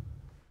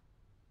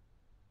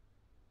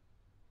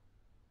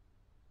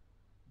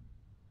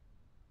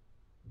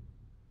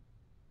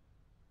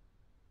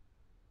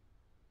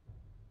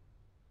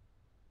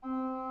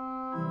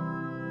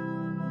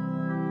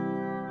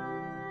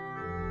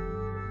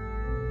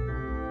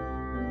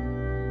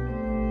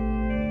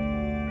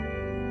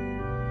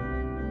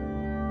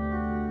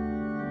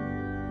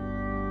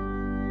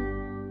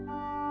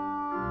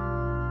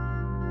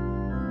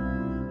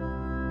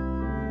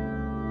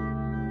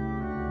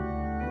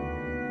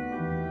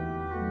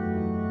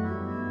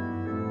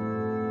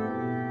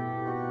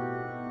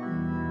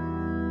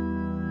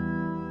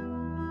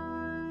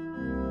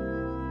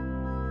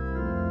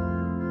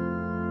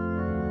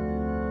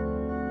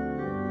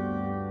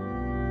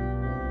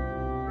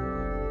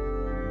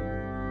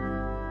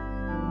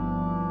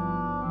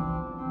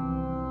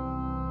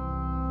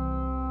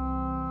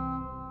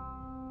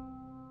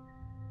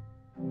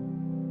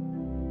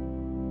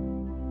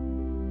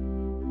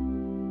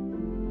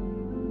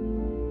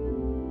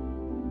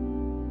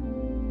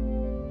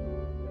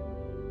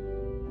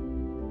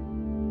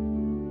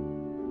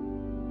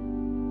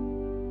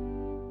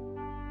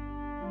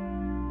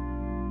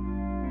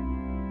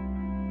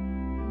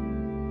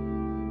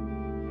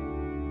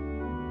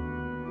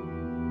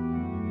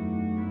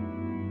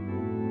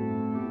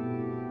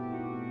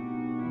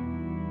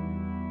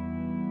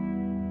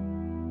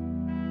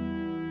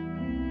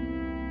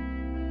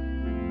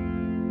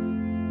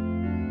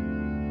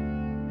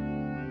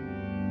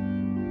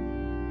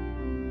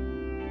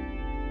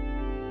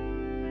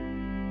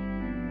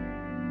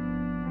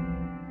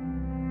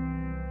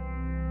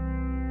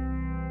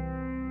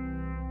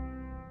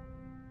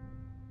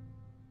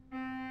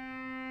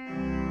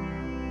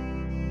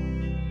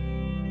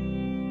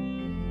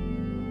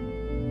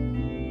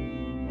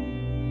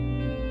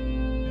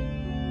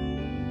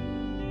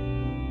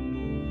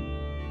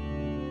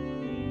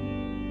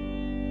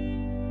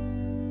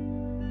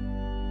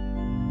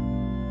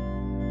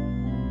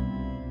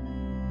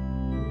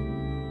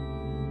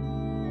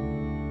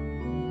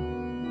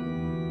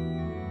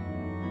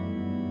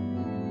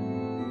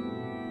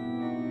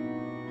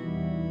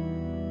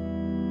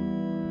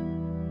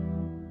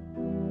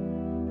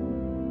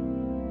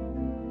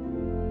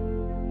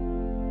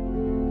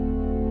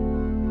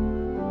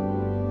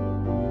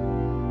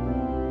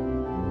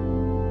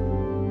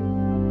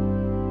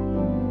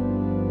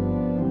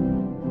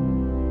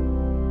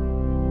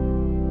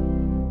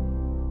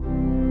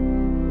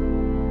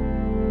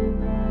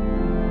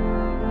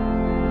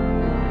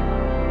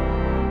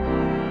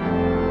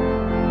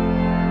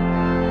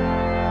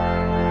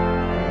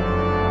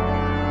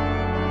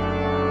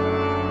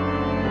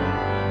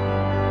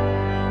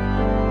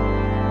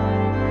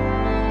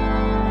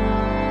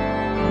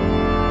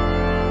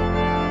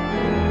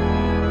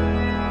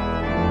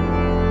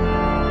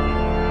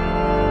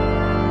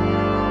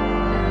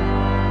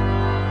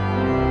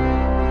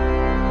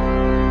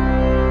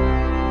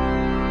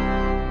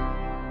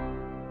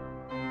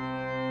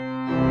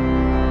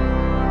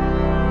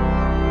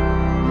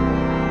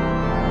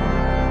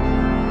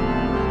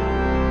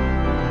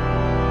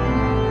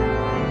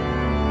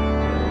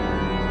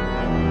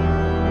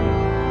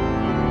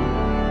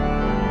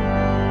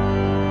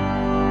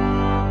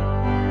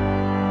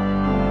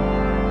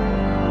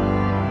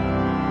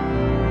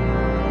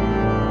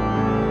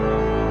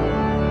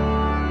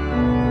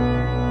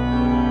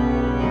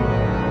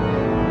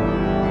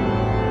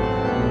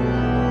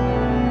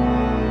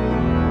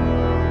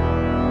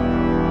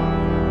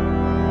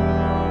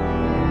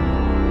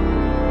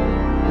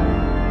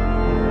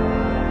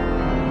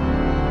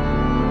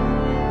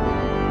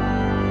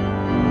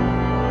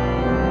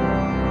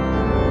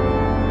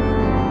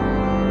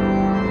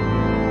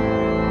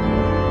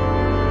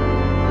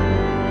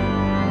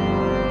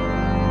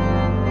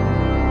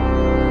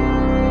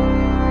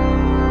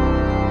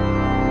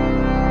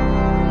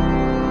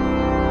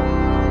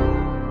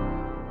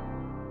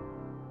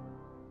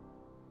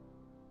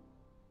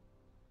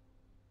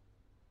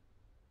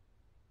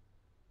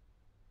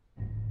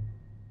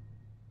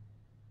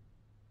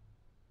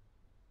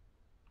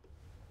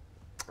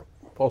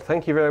 Well,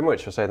 thank you very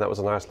much for saying that was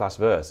a nice last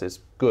verse. It's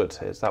good.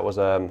 That was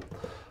a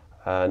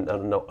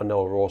Noah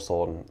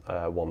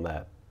Rawsthorne one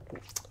there.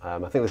 I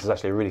think this is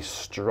actually a really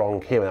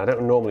strong hymn, and I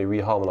don't normally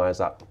reharmonise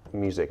that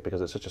music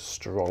because it's such a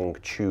strong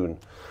tune.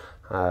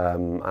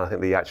 And I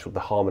think the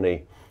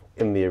harmony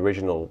in the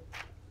original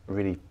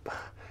really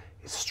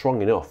is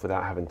strong enough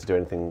without having to do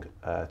anything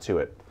to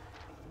it.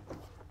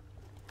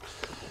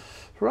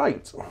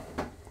 Right,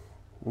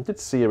 I did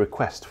see a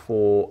request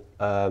for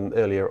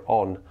earlier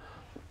on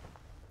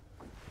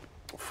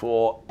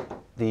for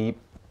the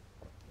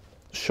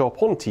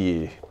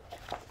Charpentier,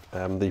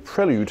 the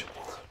prelude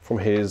from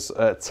his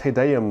Te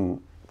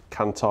Deum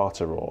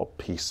cantata or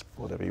piece,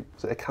 whatever.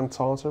 Is it a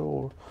cantata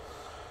or?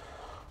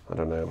 I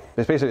don't know.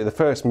 It's basically the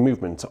first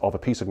movement of a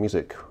piece of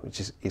music, which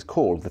is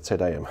called the Te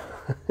Deum.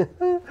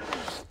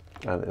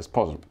 And it's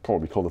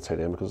probably called the Te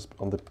Deum because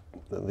on the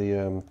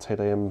Te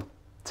Deum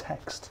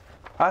text.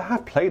 I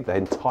have played the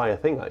entire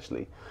thing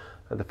actually.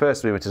 And the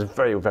first movement is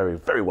very, very,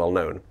 very well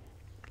known.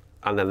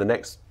 And then the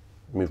next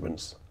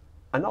movements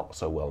are not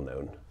so well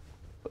known.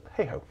 But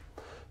hey ho.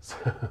 So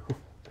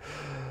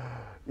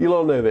you'll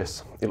all know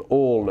this. You'll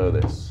all know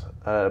this.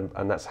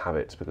 And let's have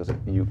it because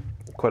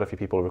quite a few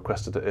people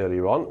requested it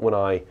earlier on when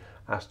I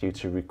asked you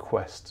to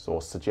request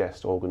or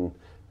suggest organ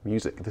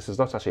music. This is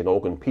not actually an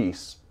organ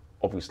piece,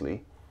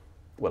 obviously.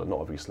 Well, not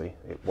obviously.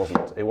 It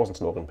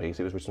wasn't an organ piece.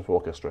 It was written for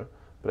orchestra,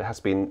 but it has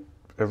been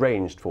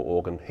arranged for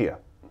organ here.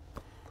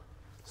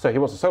 So he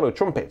wants a solo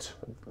trumpet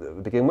to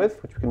begin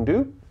with, which we can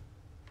do.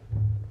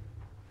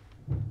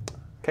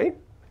 Okay,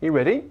 you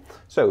ready?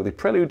 So the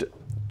prelude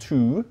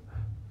to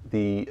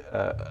the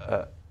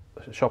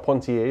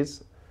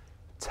Charpentier's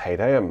Te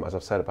Deum, as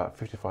I've said about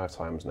 55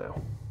 times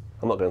now.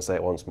 I'm not going to say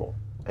it once more,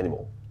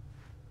 anymore.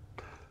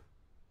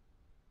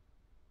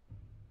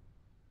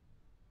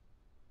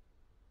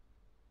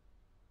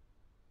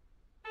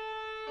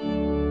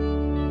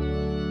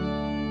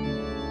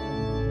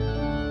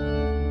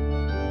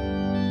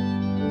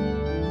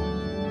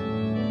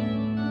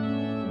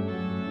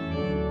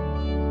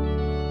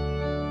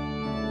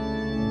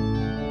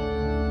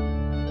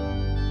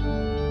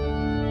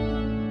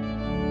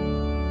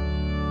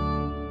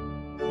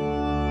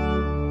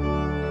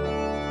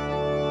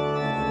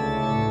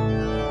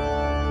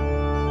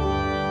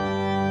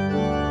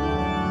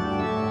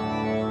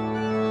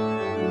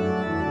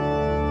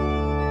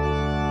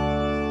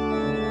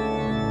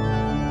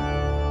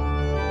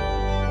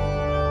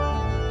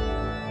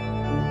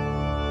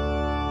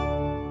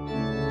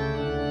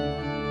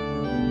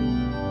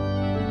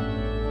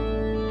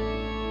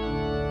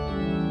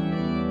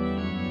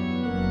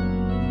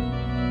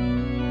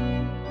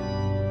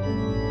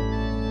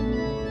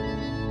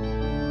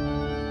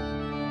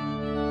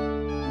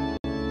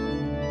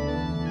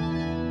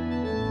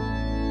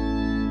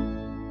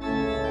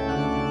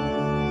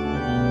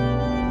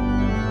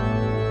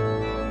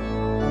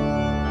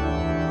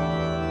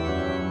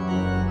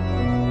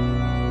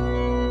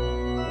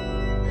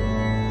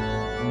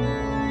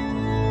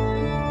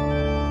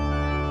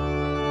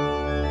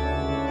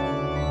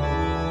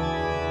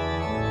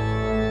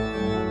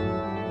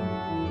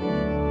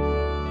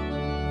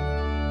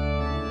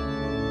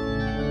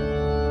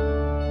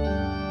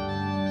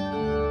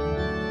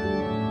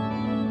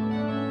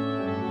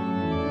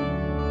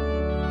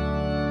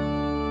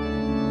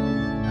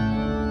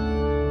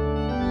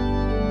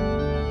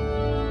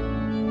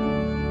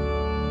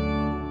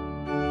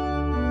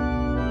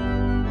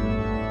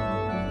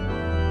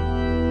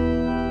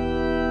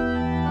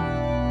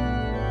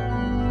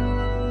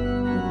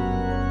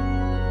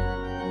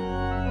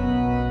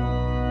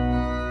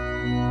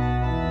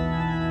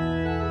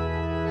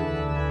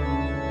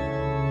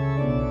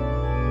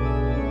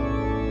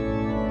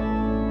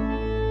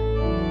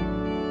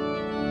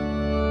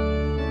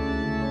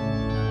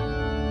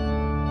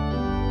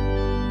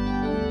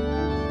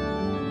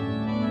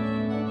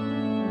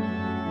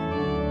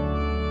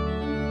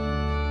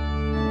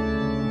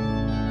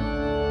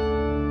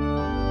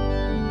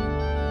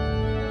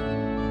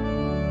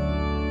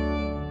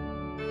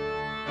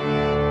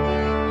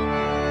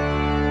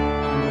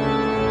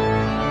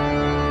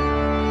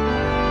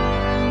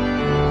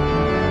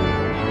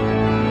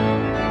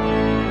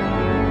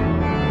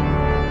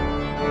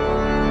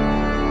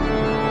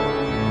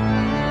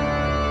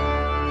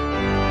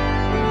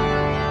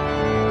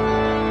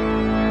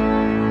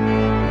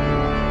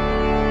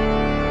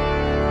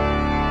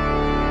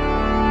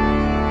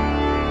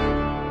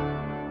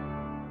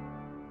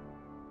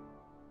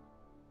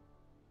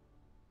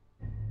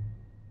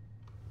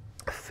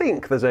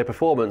 think there's a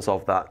performance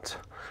of that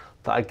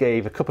I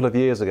gave a couple of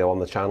years ago on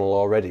the channel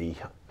already.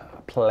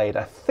 Played,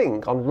 I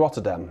think, on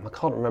Rotterdam. I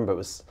can't remember, it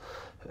was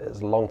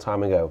a long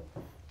time ago.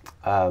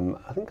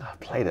 I think I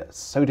played it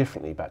so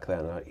differently back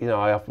then.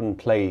 I often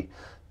play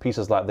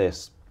pieces like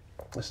this.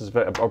 This is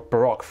a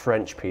Baroque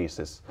French piece.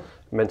 It's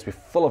meant to be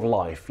full of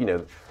life.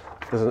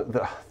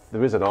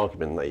 There is an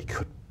argument that you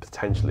could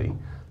potentially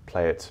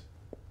play it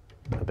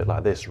a bit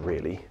like this,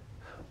 really.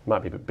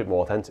 Might be a bit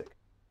more authentic.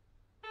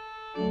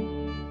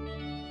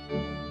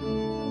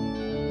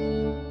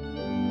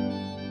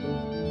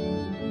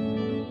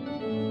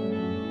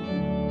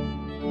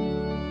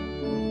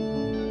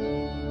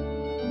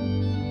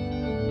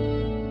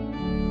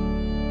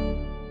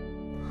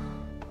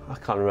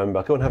 can't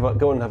remember. Go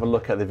and have a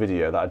look at the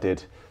video that I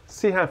did.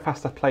 See how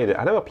fast I played it.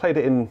 I know I played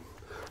it in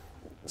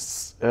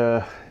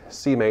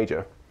C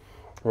major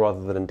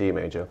rather than in D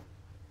major.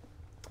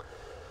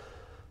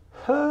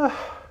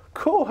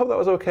 Cool, hope that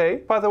was okay.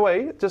 By the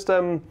way, just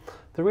the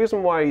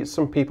reason why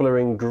some people are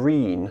in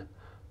green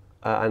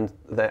and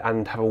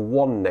have a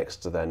 1 next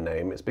to their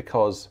name is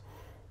because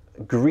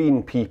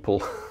green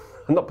people,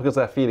 not because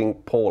they're feeling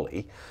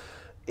poorly,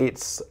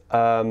 it's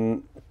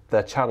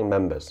they're channel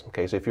members.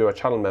 Okay, so if you're a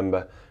channel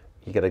member,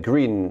 you get a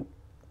green,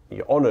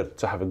 you're honoured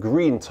to have a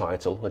green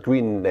title, a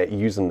green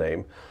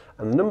username,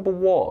 and the number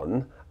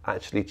 1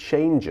 actually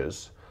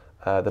changes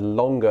the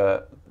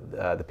longer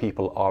the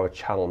people are a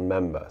channel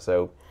member.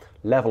 So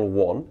level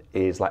 1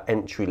 is like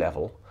entry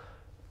level.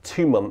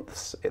 2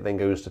 months, it then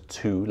goes to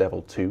 2,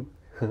 level 2.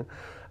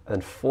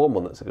 And 4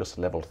 months, it goes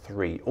to level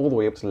 3, all the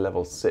way up to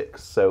level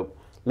 6. So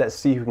let's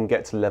see who can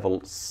get to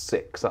level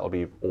 6. That'll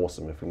be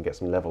awesome if we can get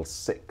some level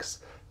 6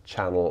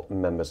 channel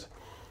members.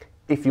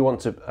 If you want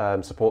to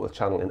support the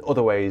channel in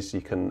other ways,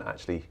 you can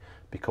actually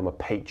become a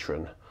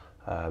patron.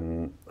 I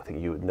think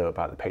you would know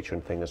about the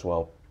Patreon thing as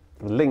well.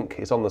 The link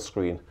is on the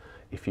screen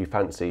if you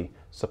fancy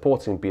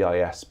supporting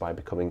BIS by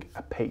becoming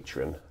a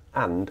patron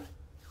and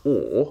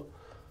or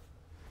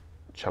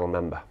channel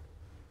member.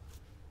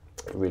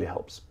 It really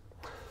helps.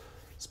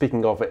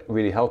 Speaking of it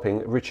really helping,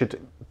 Richard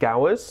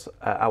Gowers,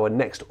 our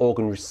next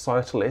organ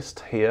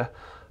recitalist here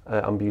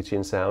on Beauty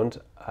and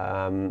Sound,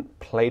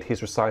 played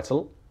his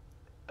recital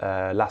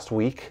last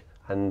week,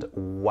 and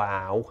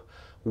wow-y,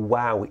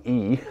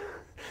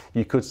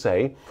 you could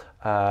say.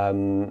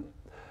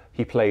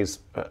 He plays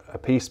a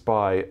piece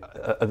by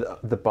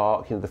the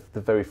Bach, you know,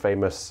 the very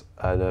famous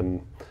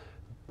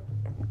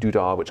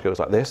doodah, which goes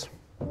like this.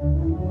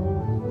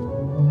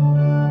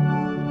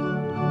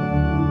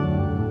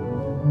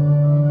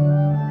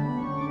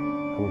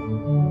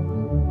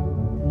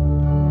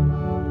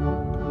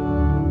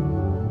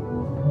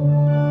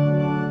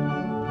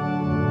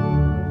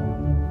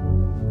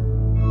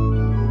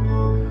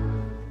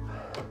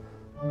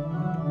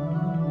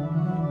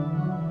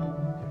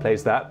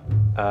 Plays that,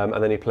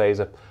 and then he plays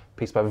a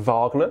piece by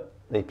Wagner,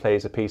 and he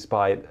plays a piece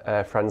by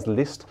Franz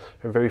Liszt,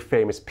 a very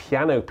famous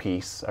piano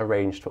piece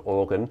arranged for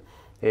organ.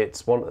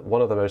 It's one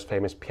of the most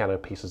famous piano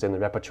pieces in the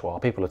repertoire.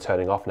 People are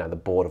turning off now, they're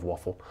bored of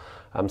waffle.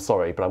 I'm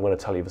sorry, but I'm going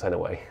to tell you this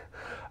anyway.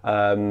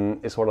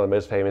 It's one of the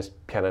most famous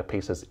piano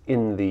pieces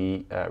in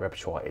the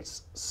repertoire.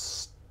 It's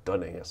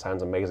stunning, it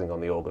sounds amazing on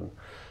the organ.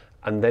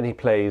 And then he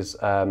plays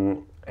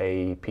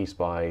a piece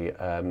by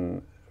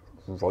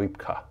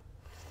Reubke.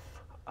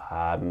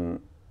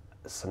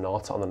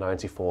 Sonata on the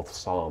 94th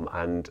Psalm,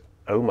 and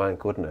oh my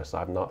goodness,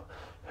 I've not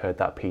heard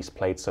that piece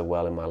played so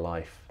well in my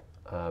life.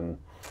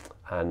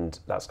 And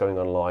that's going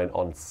online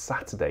on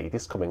Saturday,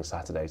 this coming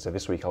Saturday, so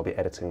this week I'll be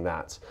editing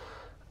that.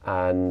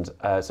 And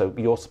so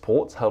your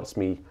support helps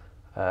me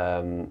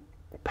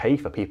pay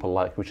for people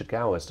like Richard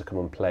Gowers to come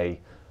and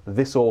play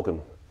this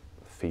organ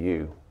for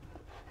you.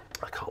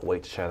 I can't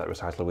wait to share that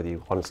recital with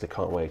you, honestly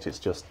can't wait, it's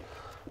just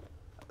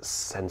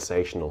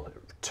sensational,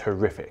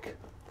 terrific.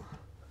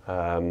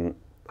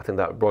 I think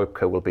that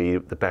Reubke will be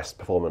the best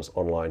performance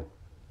online.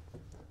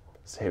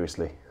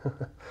 Seriously.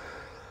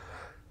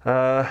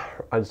 I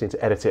just need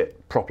to edit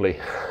it properly,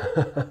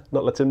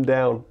 not let him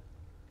down.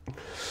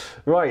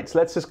 Right,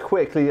 let's just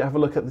quickly have a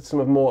look at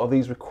some more of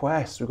these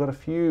requests. We've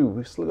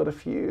still got a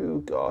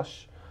few,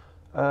 gosh.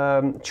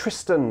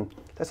 Tristan,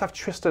 let's have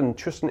Tristan.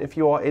 Tristan, if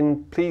you are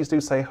in, please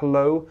do say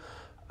hello.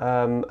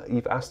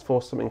 You've asked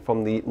for something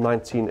from the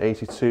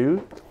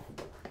 1982.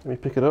 Let me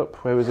pick it up,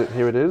 where is it?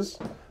 Here it is.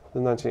 The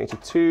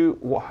 1982,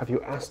 what have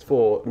you asked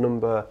for?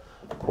 Number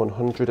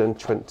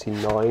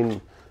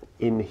 129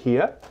 in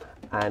here,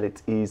 and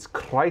it is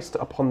Christ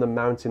upon the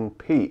Mountain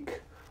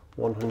Peak,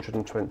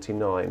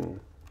 129.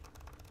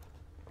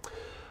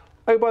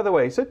 Oh, by the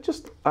way, so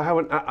just I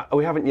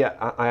haven't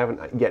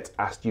yet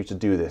asked you to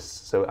do this,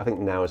 so I think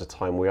now is a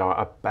time. We are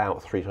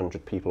about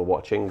 300 people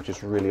watching, which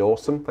is really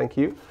awesome. Thank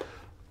you.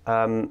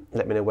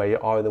 Let me know where you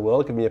are in the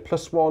world. Give me a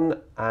 +1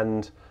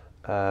 and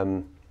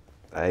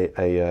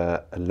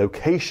a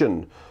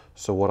location,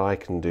 so what I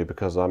can do,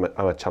 because I'm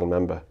a channel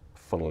member,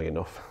 funnily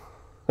enough,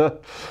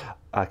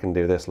 I can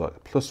do this,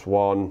 look,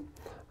 +1,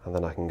 and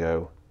then I can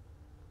go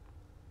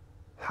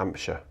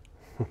Hampshire.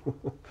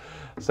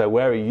 So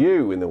where are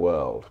you in the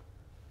world?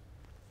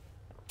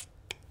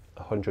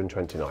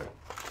 129.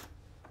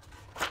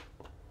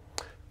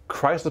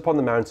 Christ upon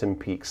the mountain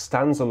peak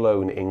stands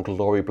alone in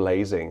glory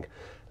blazing.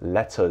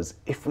 Let us,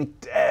 if we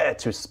dare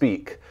to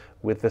speak,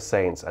 with the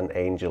saints and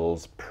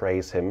angels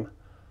praise him.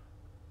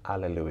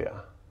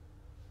 Alleluia.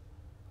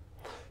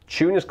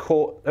 Tune is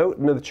called, oh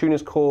no, the tune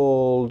is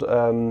called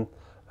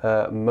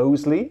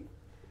Mosley,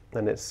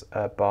 and it's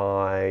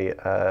by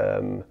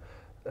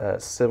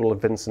Cyril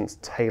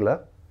Vincent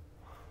Taylor.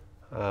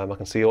 I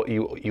can see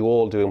you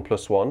all doing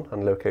 +1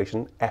 and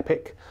location.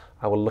 Epic.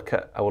 I will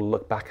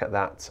look back at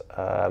that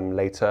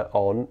later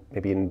on,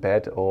 maybe in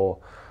bed or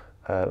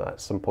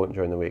at some point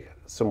during the week.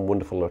 Some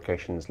wonderful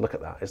locations. Look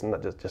at that. Isn't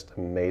that just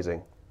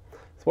amazing?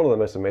 It's one of the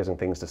most amazing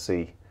things to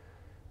see.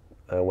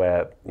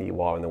 where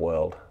you are in the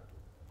world.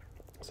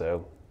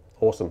 So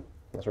awesome.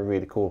 That's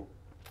really cool.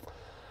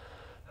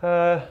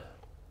 Who's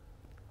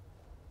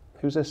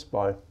this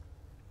by?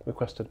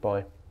 Requested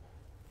by?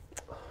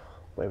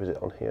 Where is it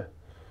on here?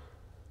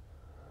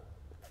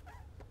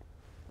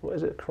 What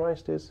is it?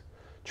 Christ is?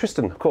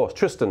 Tristan, of course.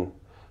 Tristan,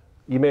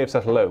 you may have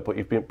said hello, but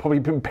you've probably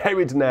been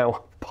buried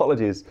now.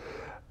 Apologies.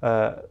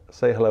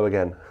 Say hello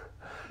again.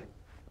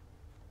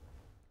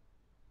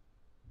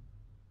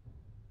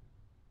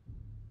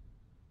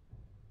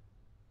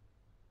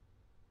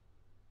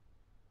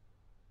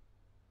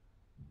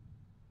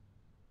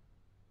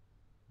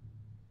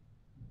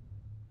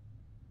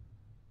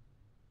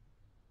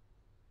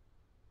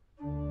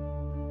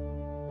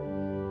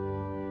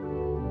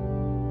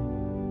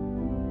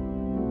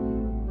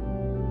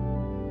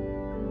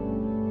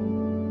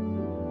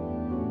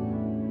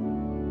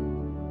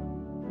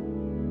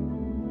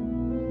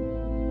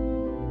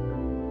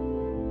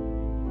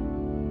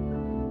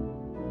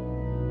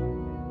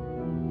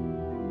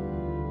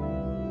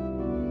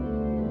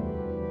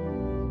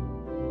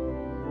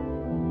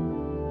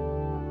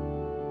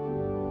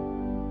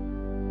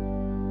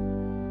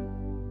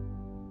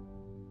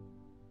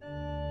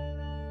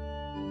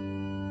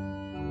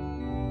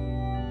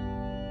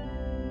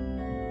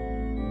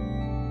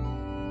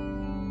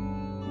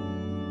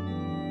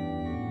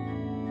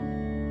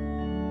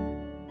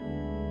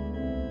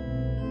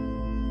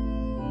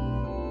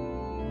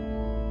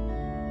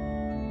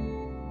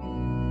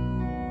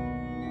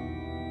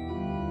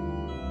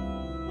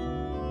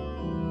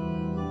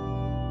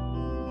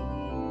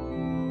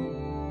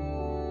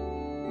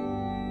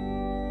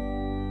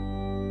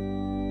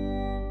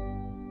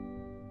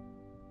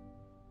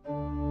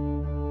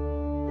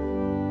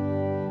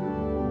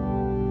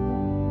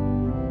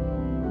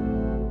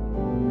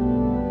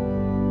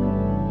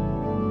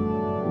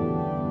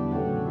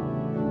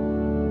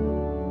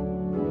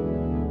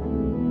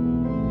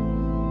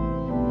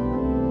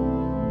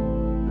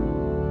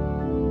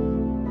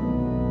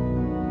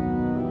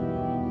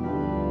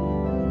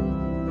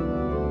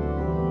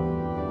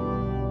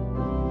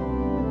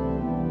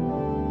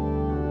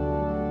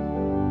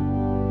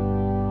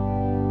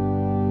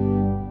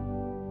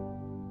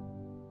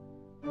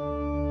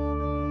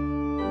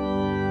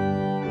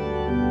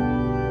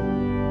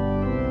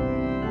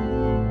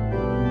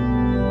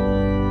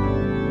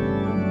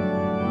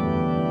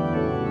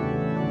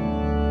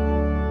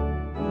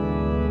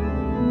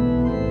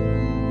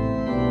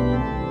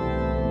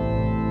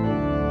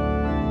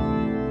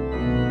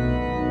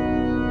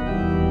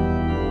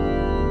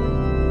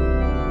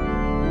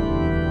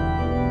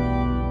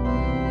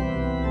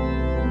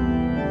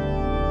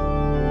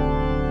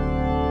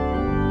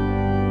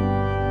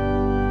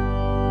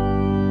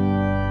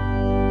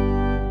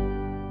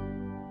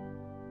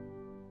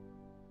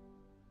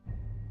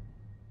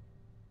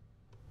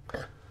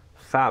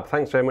 Fab.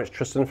 Thanks very much,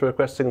 Tristan, for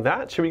requesting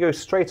that. Should we go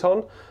straight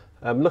on?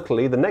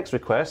 Luckily, the next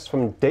request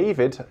from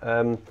David,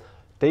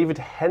 David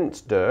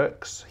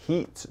Heat-Dirk,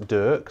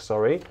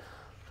 sorry,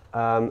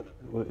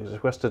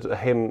 requested a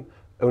hymn,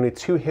 only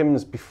 2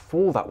 hymns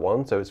before that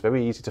one, so it's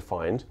very easy to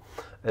find.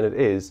 And it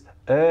is,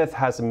 Earth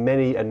has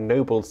many a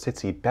noble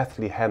city,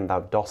 Bethlehem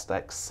thou dost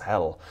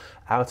excel.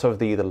 Out of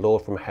thee the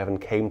Lord from heaven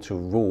came to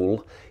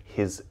rule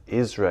his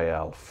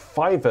Israel.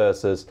 5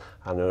 verses,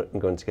 and I'm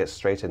going to get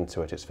straight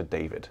into it. It's for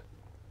David.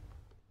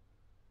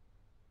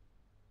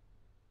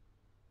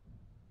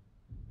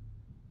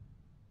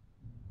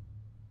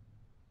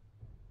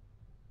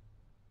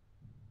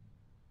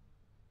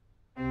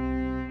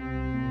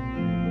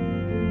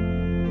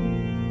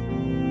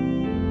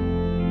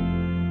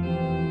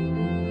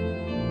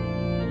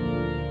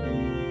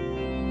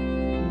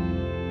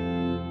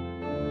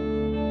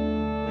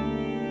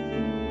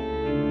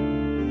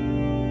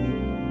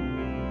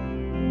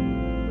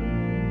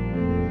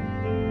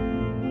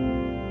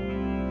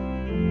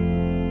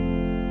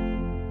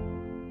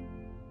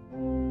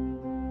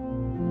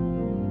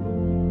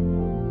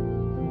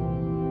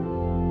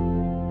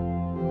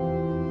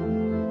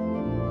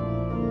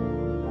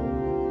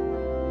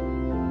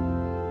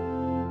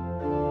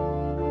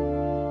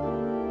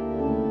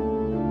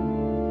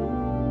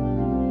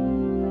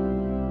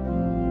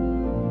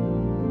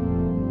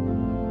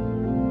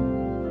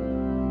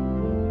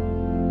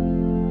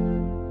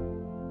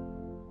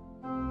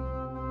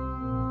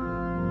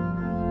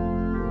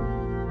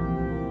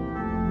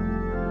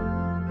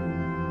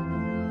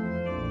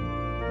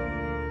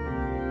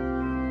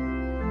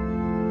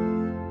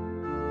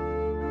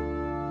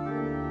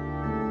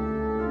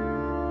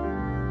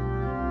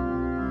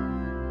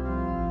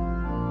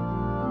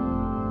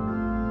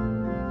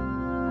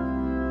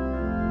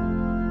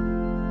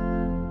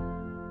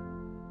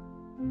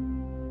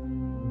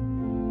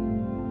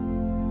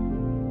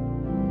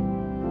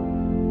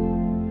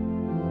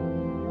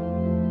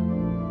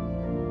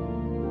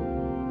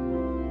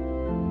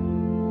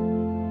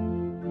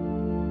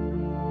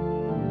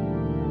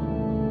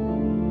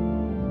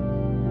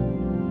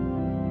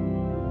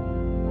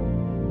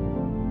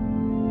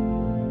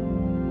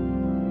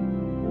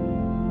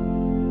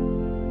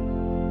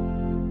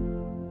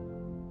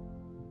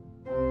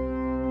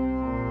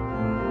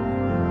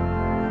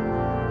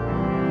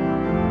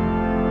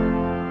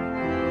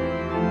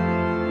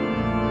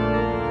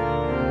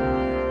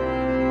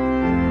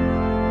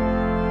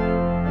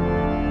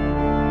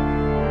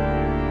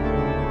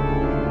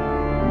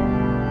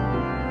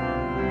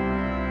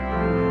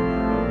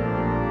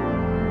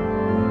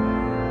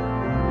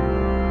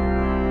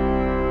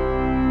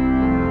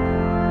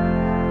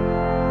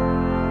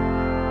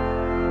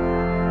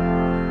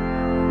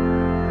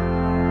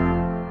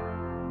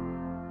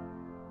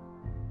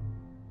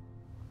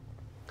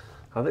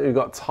 I think we've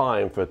got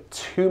time for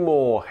 2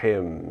 more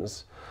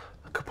hymns,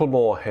 a couple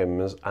more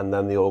hymns, and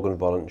then the organ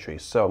voluntary.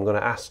 So I'm going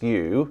to ask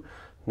you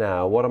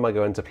now, what am I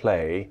going to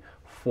play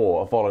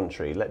for a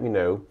voluntary? Let me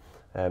know.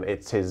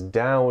 It is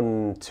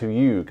down to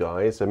you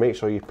guys, so make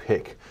sure you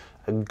pick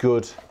a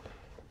good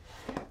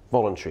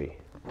voluntary.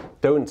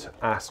 Don't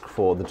ask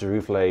for the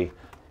Jerusalem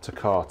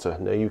Toccata.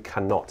 No, you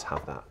cannot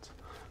have that.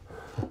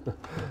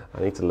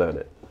 I need to learn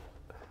it.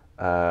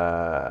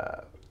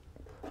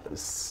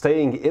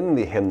 Staying in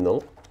the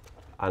hymnal,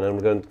 and I'm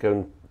going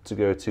to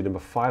go to number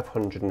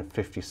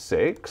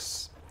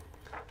 556.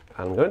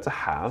 And I'm going to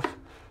have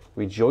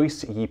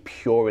Rejoice ye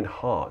pure in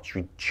heart,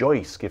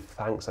 rejoice, give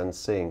thanks and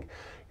sing.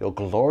 Your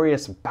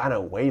glorious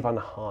banner wave on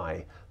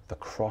high, the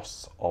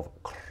cross of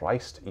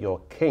Christ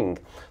your King.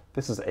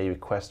 This is a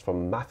request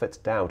from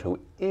Maffet Dowd, who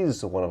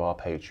is one of our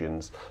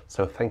patrons.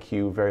 So thank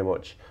you very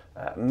much,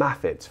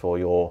 Maffet, for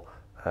your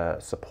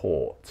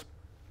support.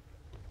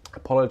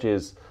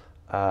 Apologies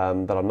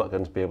that I'm not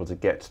going to be able to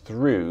get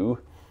through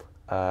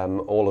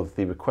all of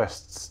the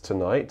requests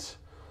tonight.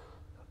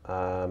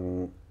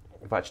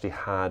 We've actually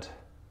had,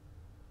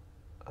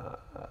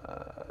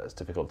 it's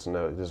difficult to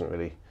know,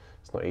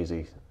 it's not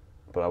easy,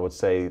 but I would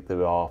say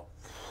there are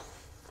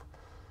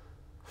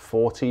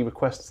 40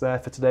 requests there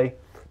for today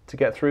to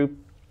get through.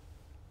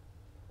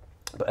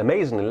 But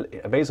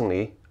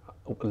amazingly,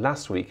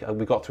 last week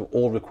we got through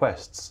all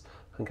requests.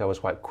 I think I was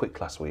quite quick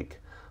last week,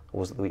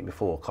 or was it the week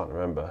before? I can't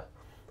remember.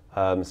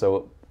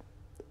 So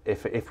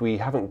if we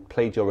haven't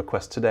played your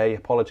request today,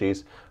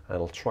 apologies, and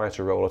I'll try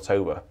to roll it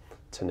over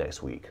to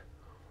next week.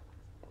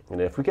 You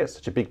know, if we get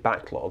such a big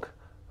backlog,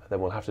 then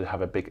we'll have to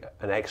have an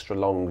extra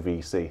long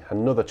VC,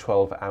 another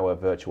 12-hour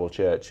virtual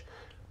church,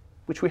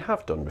 which we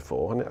have done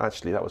before. And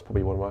actually, that was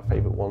probably one of my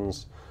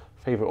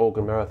favourite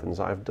organ marathons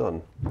that I've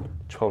done.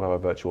 12-hour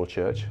virtual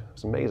church.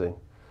 It's amazing.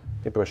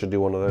 Maybe I should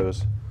do one of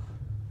those.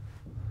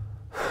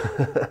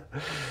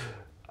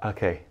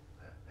 Okay,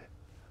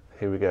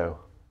 here we go.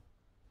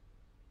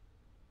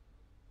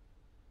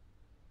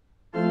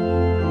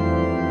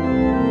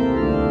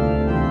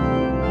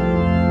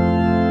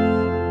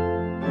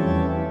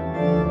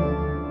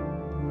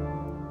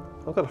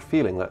 I've got a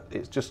feeling that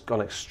it's just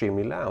gone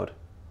extremely loud.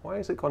 Why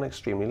has it gone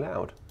extremely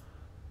loud?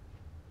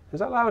 Is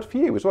that loud for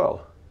you as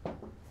well?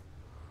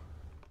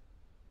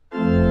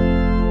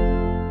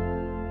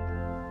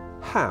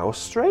 How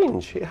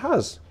strange. It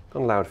has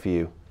gone loud for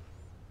you.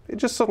 It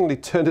just suddenly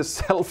turned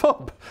itself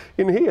up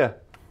in here.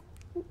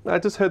 I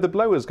just heard the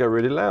blowers go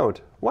really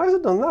loud. Why has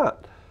it done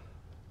that?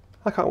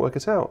 I can't work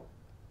it out.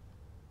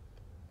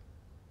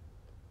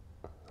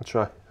 I'll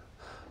try.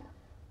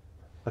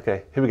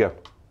 Okay, here we go.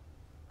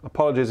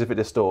 Apologies if it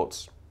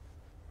distorts.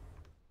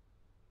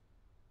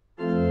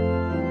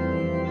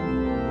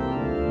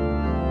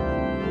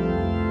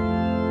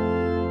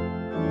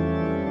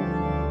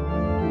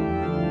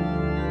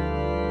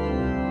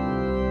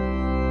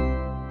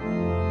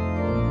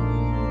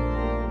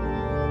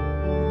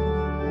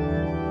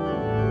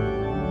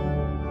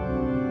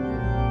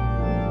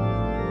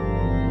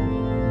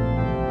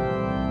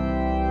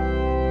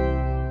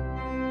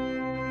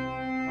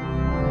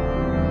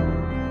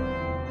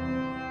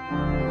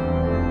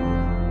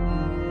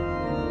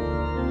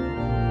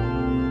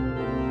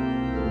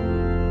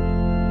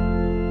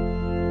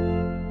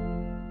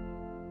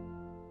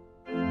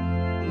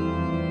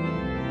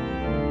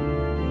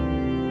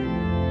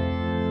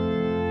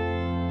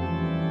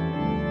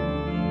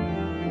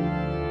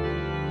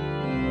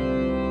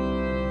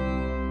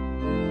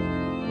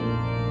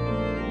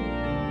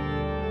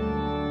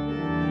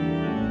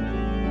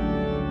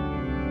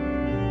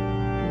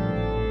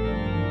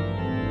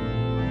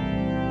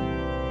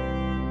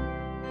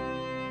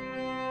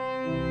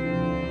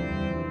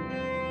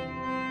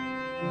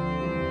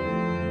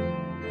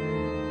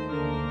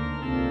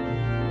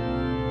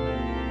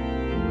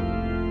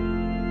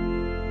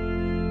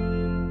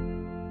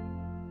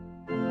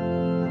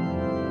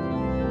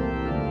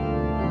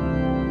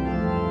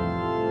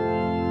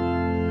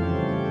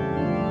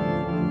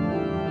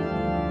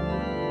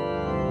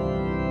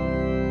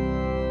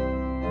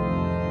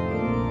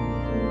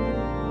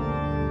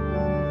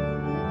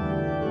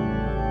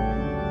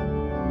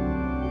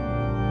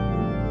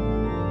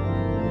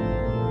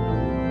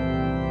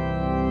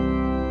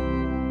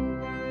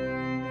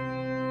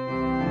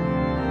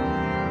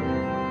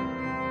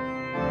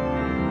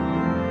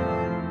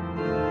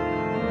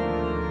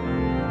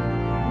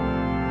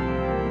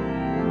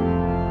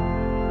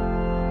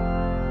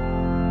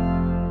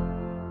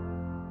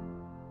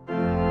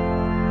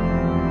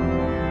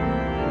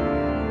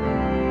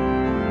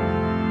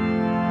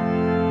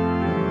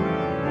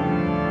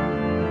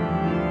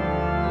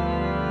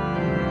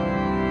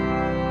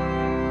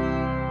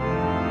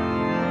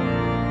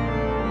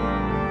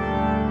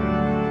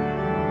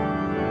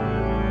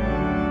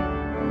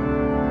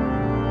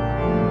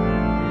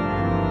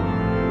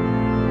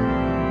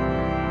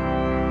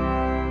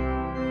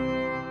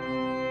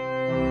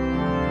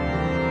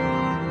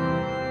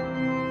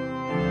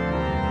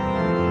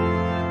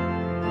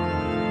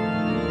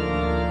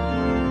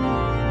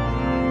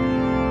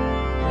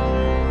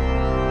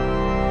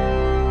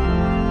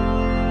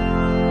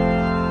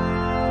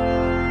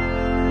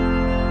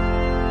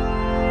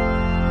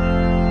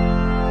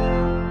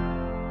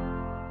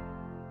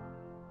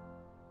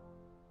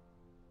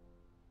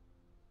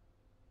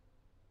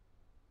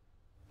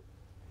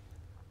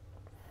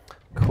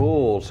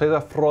 Cool.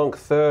 César Franck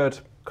third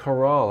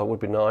chorale. That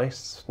would be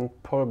nice.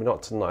 Probably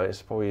not tonight.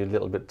 It's probably a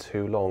little bit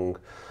too long,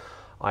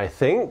 I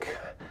think.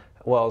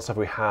 What else have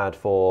we had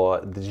for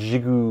the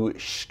Jigu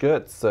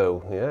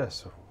Scherzo?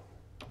 Yes.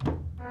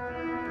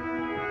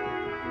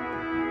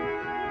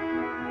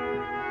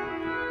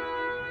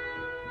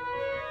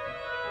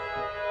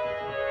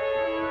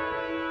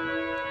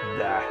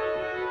 There.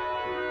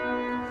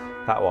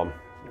 That one.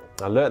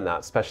 I learned that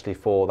especially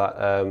for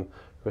that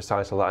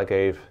recital that I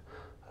gave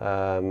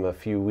a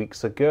few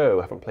weeks ago.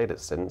 I haven't played it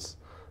since.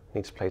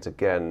 Need to play it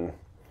again.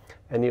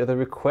 Any other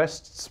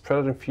requests?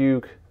 Prelude and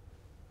Fugue.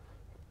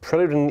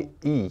 Prelude in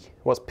E.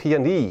 What's P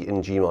and E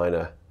in G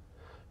minor?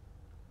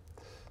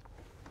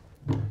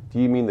 Do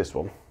you mean this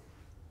one?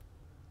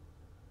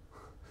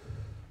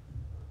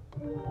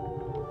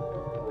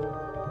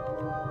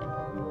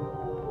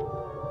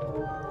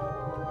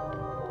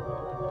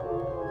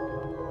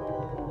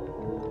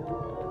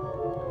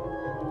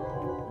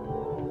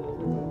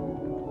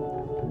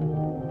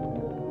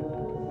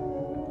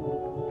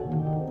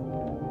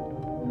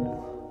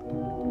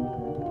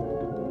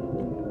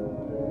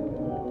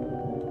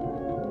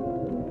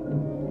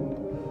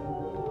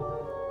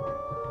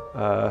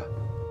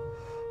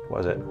 What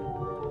is it?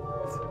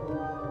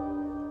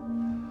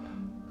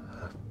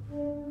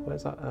 What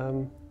is that?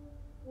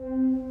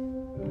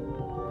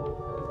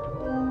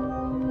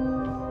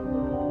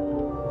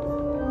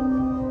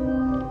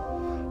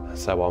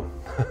 So on.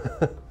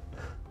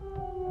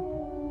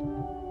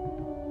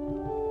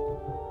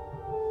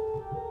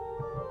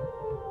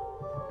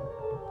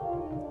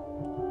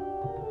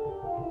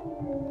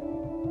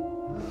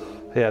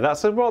 Yeah,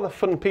 that's a rather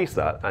fun piece,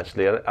 that,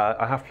 actually.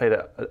 I have played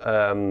it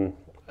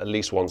at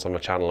least once on my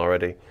channel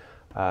already.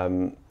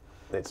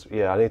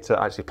 Yeah, I need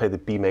to actually play the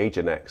B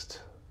major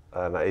next.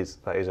 That is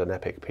an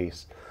epic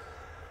piece.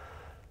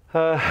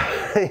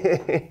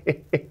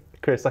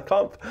 Chris, I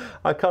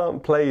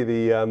can't play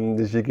the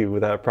Jigu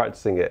without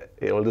practicing it.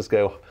 It'll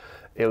go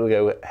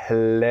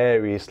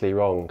hilariously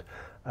wrong.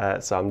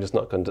 So I'm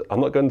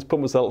not going to put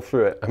myself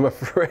through it, I'm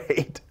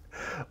afraid.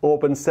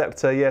 Orban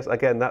Scepter, yes,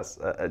 again, that's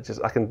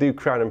I can do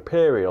Crown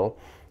Imperial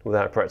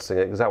without practicing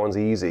it because that one's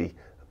easy.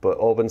 But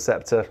Orban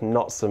Scepter,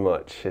 not so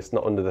much. It's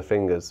not under the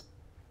fingers.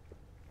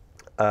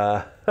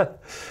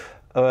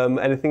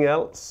 Anything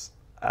else?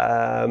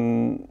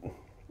 John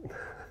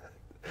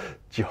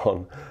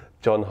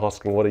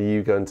Hosking, what are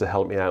you going to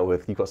help me out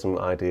with? You've got some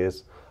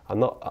ideas. I'm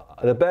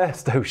not the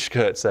best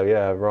skirt, so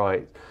yeah,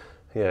 right.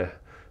 Yeah,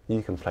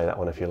 you can play that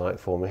one if you like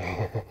for me.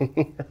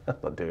 I'm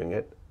not doing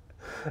it.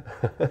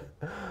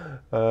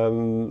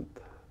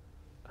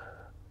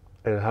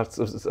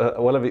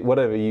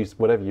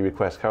 Whatever you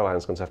request,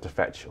 Caroline's going to have to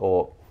fetch,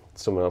 or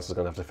someone else is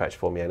going to have to fetch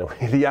for me anyway.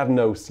 The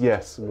Adnos,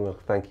 yes. Well,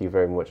 thank you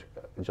very much,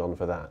 John,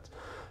 for that.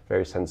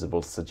 Very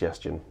sensible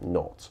suggestion.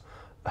 Not.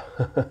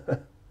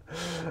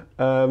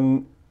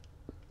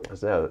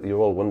 So you're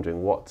all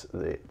wondering what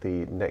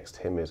the next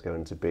hymn is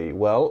going to be.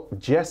 Well,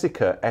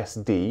 Jessica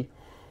SD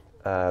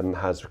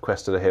has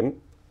requested a hymn,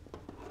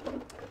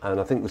 and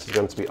I think this is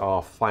going to be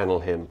our final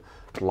hymn.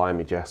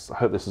 Blimey, Jess. I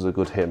hope this is a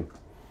good hymn.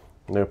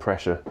 No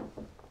pressure.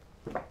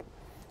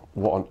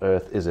 What on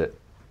earth is it?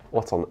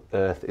 What on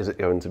earth is it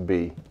going to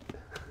be?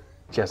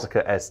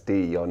 Jessica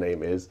SD, your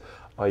name is.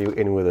 Are you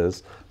in with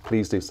us?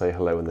 Please do say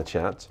hello in the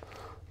chat.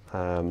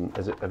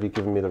 Have you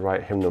given me the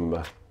right hymn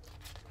number?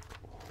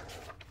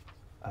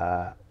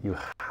 You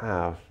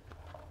have.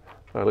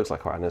 Well, it looks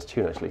like quite a nice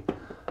tune, actually.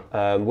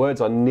 Words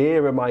are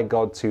nearer, my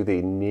God, to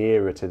thee,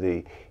 nearer to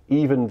thee.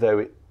 Even though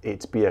it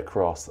be a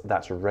cross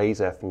that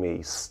raiseth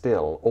me,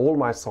 still all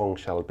my song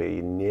shall be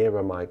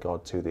nearer, my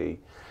God, to thee,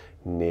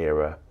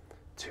 nearer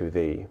to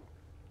thee.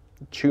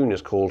 The tune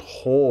is called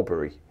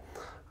Horbury,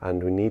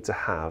 and we need to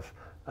have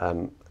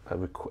a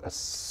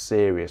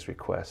serious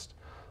request.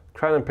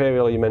 Crown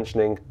Imperial, are you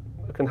mentioning?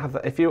 We can have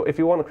that. If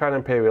you want a Crown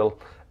Imperial,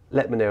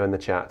 let me know in the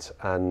chat,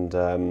 and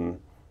I'll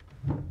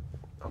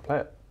play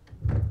it.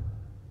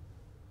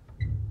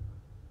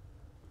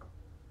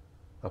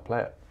 I'll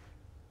play it.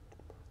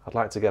 I'd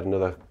like to get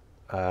another.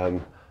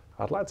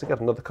 I'd like to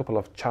get another couple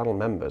of channel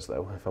members,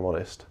 though, if I'm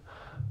honest.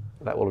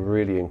 That will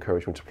really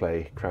encourage me to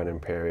play Crown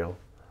Imperial.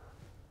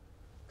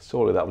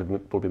 Surely that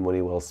will be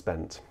money well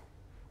spent.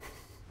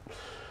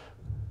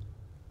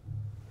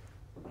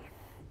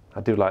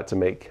 I do like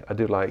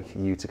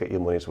you to get your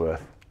money's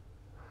worth.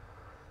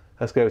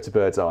 Let's go to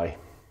Bird's Eye.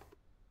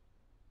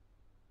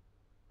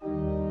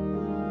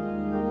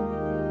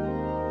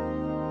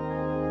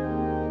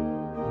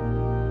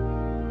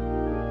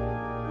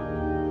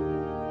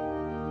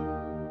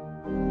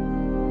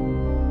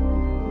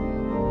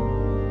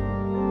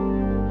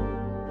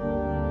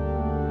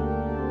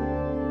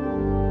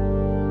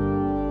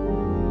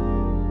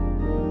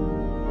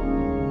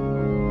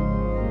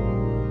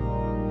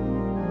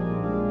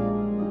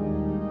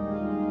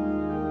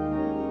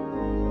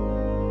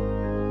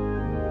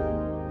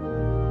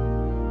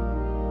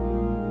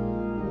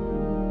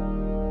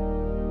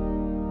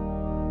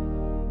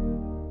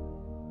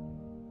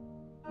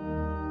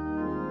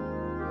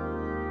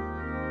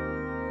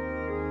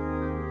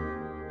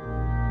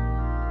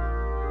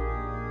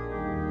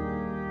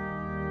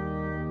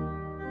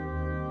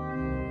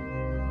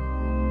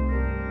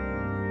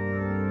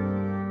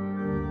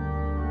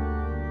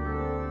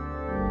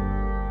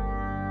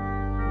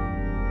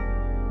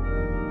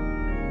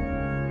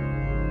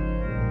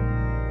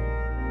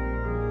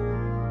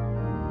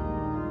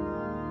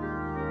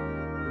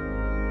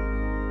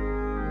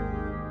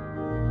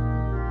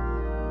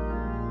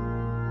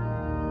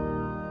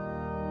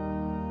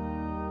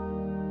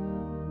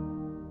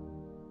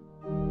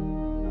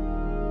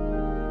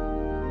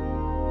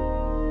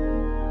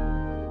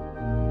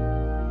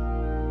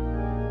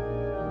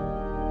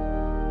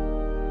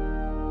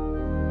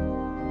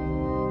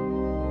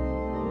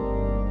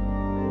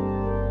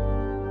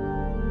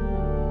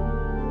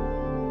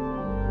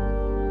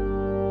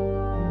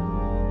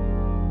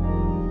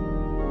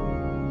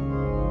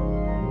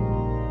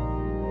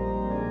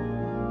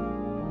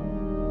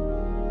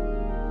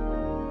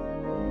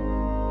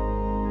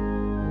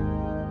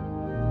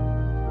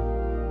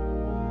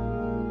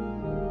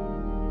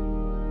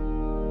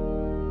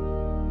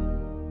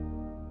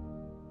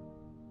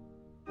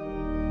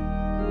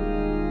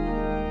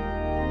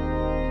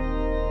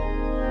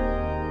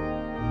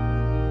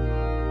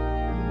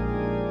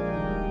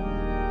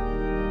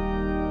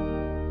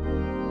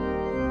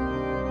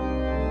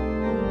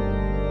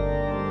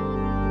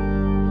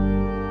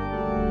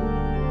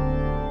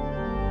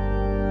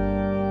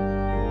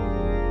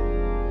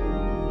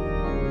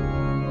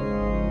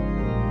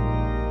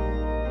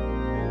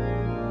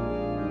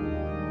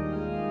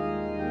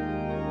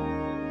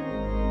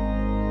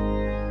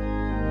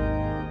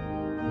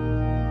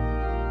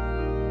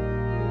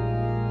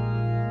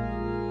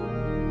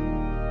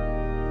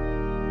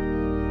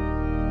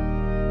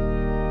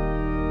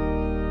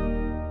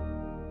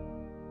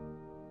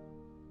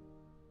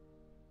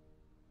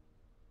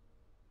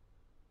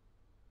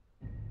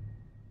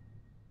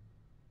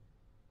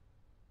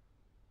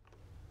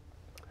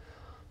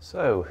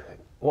 So,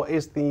 what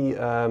is the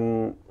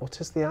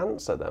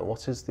answer then?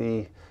 What is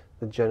the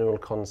general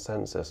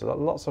consensus?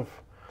 Lots of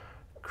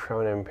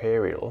Crown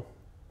Imperial.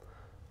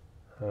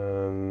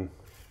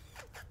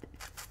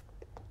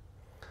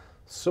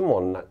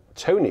 Someone,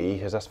 Tony,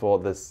 has asked for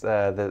this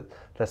the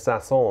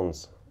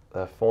Sassons,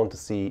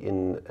 Fantasy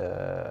in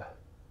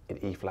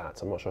E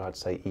flat. I'm not sure how to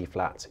say E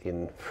flat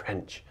in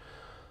French.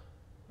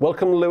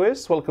 Welcome,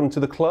 Lewis. Welcome to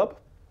the club.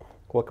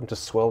 Welcome to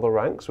Swell the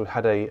Ranks.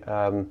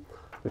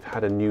 We've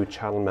had a new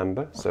channel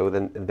member, so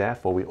then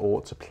therefore we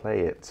ought to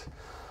play it.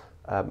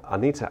 I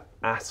need to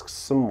ask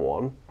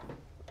someone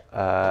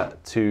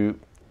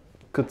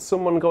could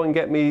someone go and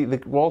get me the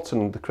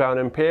Walton, the Crown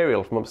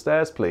Imperial from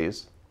upstairs,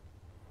 please?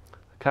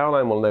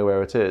 Caroline will know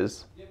where it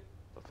is. Yep.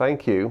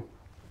 Thank you.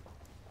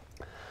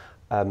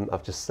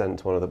 I've just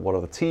sent one of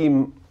the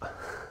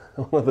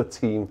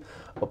team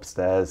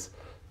upstairs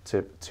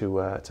to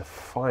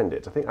find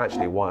it. I think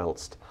actually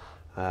whilst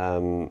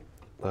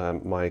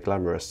my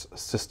glamorous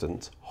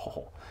assistant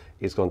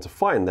is going to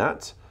find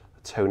that,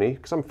 Tony,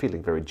 because I'm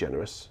feeling very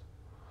generous.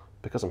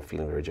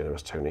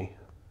 Tony.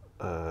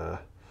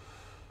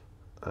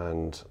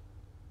 And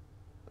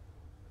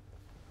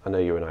I know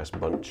you're a nice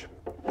bunch.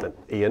 And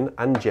Ian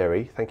and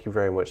Jerry, thank you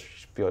very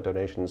much for your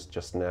donations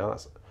just now.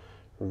 That's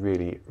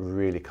really,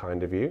 really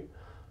kind of you.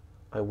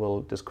 I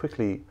will just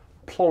quickly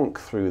plonk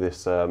through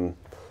this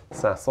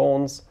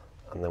Sassons,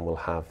 and then we'll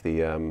have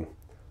the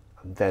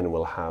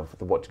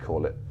what do you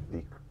call it?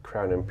 The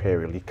Crown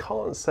Imperial. You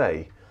can't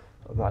say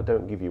that I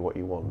don't give you what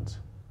you want.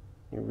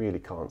 You really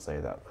can't say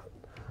that.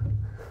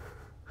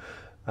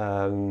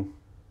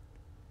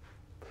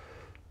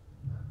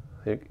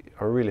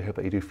 I really hope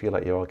that you do feel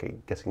like you are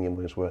getting your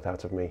money's worth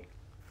out of me.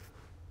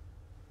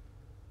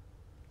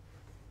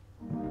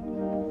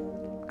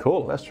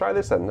 Cool, let's try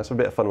this then. Let's have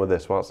a bit of fun with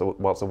this whilst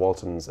the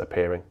Walton's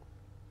appearing.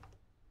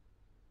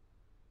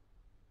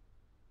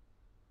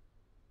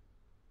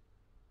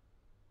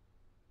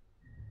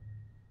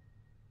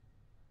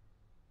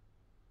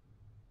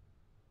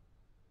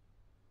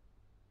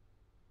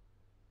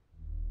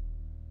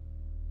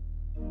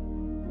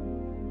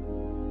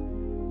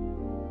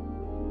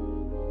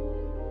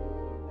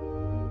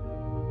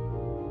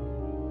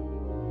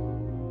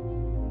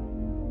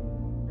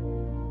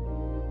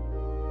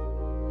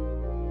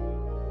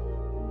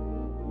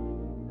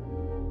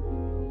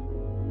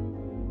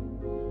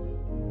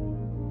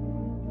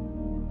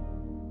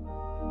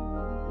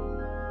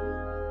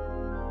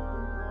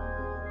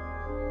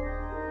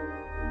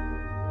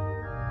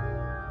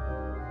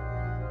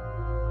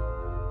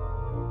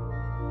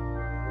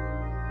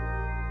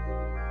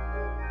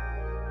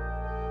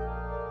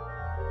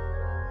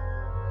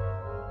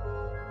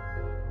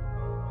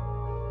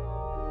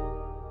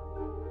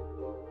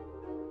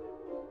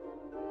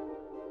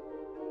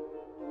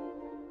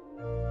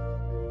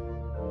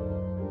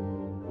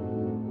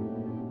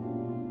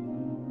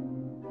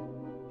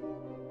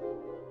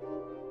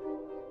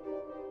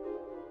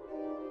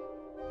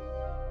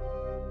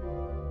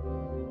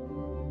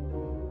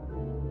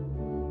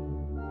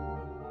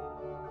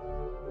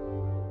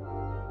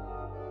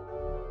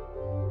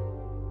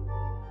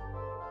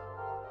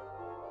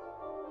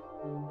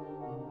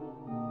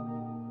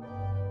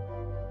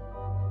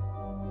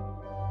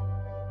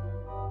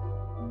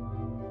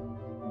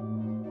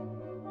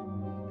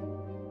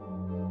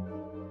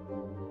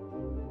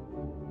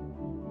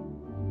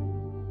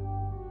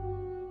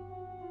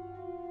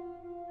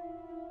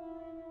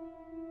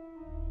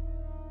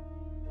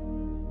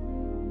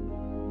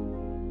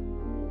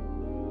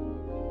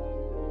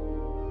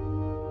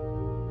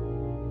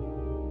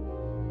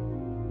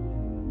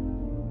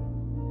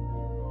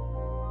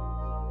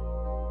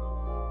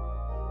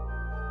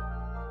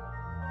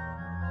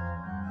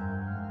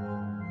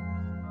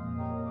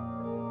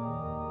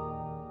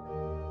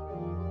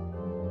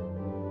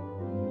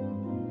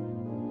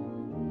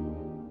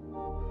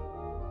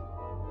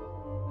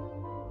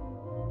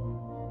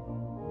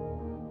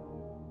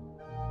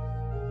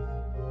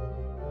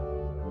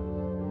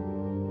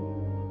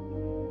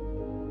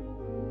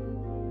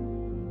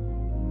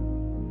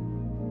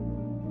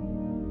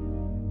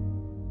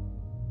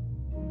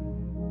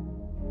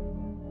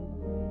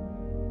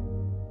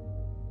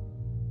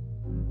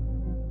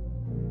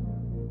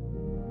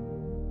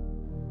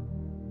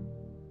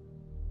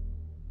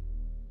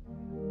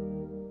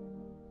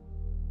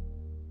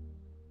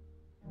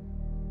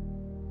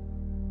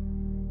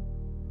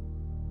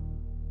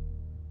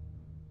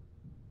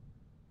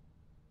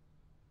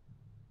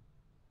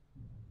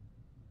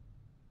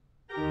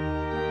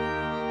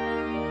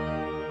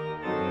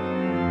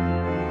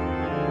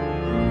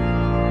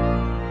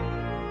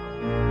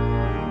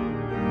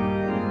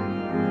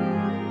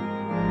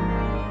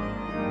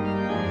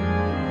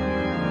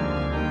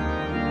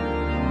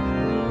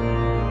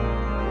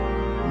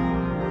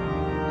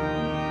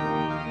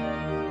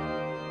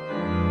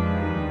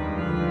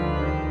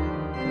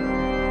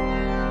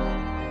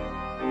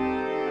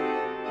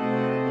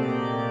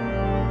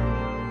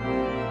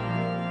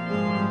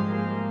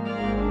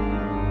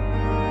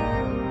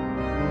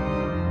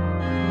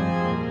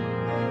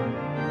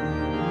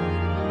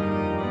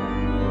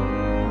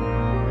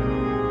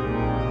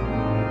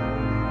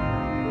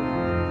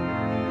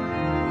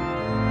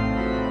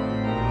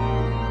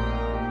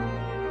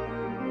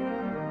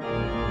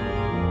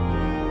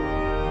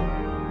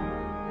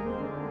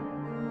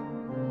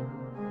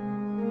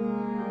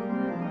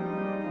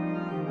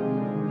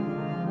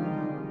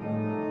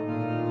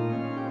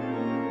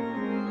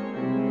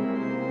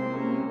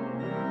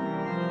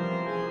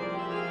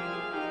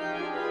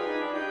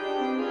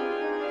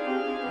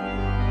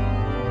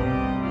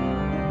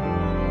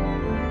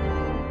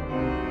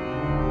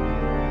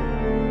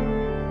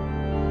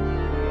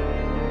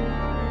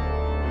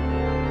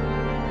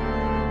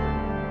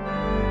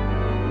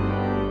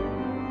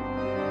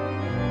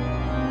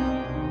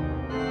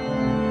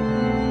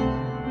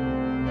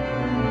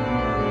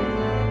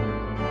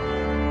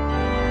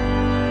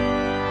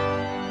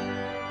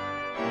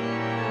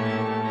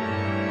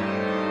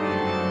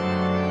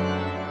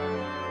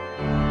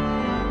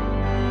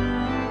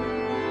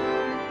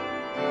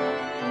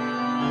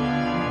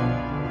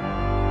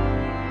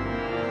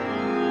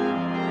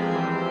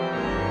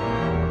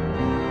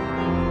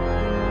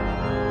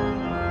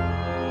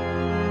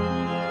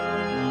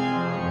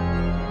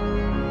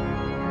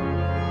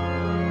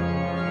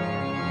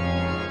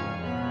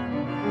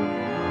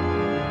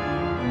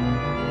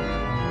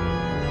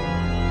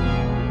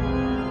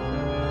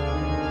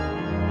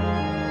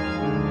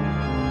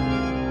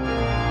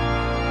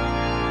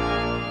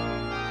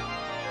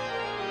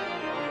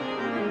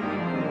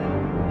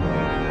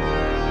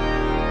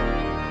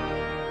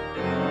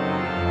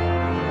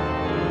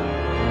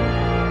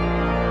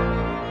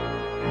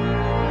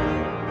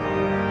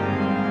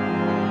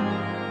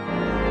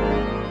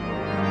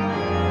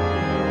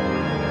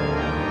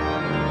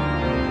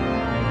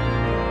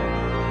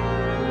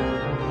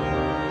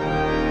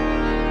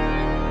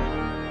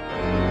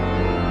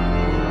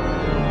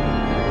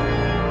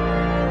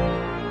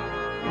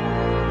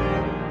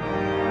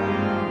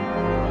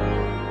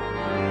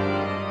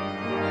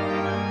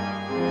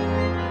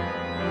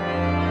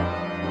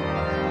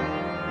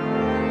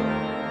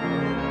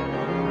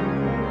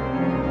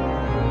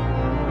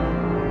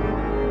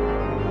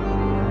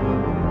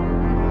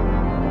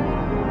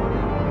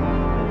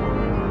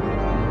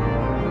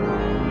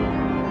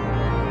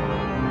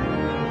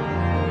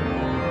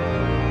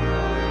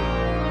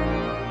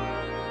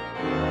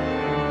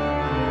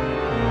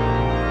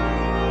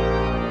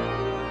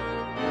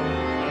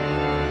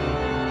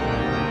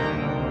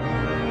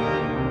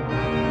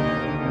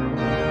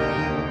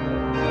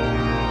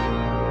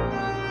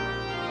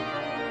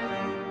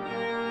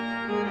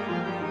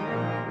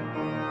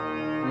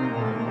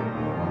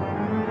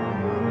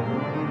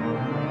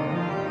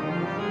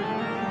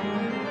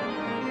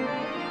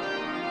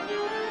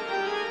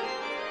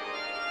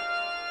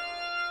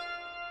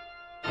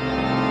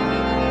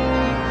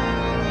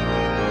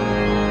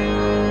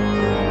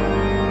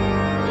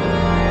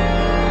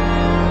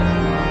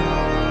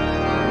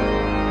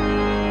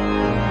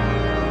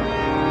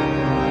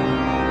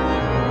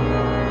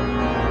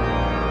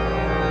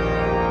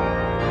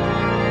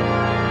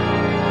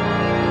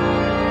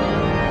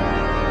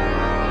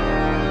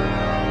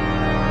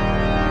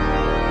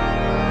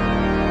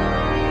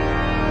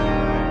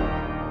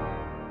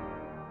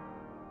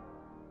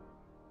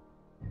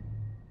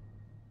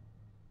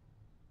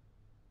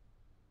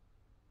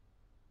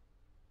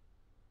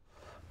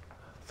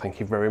 Thank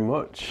you very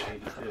much.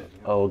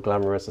 Oh,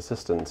 glamorous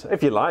assistant.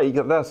 If you like,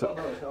 that's...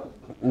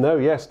 No,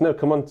 yes, no,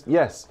 come on,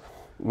 yes.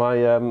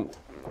 My,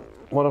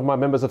 one of my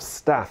members of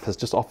staff has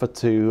just offered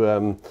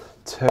to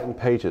turn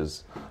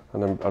pages,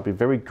 and I'd be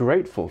very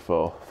grateful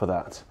for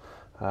that.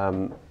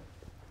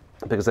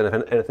 Because then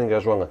if anything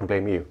goes wrong, I can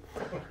blame you.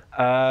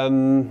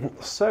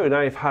 So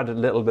now you've had a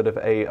little bit of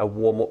a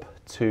warm-up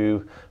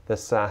to the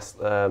SAS,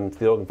 to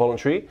the organ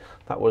voluntary.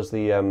 That was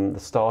the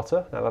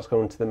starter. Now let's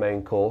go into the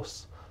main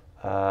course.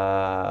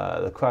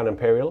 The Crown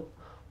Imperial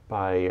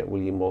by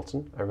William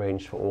Morton,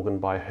 arranged for organ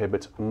by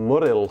Herbert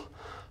Murrill,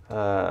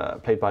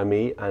 played by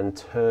me and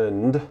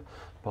turned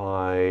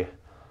by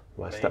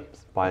my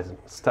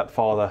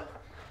stepfather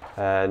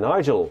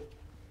Nigel.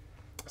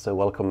 So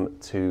welcome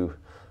to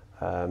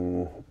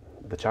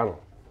the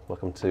channel.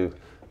 Welcome to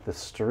the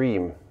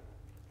stream.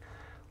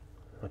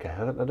 Okay,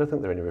 I don't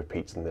think there are any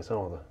repeats in this,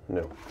 are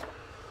there? No.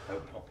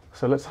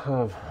 So let's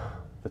have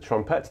the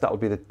trumpet. That'll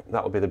be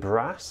the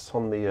brass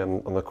on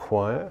the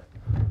choir.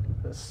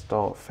 Let's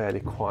start fairly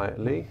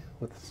quietly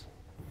with,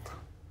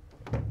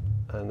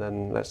 and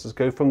then let's just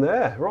go from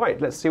there.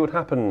 Right, let's see what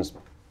happens.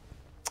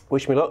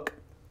 Wish me luck,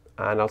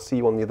 and I'll see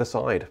you on the other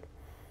side.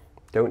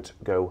 Don't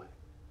go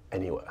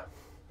anywhere.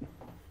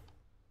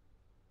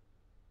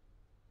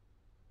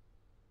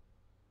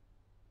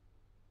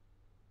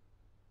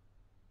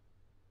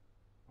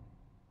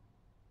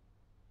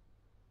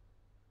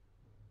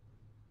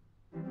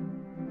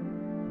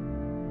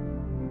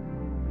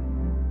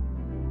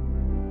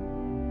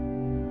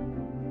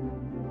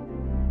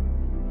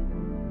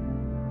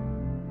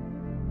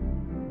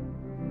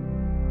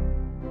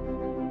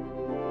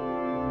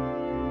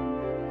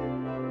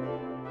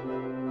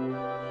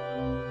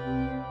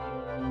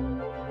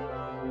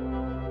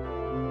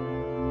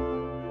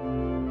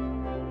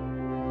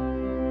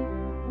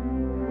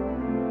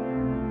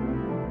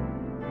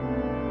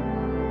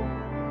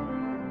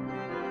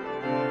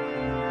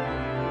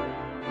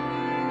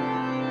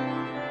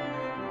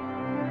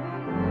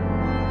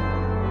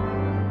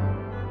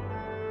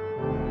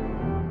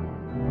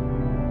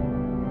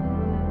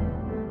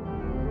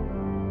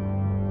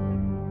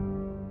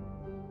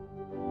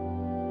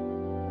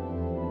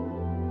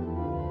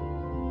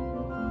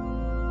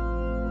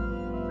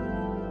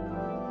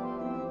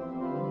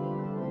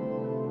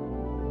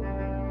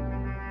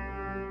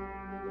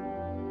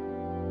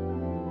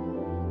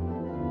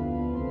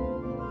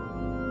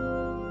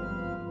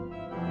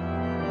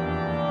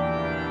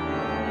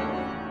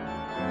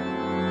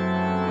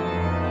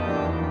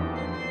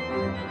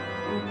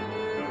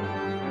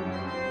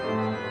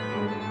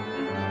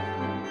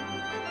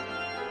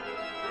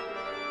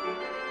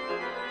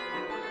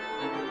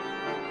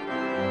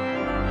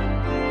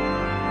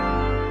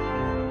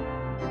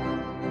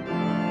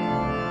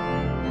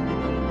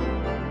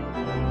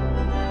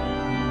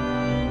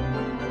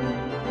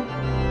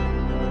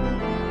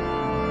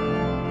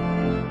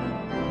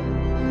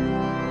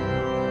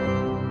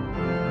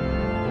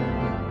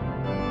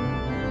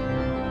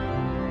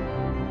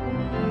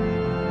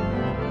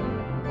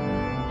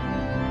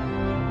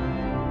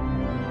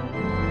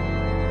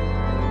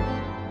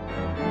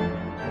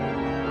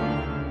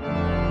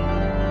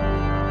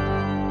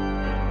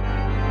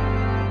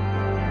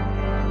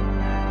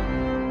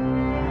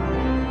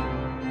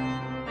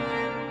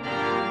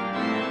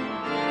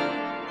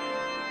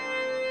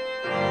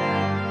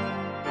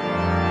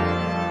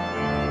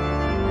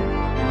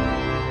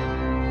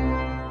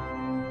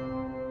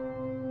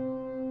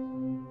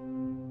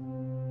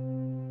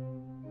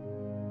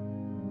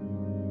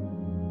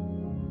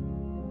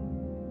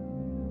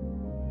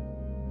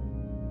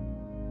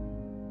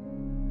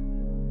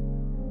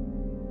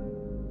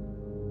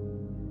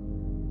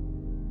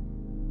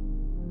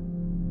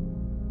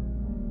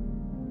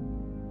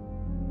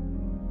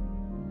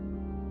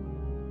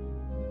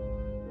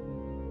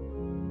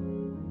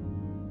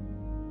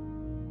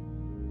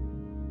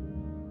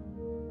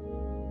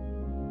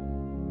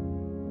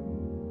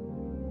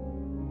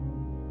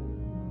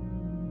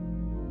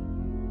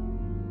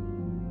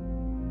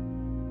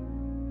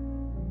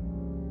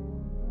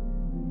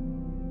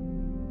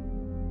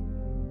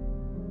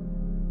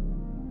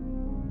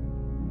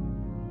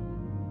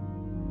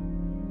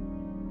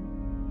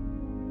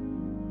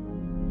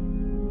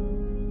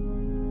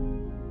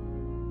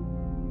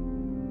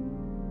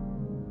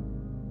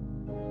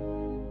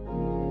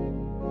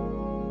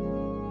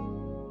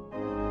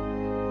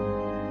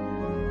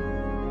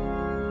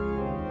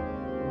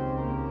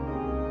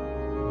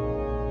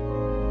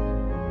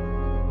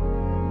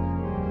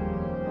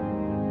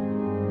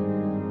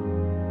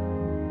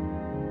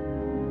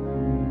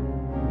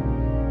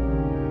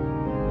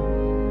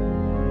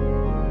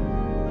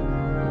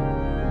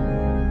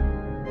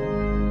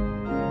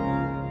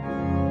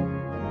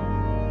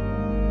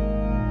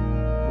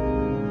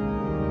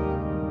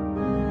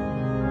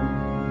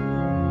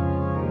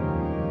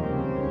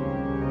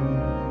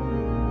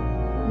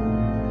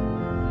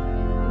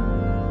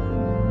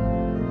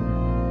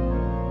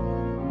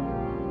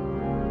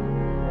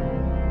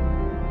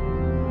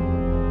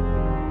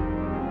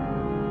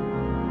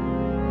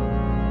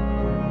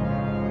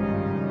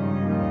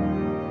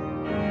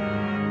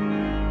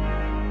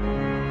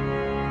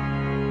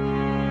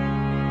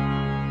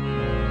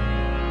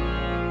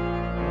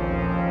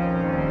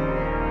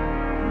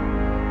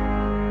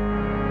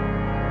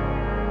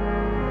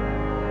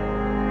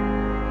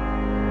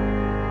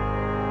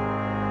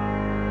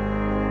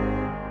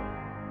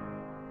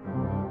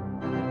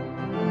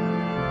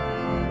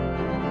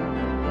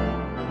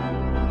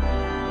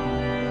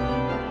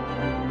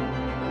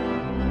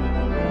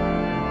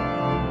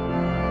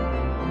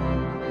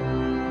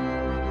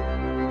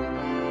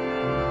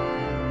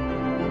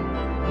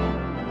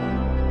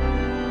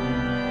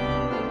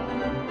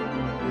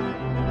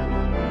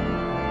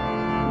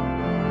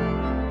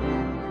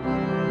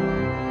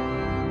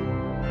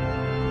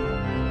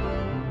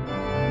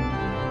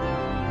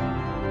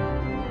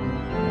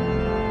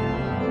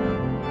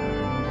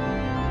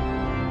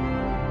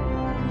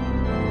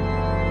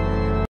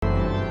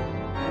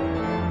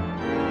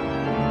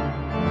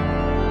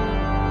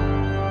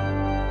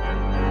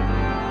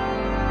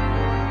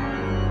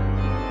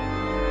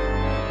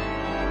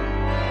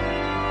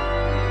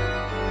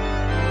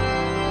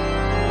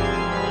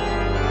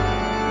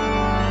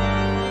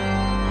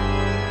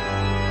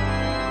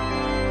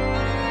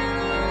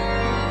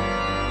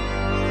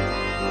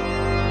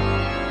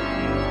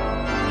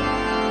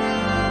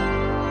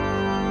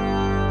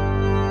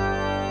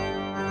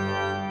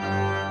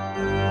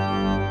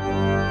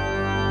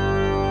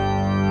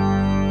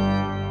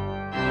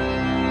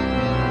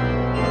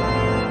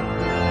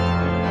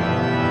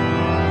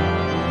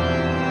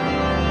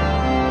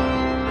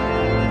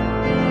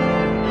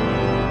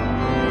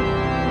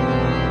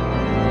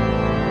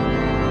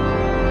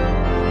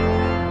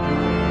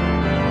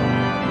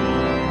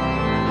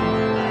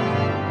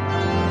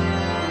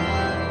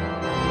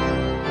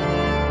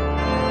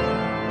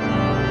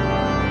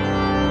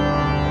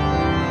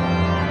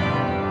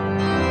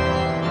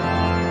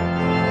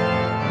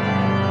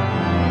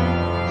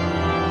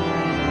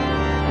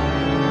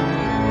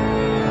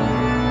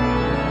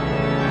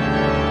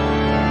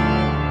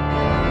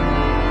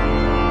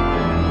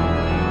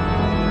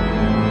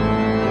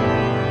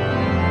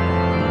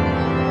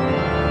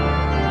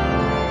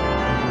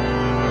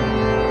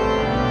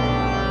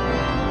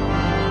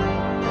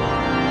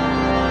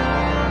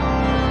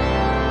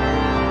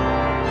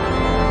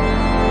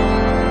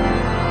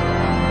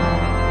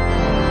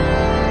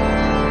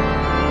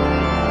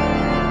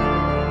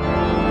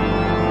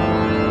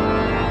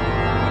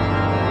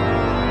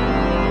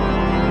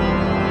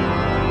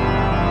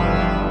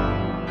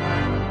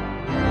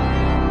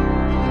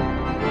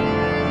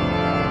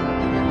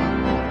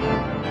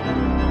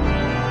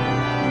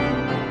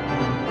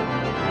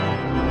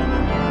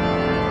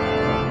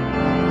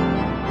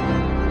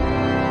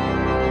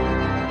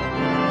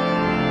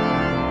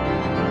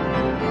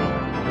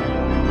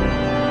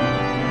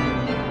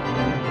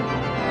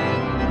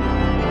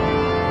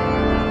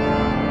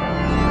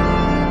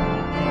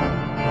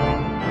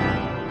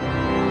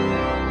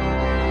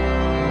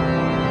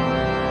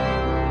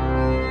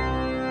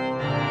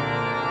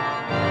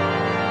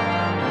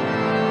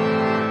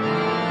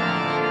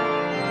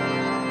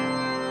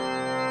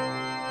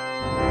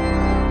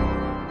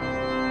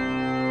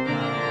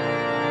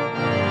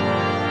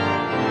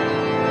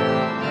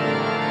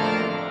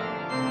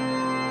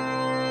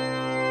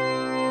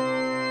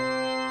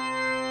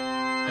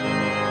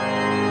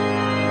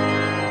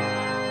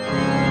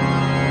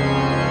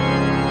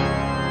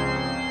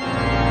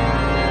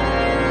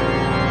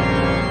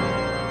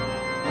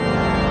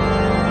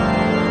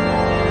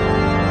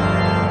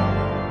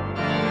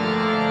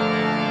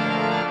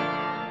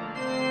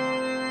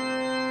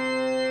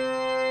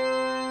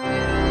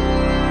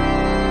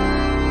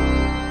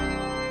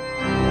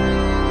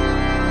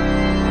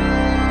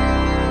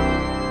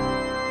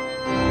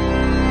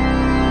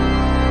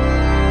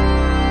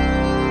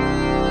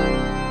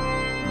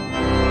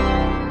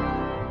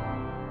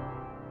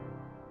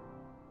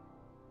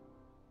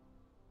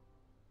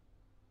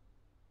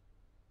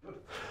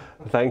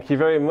 Thank you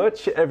very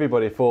much,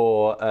 everybody,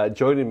 for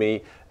joining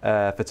me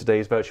for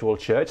today's virtual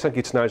church. Thank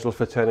you to Nigel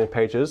for turning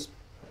pages.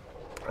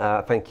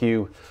 Thank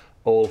you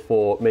all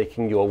for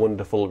making your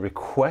wonderful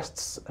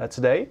requests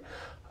today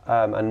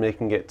and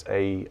making it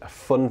a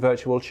fun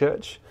virtual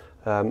church.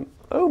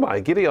 Oh my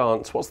giddy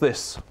aunt, what's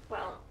this?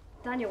 Well,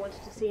 Daniel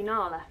wanted to see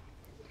Nala,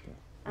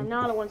 and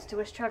Nala wanted to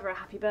wish Trevor a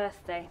happy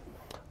birthday.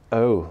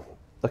 Oh,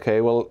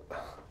 okay, well,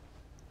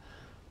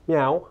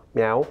 meow,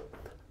 meow,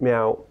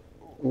 meow.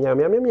 Meow,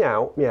 meow,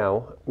 meow,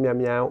 meow, meow,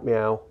 meow, meow,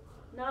 meow.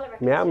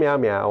 Meow, meow,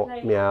 meow,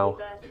 meow,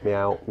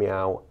 meow,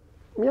 meow,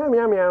 meow,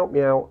 meow, meow,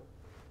 meow,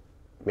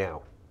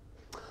 meow.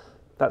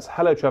 That's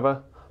hello,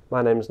 Trevor.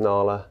 My name's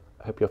Nala.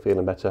 I hope you're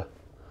feeling better.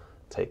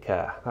 Take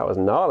care. That was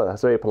Nala.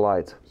 That's very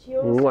polite. She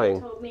also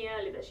told me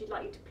earlier that she'd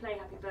like you to play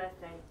happy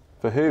birthday.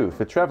 For who?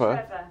 For Trevor?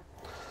 Trevor.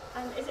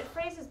 And is it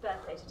Fraser's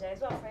birthday today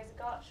as well? Fraser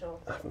Gartshaw?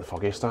 I haven't the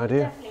foggiest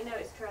idea. Definitely know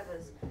it's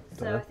Trevor's.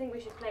 So I think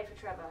we should play for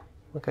Trevor.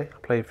 Okay,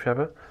 I'll play for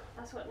Trevor.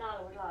 That's what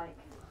Nala would like.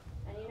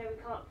 And you know we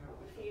can't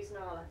refuse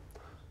Nala.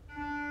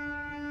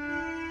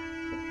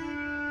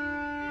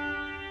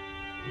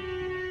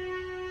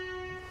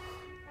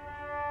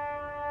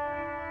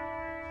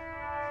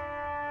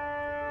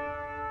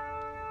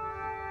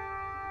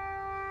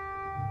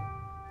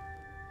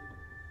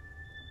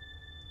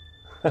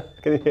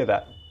 Can you hear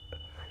that?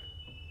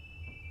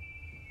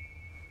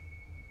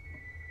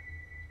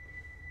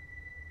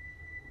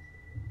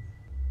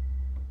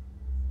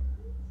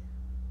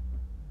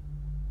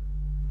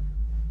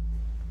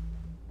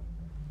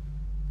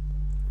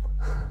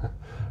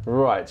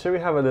 Right, shall we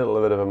have a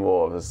little bit of a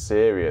more of a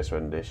serious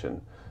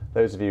rendition?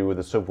 Those of you with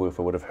the subwoofer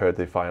would have heard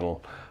the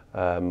final,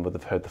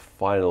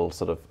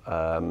 sort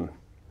of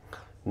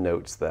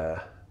notes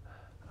there.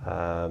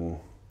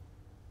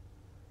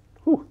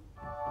 Whew.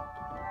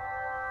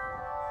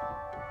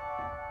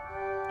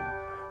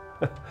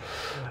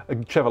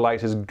 Trevor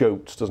likes his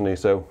goats, doesn't he?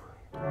 So.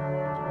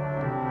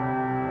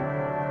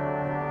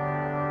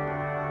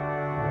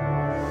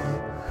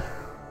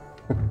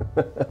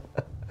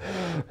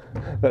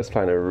 That's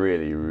playing a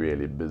really,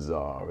 really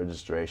bizarre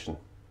registration,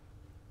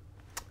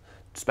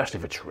 especially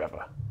for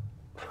Trevor.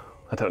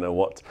 I don't know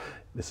what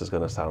this is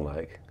going to sound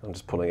like. I'm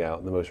just pulling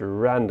out the most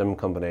random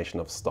combination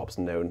of stops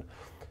known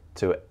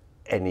to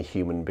any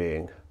human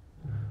being.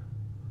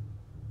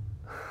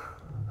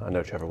 I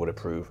know Trevor would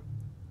approve.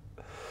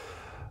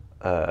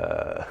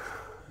 Oh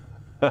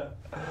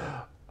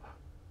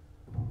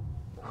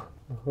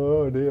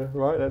dear,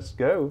 right, let's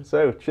go.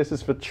 So this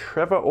is for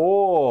Trevor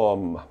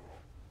Orme.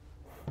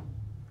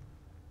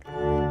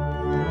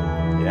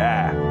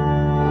 Yeah.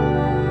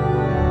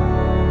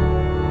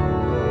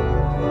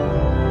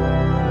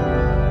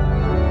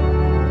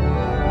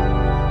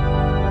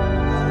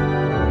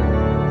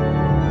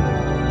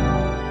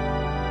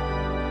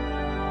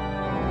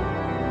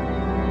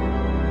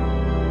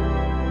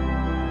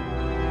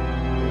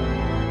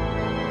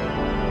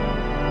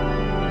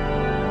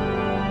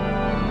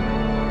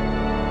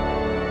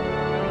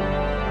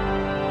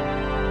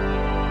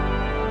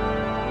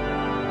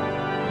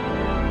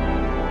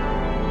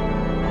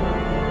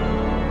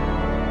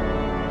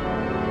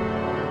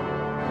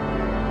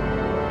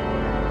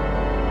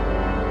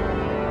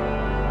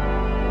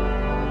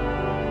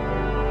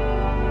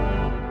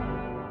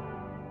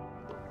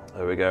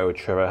 There we go,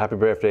 Trevor. Happy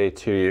birthday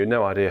to you.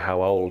 No idea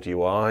how old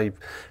you are. You're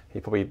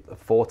probably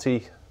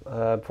 40,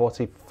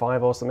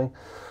 45 or something.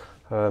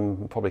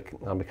 Probably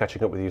I'll be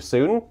catching up with you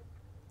soon.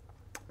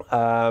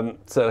 So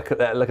look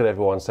at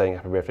everyone saying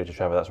happy birthday to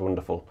Trevor. That's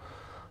wonderful.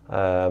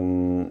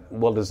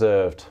 Well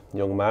deserved,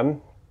 young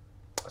man.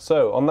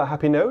 So on that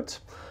happy note,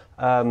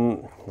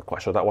 I'm not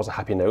quite sure that was a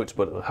happy note,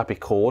 but a happy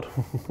chord.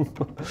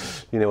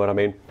 You know what I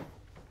mean.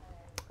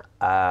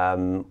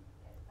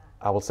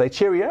 I will say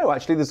cheerio.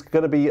 Actually, there's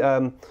going to be,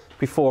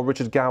 before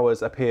Richard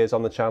Gowers appears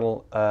on the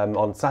channel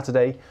on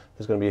Saturday,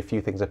 there's going to be a few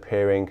things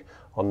appearing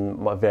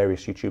on my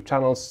various YouTube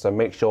channels. So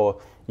make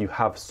sure you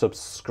have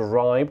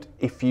subscribed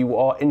if you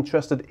are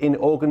interested in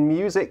organ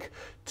music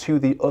to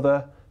the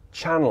other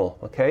channel,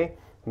 okay?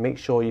 Make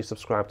sure you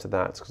subscribe to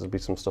that because there'll be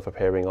some stuff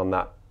appearing on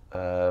that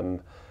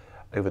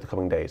over the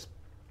coming days.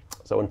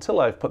 So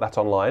until I've put that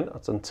online,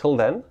 until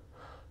then,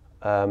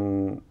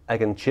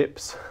 Egg and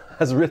Chips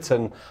has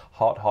written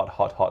heart, heart,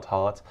 heart, heart,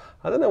 heart.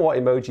 I don't know what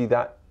emoji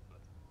that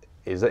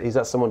is. Is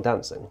that someone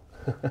dancing?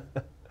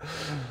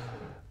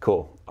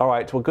 Cool. All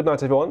right. Well, good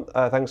night, everyone.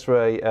 Thanks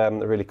for a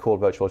really cool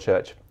virtual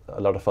church.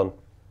 A lot of fun.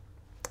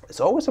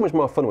 It's always so much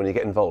more fun when you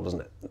get involved,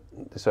 isn't it?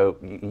 So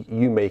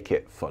you make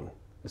it fun.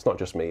 It's not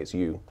just me, it's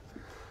you.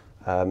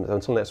 So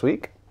until next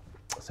week,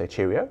 say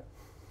cheerio.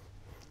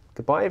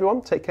 Goodbye,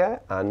 everyone. Take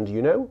care.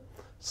 And,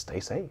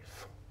 stay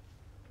safe.